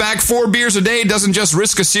 Knocking back 4 beers a day doesn't just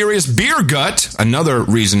risk a serious beer gut, another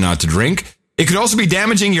reason not to drink. It could also be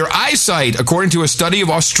damaging your eyesight, according to a study of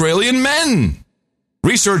Australian men.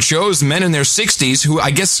 Research shows men in their 60s, who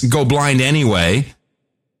I guess go blind anyway,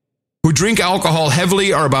 who drink alcohol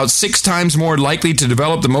heavily are about 6 times more likely to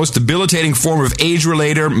develop the most debilitating form of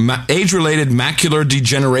age-related macular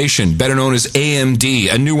degeneration, better known as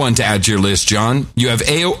AMD. A new one to add to your list, John. You have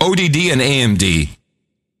ODD and AMD.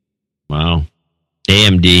 Wow.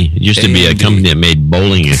 AMD. It used to be a company that made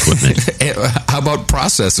bowling equipment. How about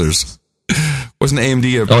processors? Wasn't AMD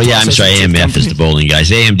a Oh, yeah, I'm sorry. AMF is the bowling guys.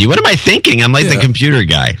 AMD. What am I thinking? I'm like the computer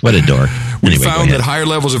guy. What a dork. We Anyway, found that higher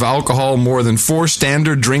levels of alcohol, more than 4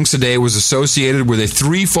 standard drinks a day, was associated with a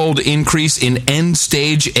 3-fold increase in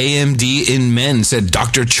end-stage AMD in men, said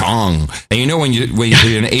Dr. Chong. And you know when you're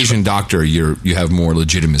an Asian doctor, you have more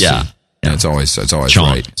legitimacy. Yeah. It's always Chong.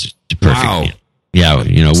 right. It's perfect. Wow. Yeah, So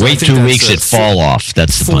I wait think 2 that's weeks, it fall off.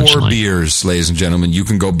 That's the 4 punchline. beers, ladies and gentlemen, you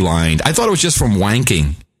can go blind. I thought it was just from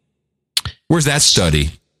wanking. Where's that study?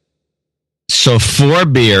 So 4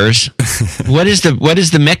 beers. What is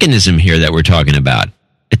the mechanism here that we're talking about?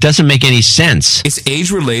 It doesn't make any sense. It's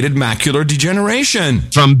age-related macular degeneration.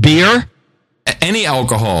 From beer? Any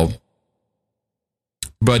alcohol.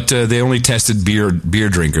 But they only tested beer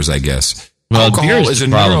drinkers, I guess. Well, alcohol is a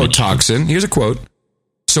problem. neurotoxin. Here's a quote.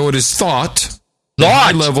 So it is thought Thought?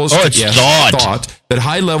 high levels, Oh, it's thought. that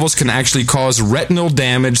high levels can actually cause retinal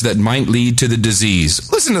damage that might lead to the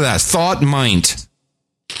disease. Listen to that. Thought might.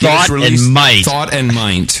 Thought and might. Thought and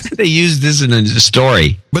might. They use this in a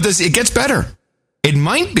story. But it gets better. It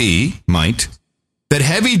might that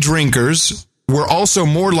heavy drinkers were also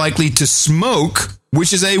more likely to smoke,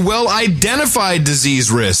 which is a well-identified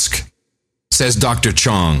disease risk, says Dr.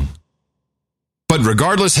 Chong. But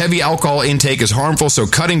regardless, heavy alcohol intake is harmful, so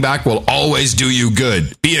cutting back will always do you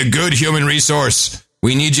good. Be a good human resource.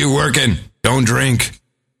 We need you working. Don't drink.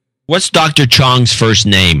 What's Dr. Chong's first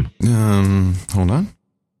name? Hold on.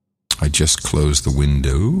 I just closed the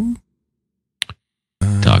window.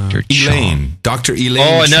 Dr. Elaine. Dr. Elaine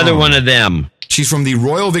Oh, another Chong. one of them. She's from the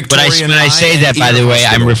Royal Victorian When I say that, by the way,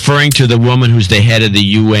 I'm referring to the woman who's the head of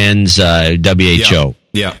the UN's WHO.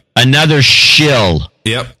 Yeah. Another shill.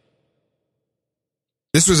 Yep.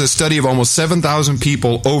 This was a study of almost 7,000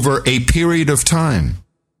 people over a period of time.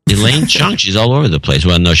 Elaine Chung, she's all over the place.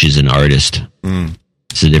 Well, no, she's an artist.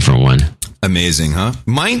 It's a different one. Amazing, huh?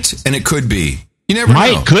 Might, and it could be. You never know.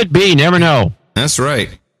 Might, could be, never know. That's right.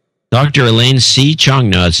 Dr. Elaine C. Chung.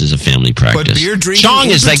 No, this is a family practice. But beer drinking Chong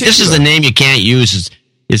in is like, this is the particular- name you can't use.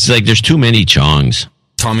 It's like there's too many Chongs.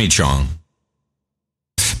 Tommy Chong.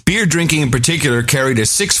 Beer drinking in particular carried a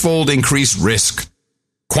 6-fold increased risk.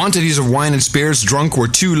 Quantities of wine and spirits drunk were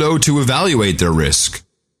too low to evaluate their risk.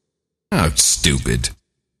 Oh, stupid.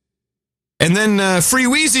 And then Free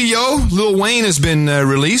Wheezy, yo. Lil Wayne has been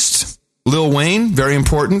released. Lil Wayne, very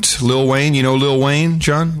important. Lil Wayne, you know Lil Wayne,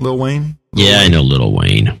 John? Lil Wayne? Yeah, I know Little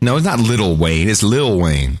Wayne. No, it's not Little Wayne. It's Lil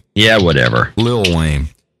Wayne. Yeah, whatever. Lil Wayne.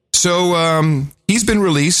 So he's been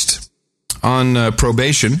released on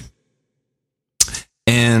probation.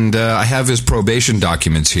 And I have his probation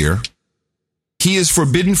documents here. He is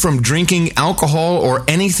forbidden from drinking alcohol or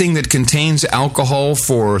anything that contains alcohol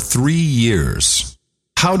for 3 years.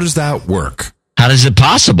 How does that work? How is it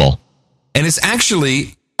possible? And it's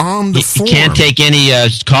actually on the form. He can't take any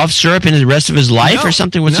cough syrup in the rest of his life or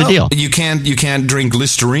something? What's the deal? You can't drink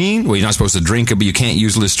Listerine. Well, you're not supposed to drink it, but you can't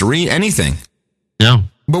use Listerine, anything. No.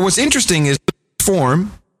 But what's interesting is the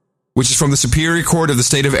form, which is from the Superior Court of the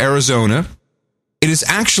state of Arizona, it is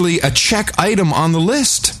actually a check item on the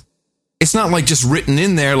list. It's not like just written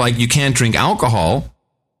in there like you can't drink alcohol.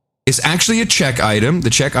 It's actually a check item.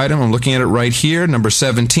 The check item, I'm looking at it right here, number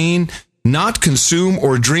 17, not consume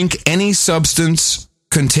or drink any substance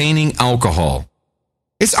containing alcohol.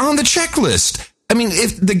 It's on the checklist. I mean,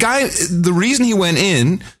 if the reason he went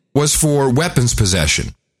in was for weapons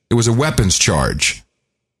possession. It was a weapons charge.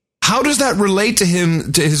 How does that relate to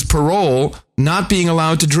his parole not being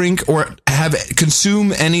allowed to drink or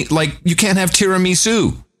consume any, like you can't have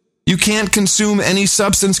tiramisu. You can't consume any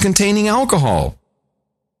substance containing alcohol.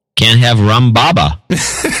 Can't have rum baba.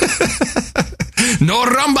 No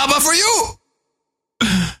rum baba for you.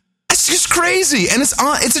 That's just crazy, and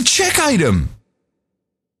it's a check item.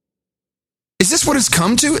 Is this what it's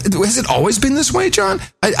come to? Has it always been this way, John?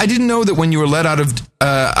 I didn't know that when you were let out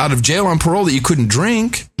of jail on parole that you couldn't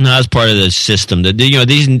drink. No, that's part of the system.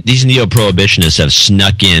 These neo-prohibitionists have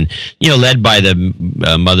snuck in, led by the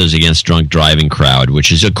Mothers Against Drunk Driving crowd,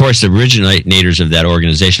 which is, of course, the originators of that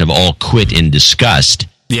organization have all quit in disgust.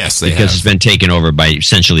 Yes, they because have. it's been taken over by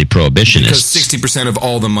essentially prohibitionists. Because 60% of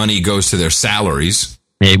all the money goes to their salaries.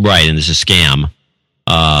 Right, and it's a scam.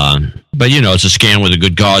 But, it's a scam with a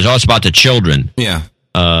good cause. Oh, it's about the children. Yeah.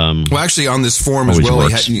 Well, actually, on this form as well,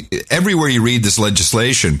 everywhere you read this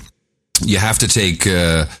legislation, you have to take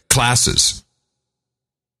classes,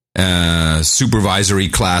 supervisory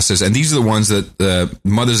classes. And these are the ones that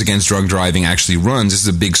Mothers Against Drunk Driving actually runs. This is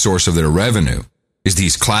a big source of their revenue, is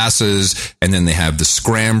these classes. And then they have the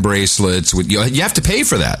scram bracelets. You have to pay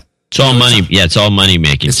for that. It's all money. It's all money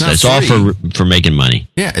making. It's all for making money.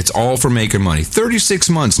 Yeah, it's all for making money. 36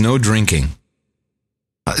 months, no drinking.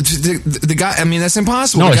 The guy, that's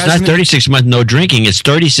impossible. No, it's not 36 months no drinking. It's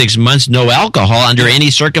 36 months no alcohol under any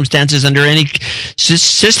circumstances, under any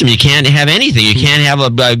system. You can't have anything. You can't have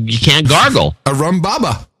you can't gargle. A rum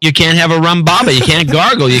baba. You can't have a rum baba. You can't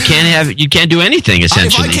gargle. You can't do anything,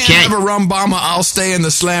 essentially. If I can't have a rum baba, I'll stay in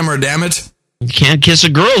the slammer, damn it. You can't kiss a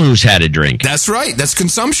girl who's had a drink. That's right. That's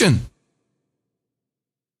consumption.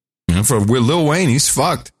 For Lil Wayne, he's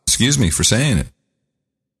fucked. Excuse me for saying it.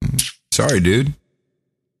 Sorry, dude.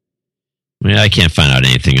 I can't find out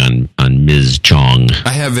anything on Ms. Chong.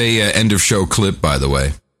 I have a end of show clip, by the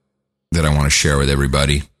way, that I want to share with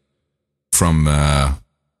everybody from a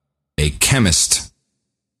chemist.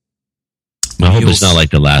 I hope it's not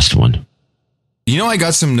like the last one. I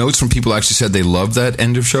got some notes from people who actually said they loved that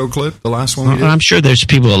end of show clip, the last one we did. I'm sure there's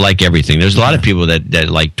people that like everything. There's a lot of people that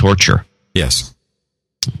like torture. Yes.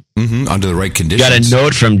 Under the right conditions. Got a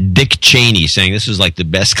note from Dick Cheney saying this was like the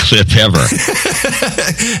best clip ever.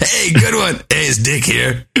 Hey, good one. Hey, it's Dick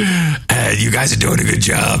here. You guys are doing a good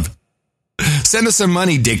job. Send us some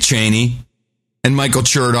money, Dick Cheney and Michael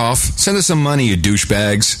Chertoff. Send us some money, you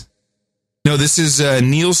douchebags. No, this is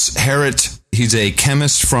Niels Herret. He's a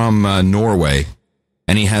chemist from Norway,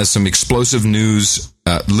 and he has some explosive news,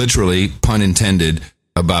 literally, pun intended,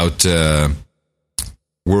 about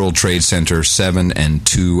World Trade Center 7 and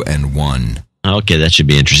 2 and 1. Okay, that should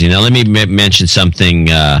be interesting. Now, let me mention something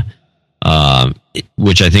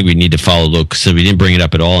which I think we need to follow, so we didn't bring it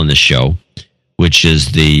up at all in this show, which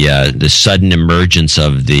is the sudden emergence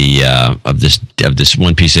of this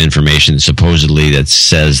one piece of information supposedly that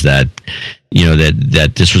says that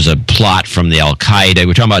that this was a plot from the Al Qaeda.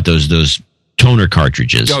 We're talking about those toner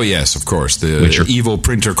cartridges. Oh yes, of course, the evil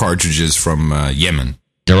printer cartridges from Yemen.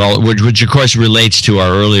 They're all, which of course relates to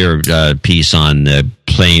our earlier piece on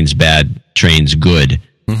planes bad, trains good.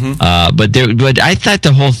 Mm-hmm. But I thought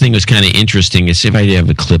the whole thing was kind of interesting. Let's see if I have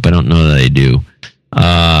a clip. I don't know that I do.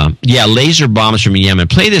 Laser bombs from Yemen.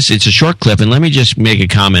 Play this. It's a short clip, and let me just make a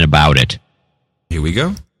comment about it. Here we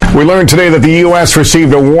go. We learned today that the U.S.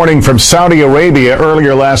 received a warning from Saudi Arabia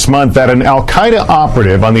earlier last month that an al-Qaeda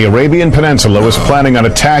operative on the Arabian Peninsula was planning on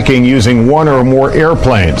attacking using one or more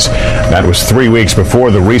airplanes. That was 3 weeks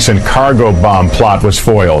before the recent cargo bomb plot was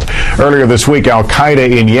foiled. Earlier this week,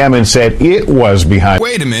 al-Qaeda in Yemen said it was behind...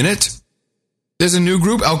 Wait a minute. There's a new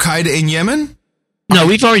group, al-Qaeda in Yemen? No,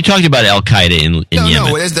 we've already talked about Al-Qaeda in Yemen.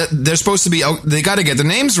 No, they're supposed to be... They got to get the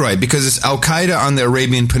names right, because it's Al-Qaeda on the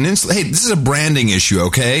Arabian Peninsula. Hey, this is a branding issue,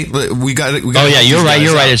 okay? We got. Oh, yeah, you're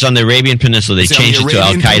right. It's on the Arabian Peninsula. They changed it to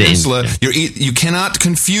Al-Qaeda. You cannot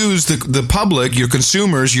confuse the public, your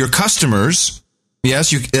consumers, your customers.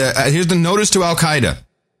 Yes, here's the notice to Al-Qaeda.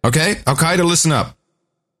 Okay? Al-Qaeda, listen up.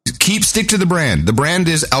 Stick to the brand. The brand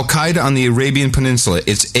is Al-Qaeda on the Arabian Peninsula.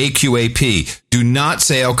 It's AQAP. Do not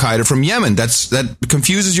say Al-Qaeda from Yemen. That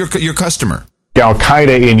confuses your customer.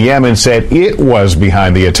 Al-Qaeda in Yemen said it was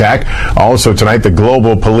behind the attack. Also tonight, the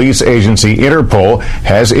global police agency Interpol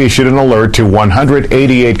has issued an alert to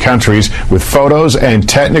 188 countries with photos and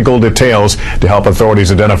technical details to help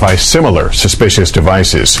authorities identify similar suspicious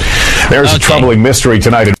devices. There's a troubling mystery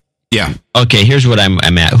tonight. Yeah. Okay, here's what I'm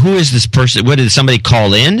at. Who is this person? What, did somebody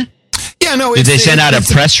call in? Yeah, no. Did they send out a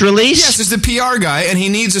press release? Yes, it's the PR guy, and he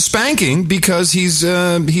needs a spanking because he's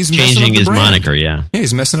changing his moniker. Yeah,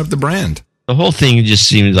 he's messing up the brand. The whole thing just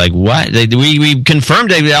seems like what? We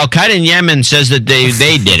confirmed that Al-Qaeda in Yemen says that they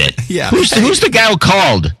did it. Yeah. Who's the guy who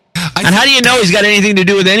called? And how do you know he's got anything to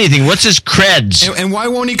do with anything? What's his creds? And why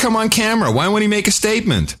won't he come on camera? Why won't he make a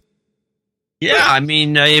statement? Yeah, I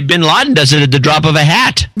mean, Bin Laden does it at the drop of a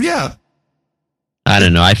hat. Yeah. I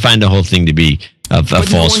don't know. I find the whole thing to be a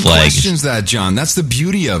false flag. Questions that, John. That's the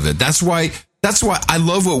beauty of it. That's why I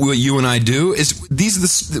love what you and I do.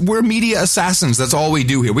 We're media assassins. That's all we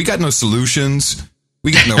do here. We got no solutions.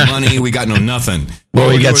 We got no money. We got no nothing. Well,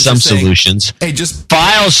 we got some solutions. Hey, just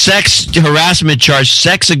file sex harassment charge,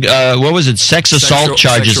 sex assault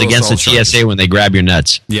charges against the TSA when they grab your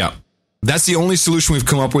nuts. Yeah. That's the only solution we've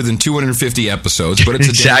come up with in 250 episodes, but it's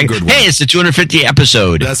a damn good one. Hey, it's the 250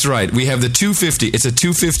 episode. That's right. We have the 250. It's a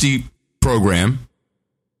 250 program,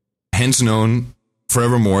 hence known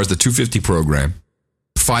forevermore as the 250 program.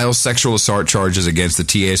 File sexual assault charges against the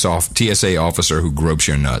TSA officer who gropes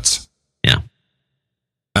your nuts. Yeah.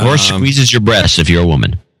 Or squeezes your breasts if you're a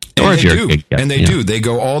woman. Or if you're a guy. And they do. They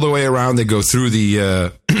go all the way around. They go through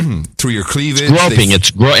the through your cleavage.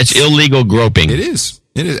 It's groping. It's illegal groping. It is.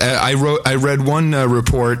 It is. I read one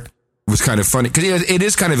report. It was kind of funny because it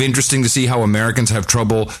is kind of interesting to see how Americans have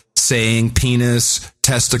trouble saying penis,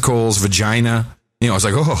 testicles, vagina. I was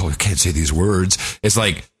like, I can't say these words. It's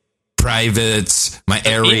like privates, my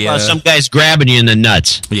area. Some guy's grabbing you in the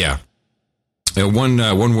nuts. Yeah. One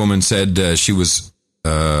woman said she was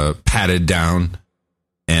patted down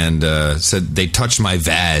and said they touched my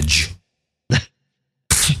vag.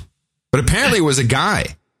 But apparently it was a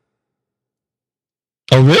guy.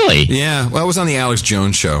 Oh, really? Yeah. Well, it was on the Alex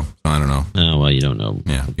Jones show. I don't know. Oh, well, you don't know.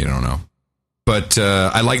 Yeah, you don't know. But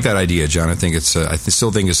I like that idea, John. I think it's. I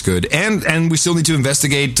still think it's good, and we still need to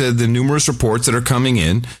investigate the numerous reports that are coming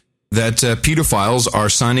in that pedophiles are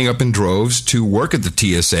signing up in droves to work at the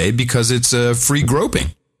TSA because it's free groping.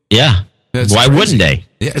 Yeah. Why wouldn't they?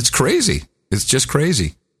 Yeah, it's crazy. It's just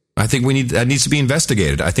crazy. I think that needs to be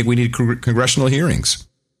investigated. I think we need congressional hearings.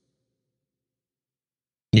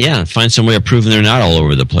 Yeah, find some way of proving they're not all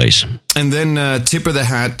over the place. And then tip of the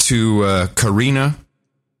hat to Karina,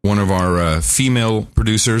 one of our female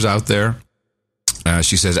producers out there.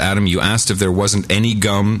 She says, Adam, you asked if there wasn't any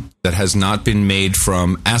gum that has not been made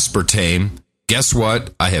from aspartame. Guess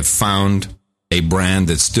what? I have found a brand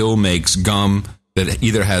that still makes gum that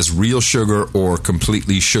either has real sugar or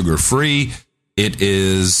completely sugar-free. It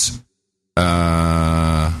is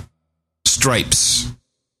Stripes.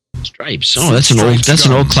 Stripes. Oh, that's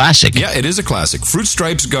an old classic. Yeah, it is a classic. Fruit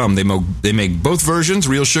Stripes gum. They make both versions,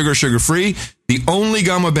 real sugar, sugar-free. The only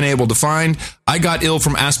gum I've been able to find. I got ill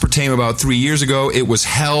from aspartame about 3 years ago. It was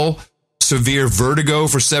hell. Severe vertigo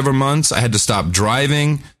for 7 months. I had to stop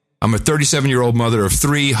driving. I'm a 37-year-old mother of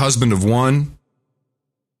 3, husband of 1.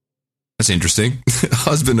 That's interesting.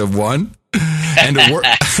 Husband of 1.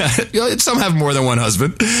 And some have more than one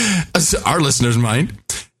husband. Our listeners mind.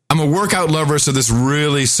 I'm a workout lover, so this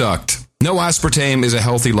really sucked. No aspartame is a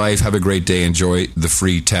healthy life. Have a great day. Enjoy the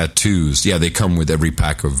free tattoos. Yeah, they come with every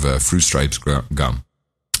pack of Fruit Stripes gum.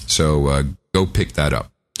 So go pick that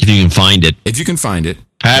up. If you can find it. If you can find it.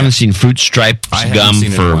 I haven't seen Fruit Stripes gum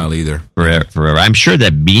seen it in a while either. Forever. I'm sure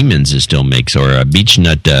that Beeman's still makes, or Beech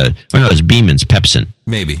Nut. It's Beeman's Pepsin.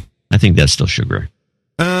 Maybe. I think that's still sugar.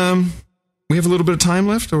 We have a little bit of time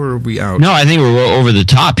left, or are we out? No, I think we're over the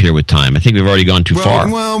top here with time. I think we've already gone too far.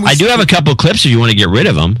 I do have a couple of clips if you want to get rid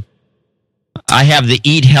of them. I have the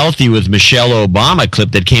Eat Healthy with Michelle Obama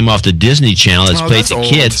clip that came off the Disney Channel that's played to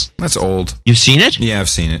kids. That's old. You've seen it? Yeah, I've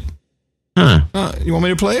seen it. Huh. You want me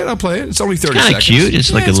to play it? I'll play it. It's only 30 seconds. It's kind of cute.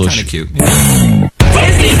 It's like a little... It's kind of cute. Yeah.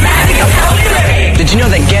 Disney's magic of healthy living. Did you know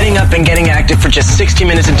that getting up and getting active for just 60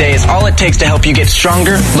 minutes a day is all it takes to help you get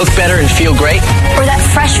stronger, look better, and feel great? Or that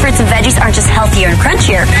fresh fruits and veggies aren't just healthier and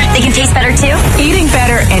crunchier, they can taste better too? Eating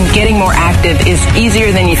better and getting more active is easier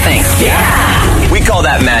than you think. Yeah! We call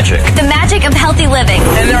that magic. The magic of healthy living.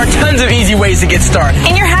 And there are tons of easy ways to get started.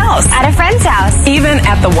 In your house. At a friend's house. Even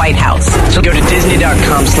at the White House. So go to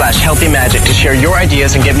Disney.com/healthymagic to share your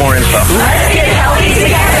ideas and get more info. Let's get healthy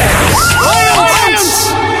together.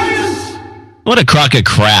 What a crock of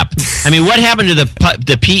crap. I mean, what happened to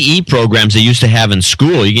the PE programs they used to have in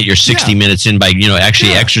school? You get your 60 minutes in by,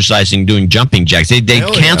 actually exercising, doing jumping jacks. They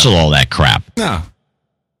cancel all that crap. No.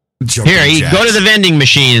 Here, go to the vending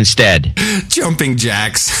machine instead. Jumping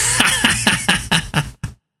jacks.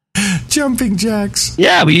 Jumping jacks.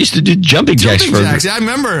 Yeah, we used to do jumping jacks. Yeah, I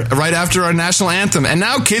remember right after our national anthem. And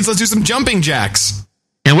now, kids, let's do some jumping jacks.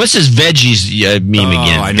 And what's this veggies meme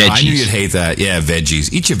again? I know. I knew you'd hate that. Yeah,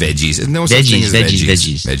 veggies. Eat your veggies. No such thing as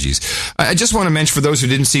veggies. I just want to mention, for those who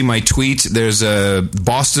didn't see my tweet, there's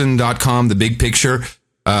Boston.com, the big picture,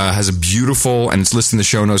 has a beautiful, and it's listed in the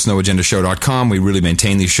show notes, noagendashow.com. We really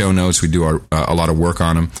maintain these show notes. We do a lot of work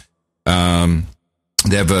on them.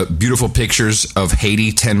 They have beautiful pictures of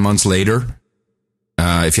Haiti 10 months later.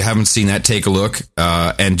 If you haven't seen that, take a look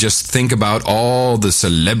and just think about all the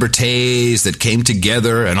celebrities that came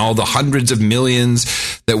together and all the hundreds of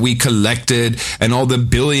millions that we collected and all the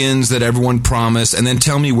billions that everyone promised. And then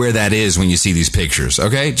tell me where that is when you see these pictures.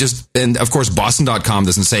 Okay. And of course, Boston.com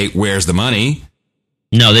doesn't say where's the money.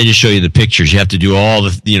 No, they just show you the pictures. You have to do all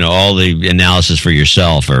the analysis for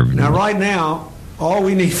yourself. Now, right now, all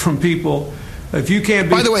we need from people, if you can't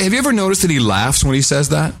be... By the way, have you ever noticed that he laughs when he says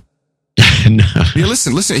that? No. Yeah,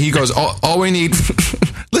 listen. He goes, all we need...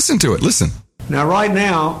 Listen to it. Listen. Now, right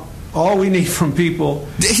now, all we need from people...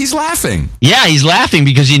 He's laughing. Yeah, he's laughing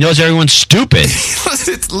because he knows everyone's stupid.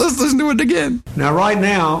 Let's listen to it again. Now, right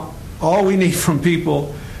now, all we need from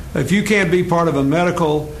people, if you can't be part of a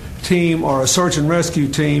medical team or a search and rescue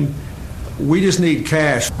team, we just need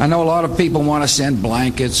cash. I know a lot of people want to send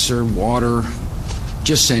blankets or water.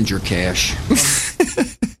 Just send your cash.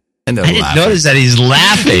 And I didn't notice that he's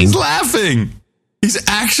laughing. He's laughing. He's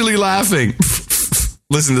actually laughing.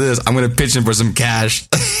 Listen to this. I'm going to pitch him for some cash.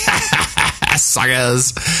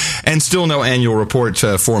 Suckers. And still no annual report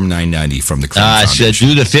Form 990 from the Clinton Foundation.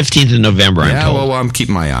 Due the 15th of November, I'm told. Well, I'm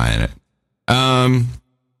keeping my eye on it.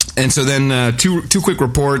 And so then two quick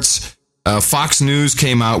reports. Fox News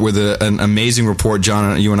came out with an amazing report.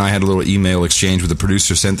 John, you and I had a little email exchange with the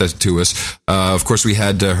producer, sent that to us. Of course, we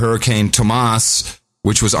had Hurricane Tomas,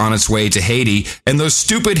 which was on its way to Haiti. And those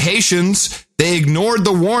stupid Haitians, they ignored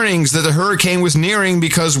the warnings that the hurricane was nearing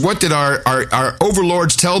because what did our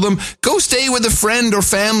overlords tell them? Go stay with a friend or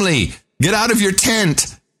family. Get out of your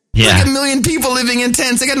tent. Yeah. Like 1 million people living in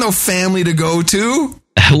tents. They got no family to go to.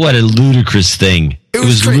 What a ludicrous thing. It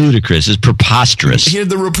was ludicrous. It's preposterous. Here's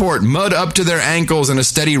the report. Mud up to their ankles and a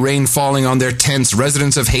steady rain falling on their tents.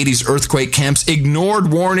 Residents of Haiti's earthquake camps ignored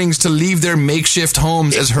warnings to leave their makeshift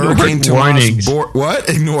homes as Hurricane Tomas... What?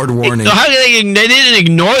 Ignored warnings. How did they didn't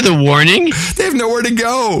ignore the warning. They have nowhere to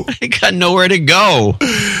go. They got nowhere to go.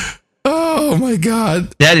 Oh, my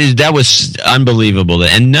God. That was unbelievable.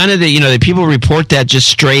 And none of the people report that just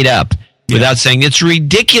straight up without saying it's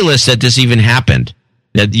ridiculous that this even happened.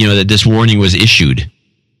 That this warning was issued.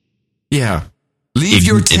 Yeah. Leave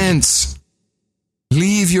your tents.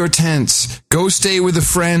 Leave your tents. Go stay with a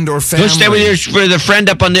friend or family. Go stay with a friend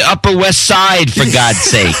up on the Upper West Side, for God's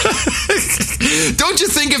sake. Don't you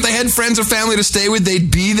think if they had friends or family to stay with,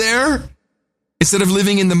 they'd be there instead of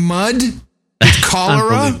living in the mud with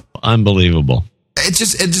cholera? Unbelievable. It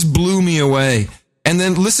just blew me away. And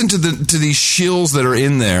then listen to these shills that are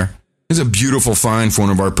in there. This is a beautiful find for one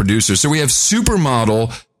of our producers. So we have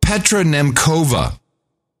supermodel Petra Nemkova.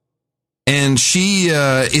 And she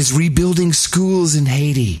is rebuilding schools in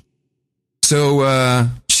Haiti. So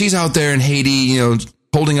she's out there in Haiti,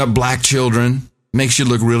 holding up black children. Makes you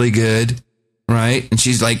look really good, right? And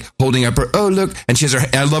she's like holding up her, oh, look. And she has her,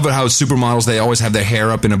 I love it how supermodels, they always have their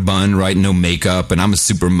hair up in a bun, right? No makeup. And I'm a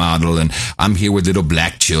supermodel and I'm here with little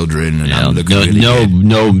black children. And I'm looking really good.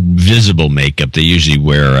 No visible makeup. They usually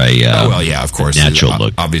wear of course. Natural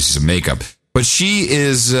look. Obviously some makeup. But she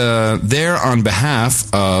is there on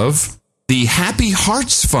behalf of the Happy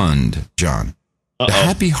Hearts Fund, John. The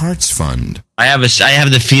Happy Hearts Fund. I have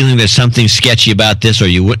the feeling there's something sketchy about this, or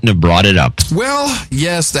you wouldn't have brought it up. Well,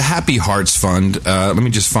 yes, the Happy Hearts Fund. Let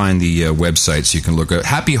me just find the website so you can look at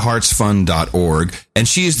happyheartsfund.org. And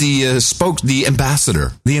she is the ambassador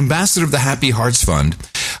of the Happy Hearts Fund.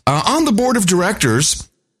 On the board of directors,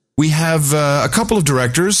 we have a couple of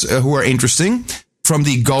directors who are interesting. From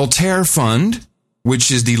the Galtaire Fund,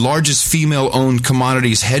 which is the largest female-owned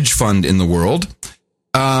commodities hedge fund in the world.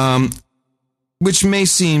 Which may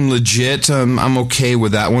seem legit. I'm okay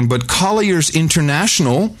with that one. But Colliers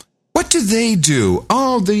International, what do they do?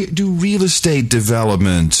 Oh, they do real estate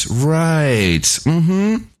development. Right.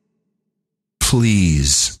 Mm-hmm.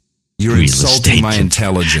 Please. You're insulting my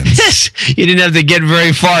intelligence. You didn't have to get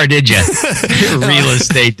very far, did you? Real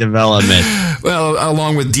estate development. Well,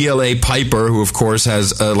 along with DLA Piper, who, of course,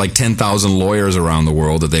 has like 10,000 lawyers around the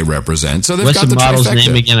world that they represent. So they've What's got the model's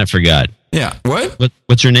name again? I forgot. Yeah.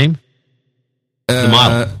 What's her name? The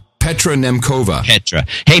model. Petra Nemkova. Petra.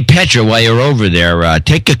 Hey, Petra, while you're over there,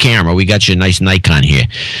 take a camera. We got your nice Nikon here.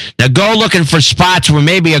 Now go looking for spots where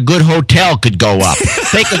maybe a good hotel could go up.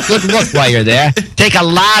 Take a good look while you're there. Take a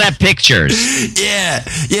lot of pictures. Yeah.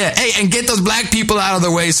 Hey, and get those black people out of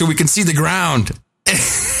the way so we can see the ground.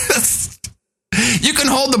 You can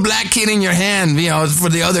hold the black kid in your hand, for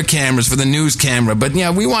the other cameras, for the news camera. But,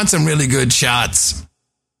 yeah, we want some really good shots.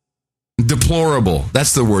 Deplorable.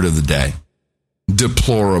 That's the word of the day.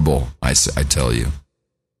 Deplorable, I tell you.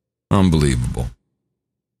 Unbelievable.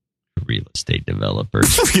 Real estate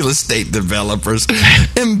developers.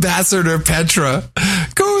 Ambassador Petra.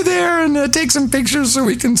 Go there there and take some pictures so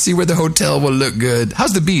we can see where the hotel will look good.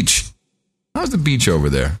 How's the beach? How's the beach over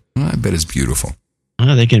there? Well, I bet it's beautiful.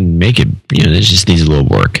 Well, they can make it. It just needs a little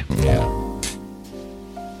work. Yeah.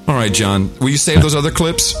 All right, John. Will you save those other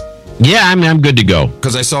clips? Yeah, I'm good to go.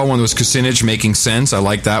 Because I saw one that was Kucinich making sense. I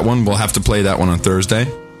like that one. We'll have to play that one on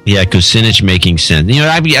Thursday. Yeah, Kucinich making sense.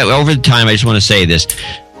 Over the time, I just want to say this.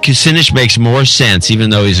 Kucinich makes more sense, even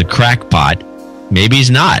though he's a crackpot. Maybe he's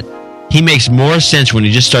not. He makes more sense when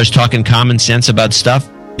he just starts talking common sense about stuff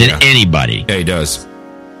than anybody. Yeah, he does.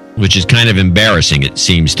 Which is kind of embarrassing, it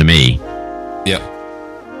seems to me. Yep.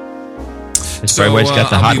 That's probably why he's got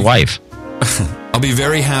the hot wife. I'll be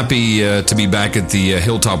very happy to be back at the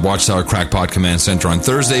Hilltop Watchtower Crackpot Command Center on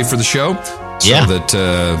Thursday for the show, so that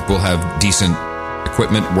we'll have decent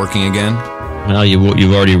equipment working again. Well,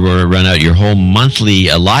 you've already run out your whole monthly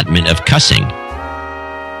allotment of cussing.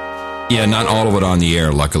 Yeah, not all of it on the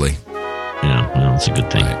air, luckily. Yeah, well, it's a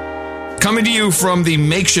good thing. Right. Coming to you from the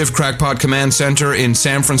makeshift Crackpot Command Center in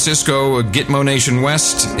San Francisco, Gitmo Nation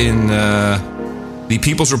West, in the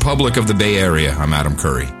People's Republic of the Bay Area, I'm Adam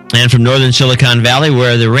Curry. And from northern Silicon Valley,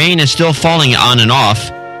 where the rain is still falling on and off,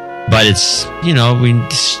 but it's,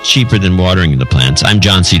 it's cheaper than watering the plants. I'm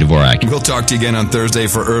John C. Dvorak. We'll talk to you again on Thursday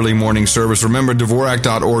for early morning service. Remember,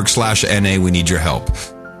 Dvorak.org/NA. We need your help.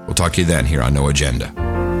 We'll talk to you then here on No Agenda.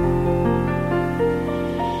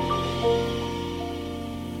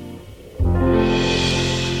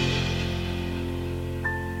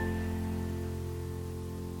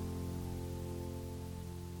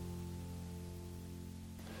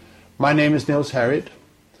 My name is Niels Harriet.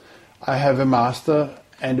 I have a master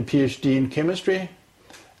and a PhD in chemistry,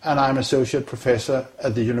 and I'm associate professor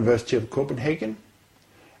at the University of Copenhagen,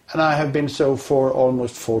 and I have been so for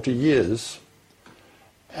almost 40 years.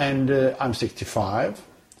 And I'm 65.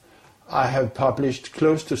 I have published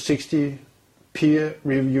close to 60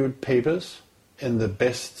 peer-reviewed papers in the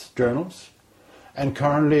best journals, and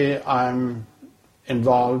currently I'm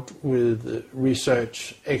involved with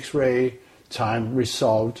research X-ray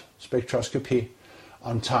time-resolved spectroscopy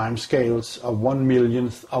on time scales of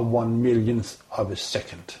 1/millionth of a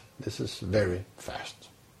second. This is very fast.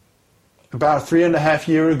 About 3.5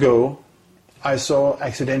 years ago, I saw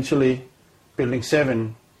accidentally Building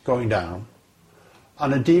 7 going down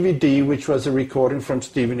on a DVD, which was a recording from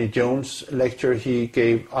Stephen E. Jones' lecture he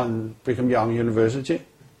gave on Brigham Young University.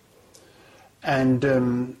 And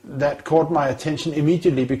that caught my attention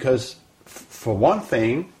immediately because, for one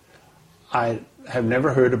thing, I have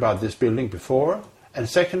never heard about this building before, and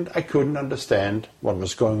second, I couldn't understand what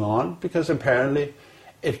was going on because apparently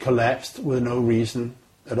it collapsed with no reason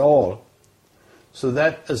at all. So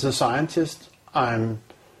that, as a scientist, I'm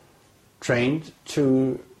trained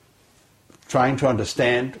to trying to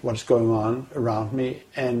understand what's going on around me,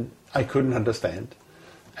 and I couldn't understand.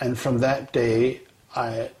 And from that day,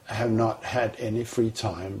 I have not had any free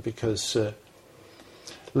time because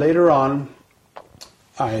later on,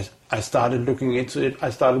 I started looking into it.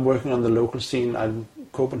 I started working on the local scene in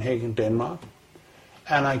Copenhagen, Denmark.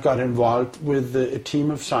 And I got involved with a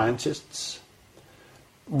team of scientists,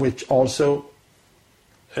 which also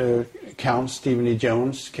counts Stephen E.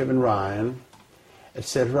 Jones, Kevin Ryan,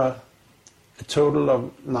 etc. A total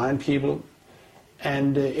of 9 people.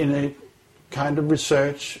 And in a kind of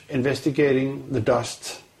research investigating the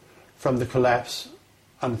dust from the collapse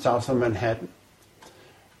on south of Manhattan.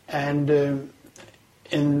 And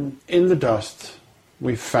in the dust,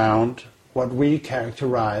 we found what we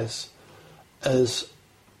characterize as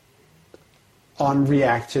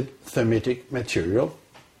unreacted thermitic material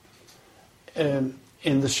in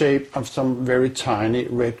the shape of some very tiny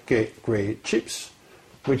red-gray chips,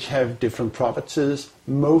 which have different properties.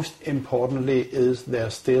 Most importantly is they're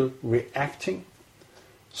still reacting,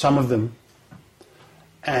 some of them,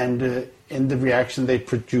 and in the reaction they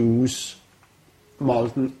produce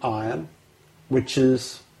molten iron, which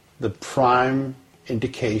is the prime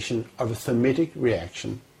indication of a thermitic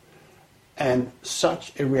reaction. And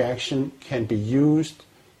such a reaction can be used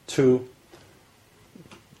to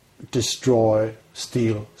destroy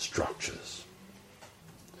steel structures.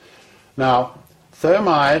 Now,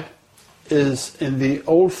 thermite is, in the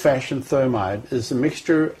old-fashioned thermite, is a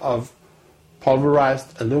mixture of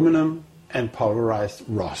pulverized aluminum and pulverized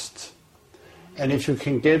rust. And if you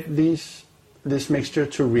can get this mixture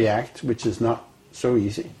to react, which is not so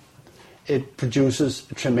easy, it produces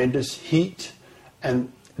tremendous heat,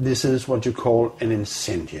 and this is what you call an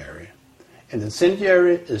incendiary. An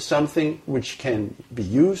incendiary is something which can be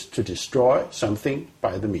used to destroy something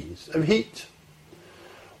by the means of heat,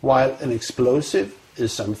 while an explosive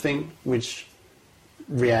is something which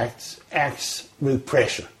acts with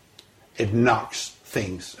pressure. It knocks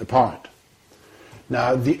things apart.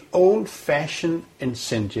 Now, the old-fashioned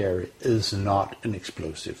incendiary is not an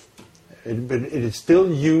explosive, but it is still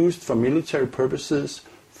used for military purposes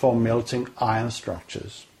for melting iron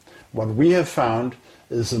structures. What we have found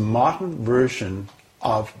is a modern version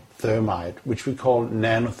of thermite, which we call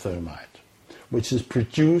nanothermite, which is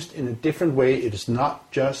produced in a different way. It is not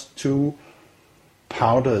just two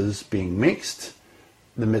powders being mixed.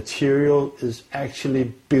 The material is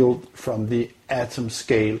actually built from the atom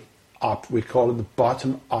scale up. We call it the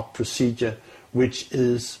bottom-up procedure, which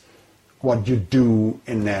is what you do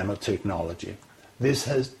in nanotechnology. This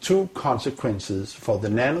has two consequences for the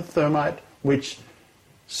nanothermite, which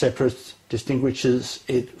distinguishes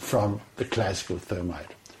it from the classical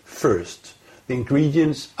thermite. First, the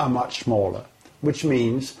ingredients are much smaller, which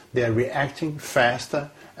means they are reacting faster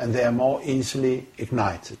and they are more easily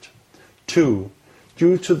ignited. Two,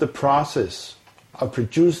 due to the process of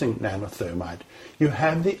producing nanothermite, you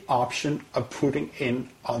have the option of putting in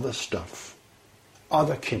other stuff,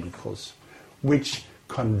 other chemicals, which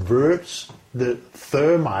converts the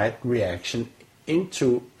thermite reaction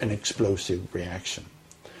into an explosive reaction.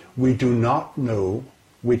 We do not know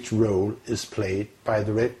which role is played by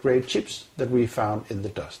the red-grade chips that we found in the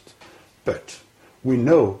dust. But we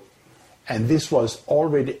know, and this was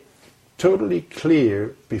already totally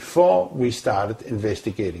clear before we started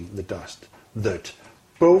investigating the dust, that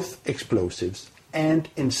both explosives and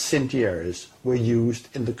incendiaries were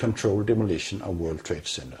used in the controlled demolition of World Trade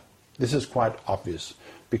Center. This is quite obvious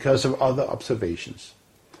because of other observations,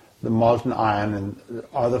 the molten iron and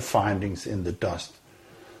other findings in the dust,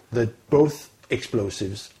 that both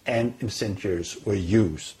explosives and incendiaries were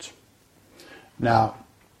used. Now,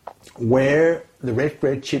 where the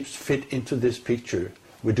red-grade chips fit into this picture,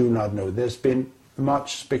 we do not know. There's been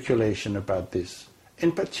much speculation about this,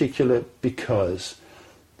 in particular because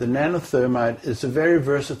the nanothermite is a very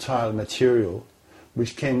versatile material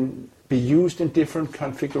which can be used in different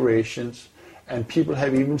configurations, and people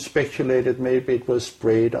have even speculated maybe it was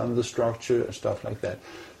sprayed on the structure and stuff like that.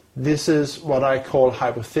 This is what I call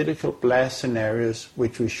hypothetical blast scenarios,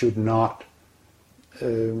 which we should not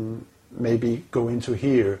maybe go into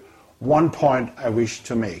here. One point I wish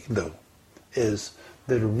to make, though, is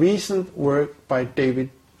the recent work by David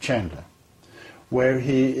Chandler, where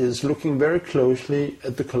he is looking very closely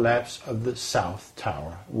at the collapse of the South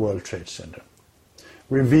Tower, World Trade Center,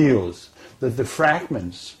 reveals that the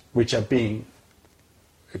fragments which are being,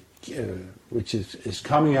 which is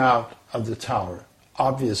coming out of the tower,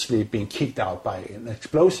 obviously being kicked out by an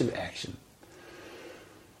explosive action,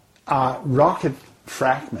 are rocket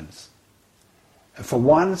fragments. For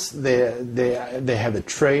once, they have a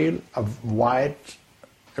trail of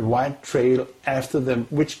a white trail after them,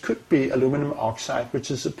 which could be aluminum oxide,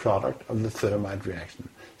 which is a product of the thermite reaction.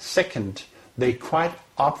 Second, they quite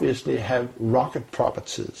obviously have rocket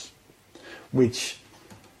properties, which,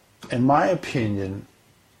 in my opinion,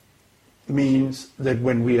 means that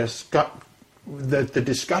when we are that the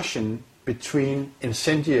discussion between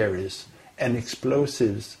incendiaries and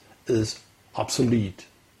explosives is obsolete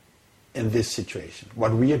in this situation.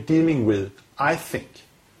 What we are dealing with, I think,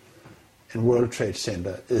 in World Trade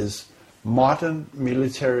Center is modern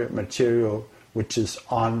military material which is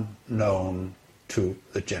unknown to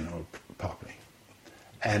the general public.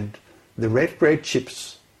 And the red-grade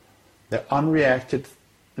chips, the unreacted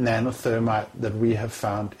nanothermite that we have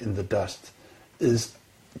found in the dust, is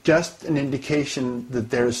just an indication that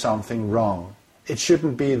there is something wrong. It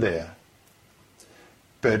shouldn't be there.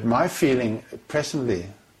 But my feeling presently,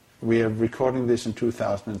 we are recording this in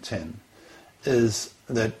 2010, is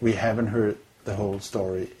that we haven't heard the whole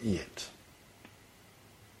story yet.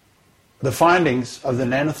 The findings of the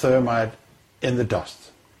nanothermite in the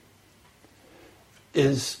dust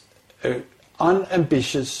is an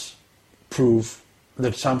unambitious proof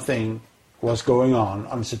that something was going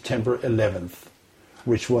on September 11th,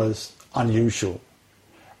 which was unusual.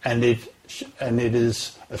 And it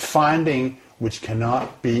is a finding which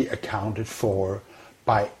cannot be accounted for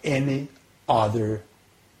by any other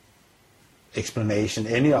explanation,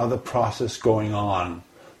 any other process going on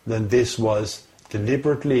than this was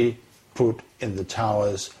deliberately put in the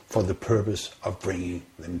towers for the purpose of bringing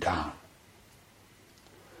them down.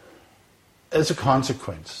 As a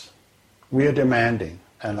consequence, we are demanding,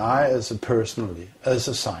 and I as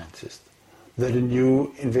a scientist, that a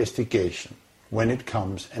new investigation, when it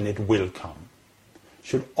comes, and it will come,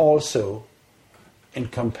 should also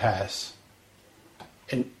encompass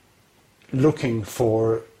in looking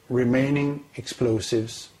for remaining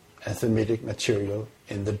explosives and thermitic material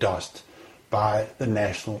in the dust by the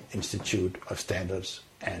National Institute of Standards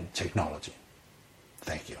and Technology.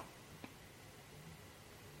 Thank you.